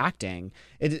Shanahan is acting.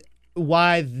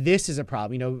 Why this is a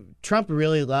problem. Trump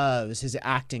really loves his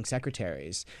acting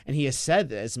secretaries, and he has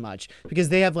said as much because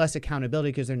they have less accountability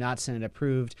because they're not Senate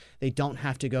approved. They don't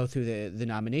have to go through the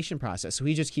nomination process. So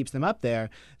he just keeps them up there.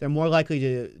 They're more likely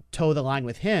to toe the line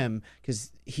with him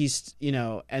because he's,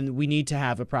 and we need to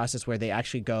have a process where they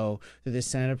actually go through the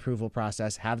Senate approval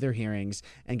process, have their hearings,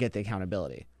 and get the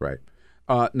accountability. Right.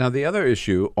 Now, the other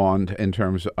issue in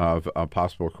terms of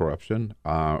possible corruption,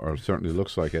 or certainly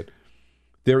looks like it,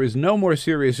 there is no more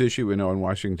serious issue we know in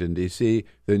Washington, D.C.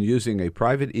 than using a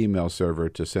private email server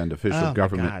to send official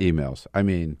government emails. I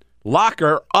mean, lock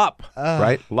her up,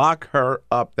 right? Lock her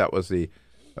up. That was the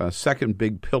second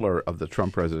big pillar of the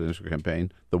Trump presidential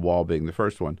campaign, the wall being the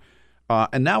first one.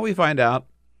 And now we find out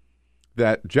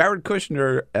that Jared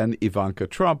Kushner and Ivanka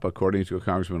Trump, according to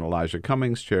Congressman Elijah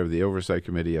Cummings, chair of the Oversight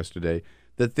Committee yesterday,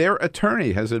 that their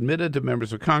attorney has admitted to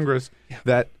members of Congress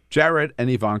that Jared and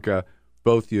Ivanka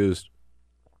both used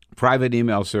private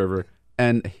email server,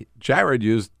 and Jared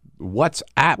used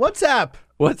WhatsApp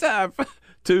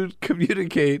to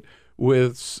communicate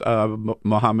with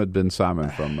Mohammed bin Salman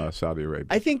from Saudi Arabia.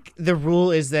 I think the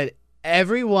rule is that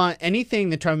anything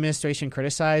the Trump administration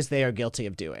criticized, they are guilty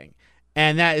of doing.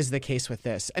 And that is the case with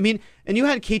this. I mean, and you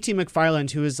had Katie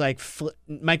McFarland, who was like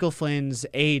Michael Flynn's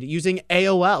aide, using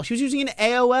AOL. She was using an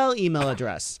AOL email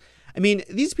address. I mean,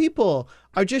 these people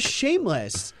are just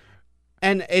shameless.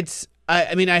 And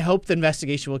I hope the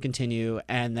investigation will continue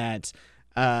and that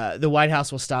the White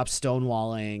House will stop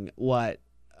stonewalling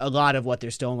a lot of what they're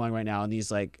stonewalling right now in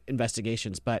these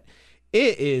investigations. But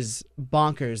it is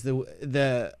bonkers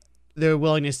their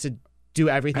willingness to do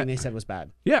everything they said was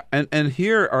bad. Yeah, and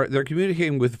here they're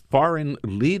communicating with foreign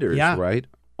leaders, right,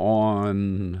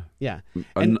 on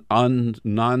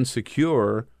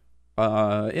non-secure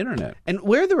internet. And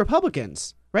where are the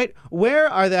Republicans? Right? Where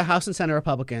are the House and Senate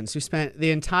Republicans who spent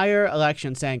the entire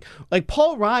election saying,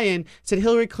 Paul Ryan said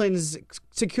Hillary Clinton's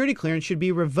security clearance should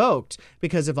be revoked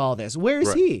because of all this? Where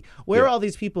is he? Where are all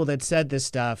these people that said this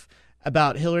stuff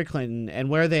about Hillary Clinton, and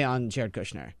where are they on Jared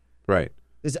Kushner? Right.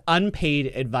 This unpaid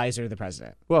advisor to the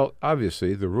president. Well,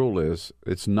 obviously, the rule is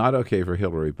it's not okay for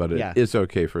Hillary, but it is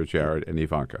okay for Jared and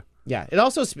Ivanka. Yeah. It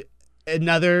also,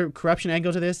 another corruption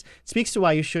angle to this, speaks to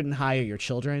why you shouldn't hire your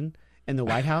children in the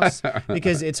White House,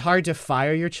 because it's hard to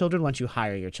fire your children once you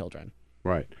hire your children.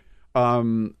 Right.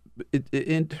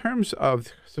 In terms of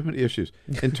so many issues,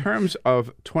 in terms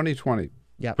of 2020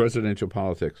 presidential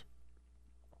politics,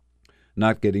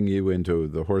 not getting you into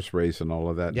the horse race and all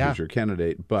of that as your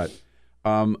candidate, but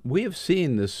we have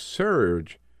seen this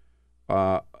surge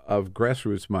of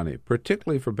grassroots money,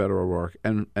 particularly for Beto O'Rourke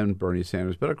and Bernie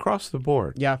Sanders, but across the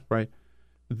board. Yeah. Right.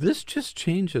 This just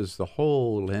changes the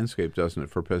whole landscape, doesn't it,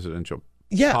 for presidential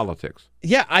politics?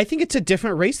 Yeah, I think it's a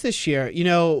different race this year.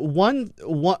 One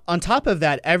on top of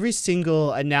that, every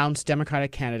single announced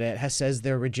Democratic candidate says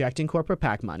they're rejecting corporate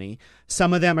PAC money.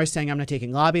 Some of them are saying, I'm not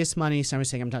taking lobbyist money. Some are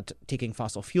saying, I'm not taking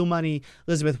fossil fuel money.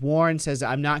 Elizabeth Warren says,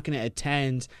 I'm not going to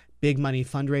attend big money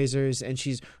fundraisers,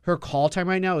 and her call time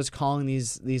right now is calling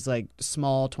these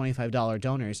small $25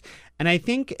 donors. And I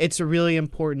think it's a really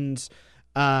important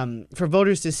for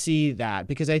voters to see that,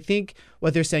 because I think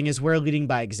what they're saying is we're leading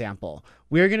by example.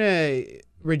 We're going to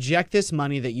reject this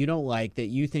money that you don't like, that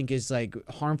you think is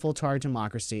harmful to our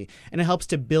democracy, and it helps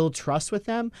to build trust with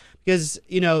them, because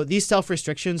these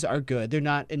self-restrictions are good. They're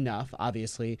not enough,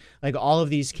 obviously. All of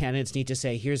these candidates need to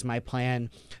say, here's my plan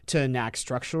to enact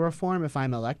structural reform if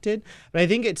I'm elected. But I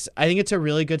think it's a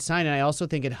really good sign, and I also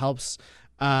think it helps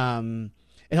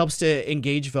to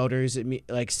engage voters,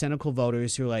 cynical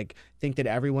voters who think that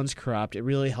everyone's corrupt. It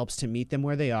really helps to meet them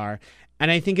where they are. And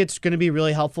I think it's going to be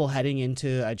really helpful heading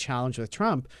into a challenge with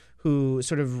Trump, who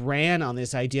sort of ran on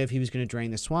this idea of he was going to drain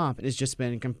the swamp. It has just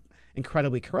been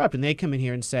incredibly corrupt. And they come in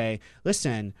here and say,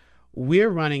 listen, we're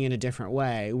running in a different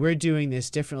way. We're doing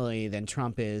this differently than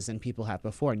Trump is and people have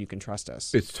before, and you can trust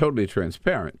us. It's totally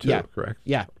transparent, too, correct?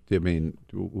 Yeah. I mean,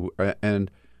 and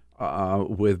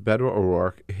with Beto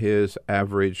O'Rourke, his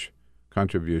average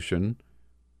contribution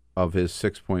of his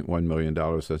 $6.1 million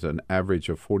is an average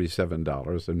of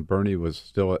 $47, and Bernie was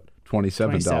still at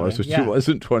 $27, which he was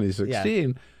in 2016.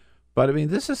 Yeah. But, I mean,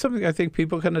 this is something I think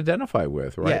people can identify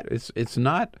with, right? Yeah. It's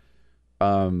not, I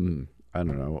don't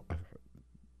know,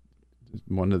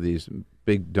 one of these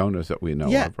big donors that we know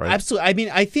of, right? Absolutely. I mean,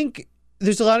 I think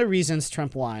There's a lot of reasons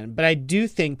Trump won, but I do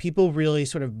think people really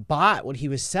sort of bought what he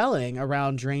was selling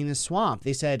around Drain the Swamp.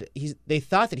 They said they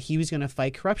thought that he was going to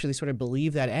fight corruption. They sort of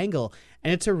believed that angle,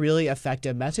 and it's a really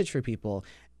effective message for people.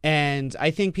 And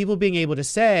I think people being able to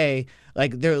say,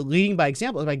 like, they're leading by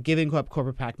example by giving up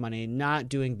corporate PAC money, not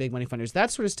doing big money funders.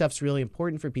 That sort of stuff's really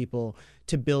important for people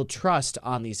to build trust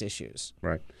on these issues.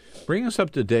 Right. Bring us up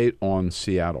to date on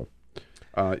Seattle.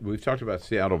 We've talked about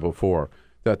Seattle before.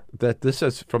 That this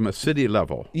is from a city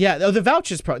level. Yeah, the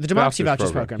vouchers the Democracy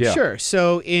Vouchers program. Yeah. Sure.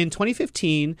 So in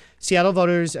 2015, Seattle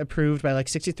voters approved by like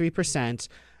 63%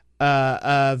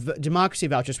 of Democracy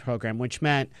Vouchers program, which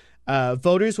meant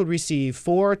voters would receive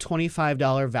 4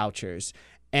 $25 vouchers,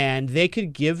 and they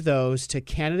could give those to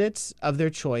candidates of their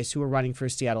choice who were running for a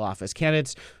Seattle office,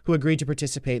 candidates who agreed to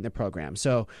participate in the program.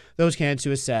 So those candidates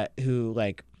who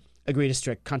agree to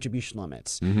strict contribution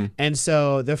limits. Mm-hmm. And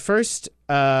so the first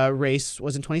race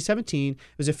was in 2017. It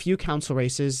was a few council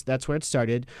races. That's where it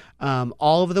started.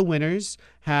 All of the winners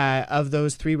of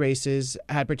those 3 races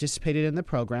had participated in the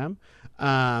program.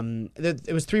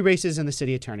 It was 3 races and the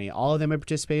city attorney. All of them had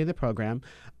participated in the program.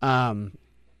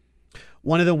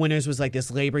 One of the winners was like this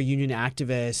labor union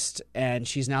activist, and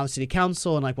she's now the city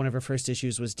council, and like one of her first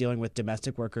issues was dealing with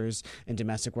domestic workers and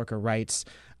domestic worker rights.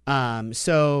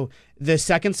 So the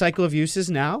second cycle of use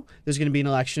is now. There's going to be an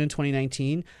election in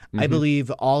 2019. Mm-hmm. I believe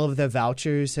all of the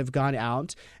vouchers have gone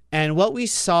out. And what we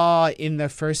saw in the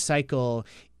first cycle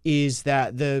is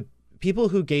that the people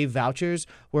who gave vouchers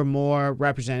were more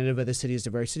representative of the city's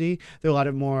diversity. There were a lot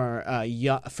of more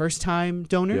first-time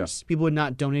donors, people who had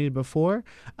not donated before,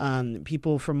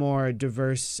 people from more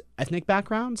diverse ethnic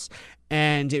backgrounds.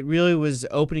 And it really was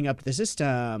opening up the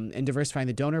system and diversifying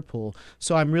the donor pool.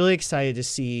 So I'm really excited to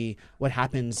see what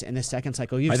happens in the second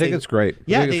cycle. I think it's great.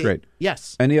 Yeah, it's great.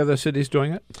 Yes. Any other cities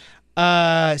doing it?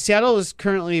 Seattle is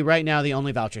currently, right now, the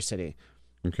only voucher city.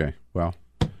 Okay. Well,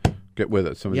 get with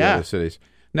it. Some of the other cities.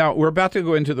 Now, we're about to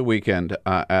go into the weekend,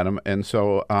 Adam, and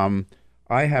so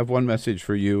I have one message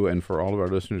for you and for all of our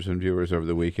listeners and viewers over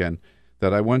the weekend,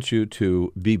 that I want you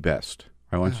to be best.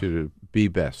 I want you to be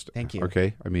best. Thank you.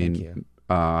 Okay? I mean, Thank you.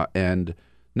 And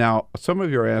now some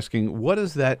of you are asking, what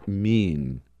does that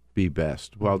mean, be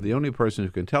best? Well, the only person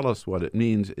who can tell us what it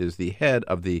means is the head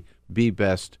of the Be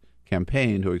Best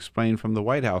campaign, who explained from the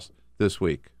White House this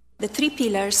week. The 3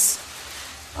 pillars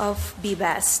of Be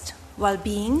Best: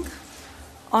 well-being,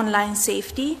 online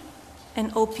safety,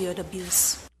 and opioid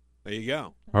abuse. There you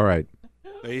go. All right.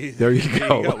 There you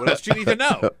go. What else do you need to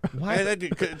know? Why? They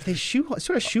sort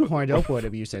of shoehorned opioid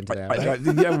abuse into that. Right?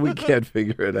 Yeah, we can't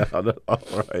figure it out.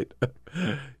 All right.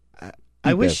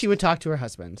 I wish she would talk to her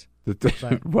husband.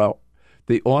 Well,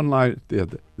 the online,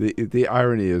 the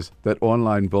irony is that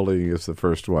online bullying is the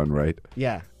first one, right?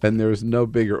 Yeah. And there's no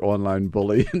bigger online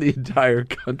bully in the entire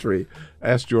country.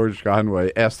 Ask George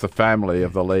Conway. Ask the family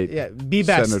of the late Be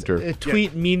Best, senator.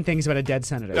 Tweet mean things about a dead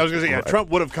senator. I was going to say, Trump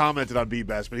would have commented on Be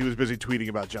Best, but he was busy tweeting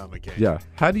about John McCain. Yeah.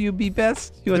 How do you be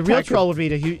best? The real troll would be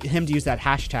him to use that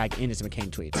hashtag in his McCain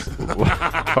tweets.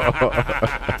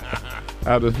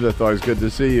 Adam Smith, always good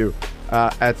to see you.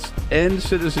 At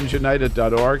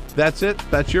endcitizensunited.org. That's it.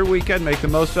 That's your weekend. Make the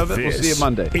most of it. We'll see you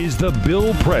Monday. Is the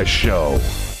Bill Press Show.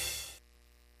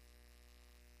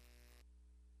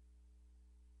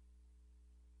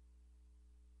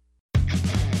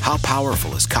 How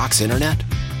powerful is Cox Internet?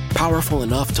 Powerful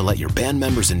enough to let your band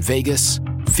members in Vegas,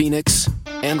 Phoenix,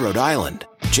 and Rhode Island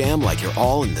jam like you're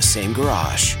all in the same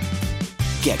garage.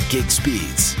 Get gig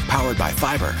speeds powered by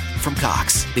fiber from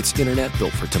Cox. It's internet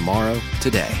built for tomorrow,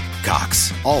 today.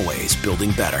 Cox, always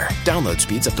building better. Download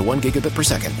speeds up to 1 gigabit per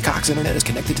second. Cox Internet is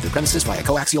connected to the premises via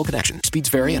coaxial connection. Speeds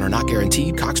vary and are not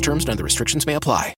guaranteed. Cox terms and other restrictions may apply.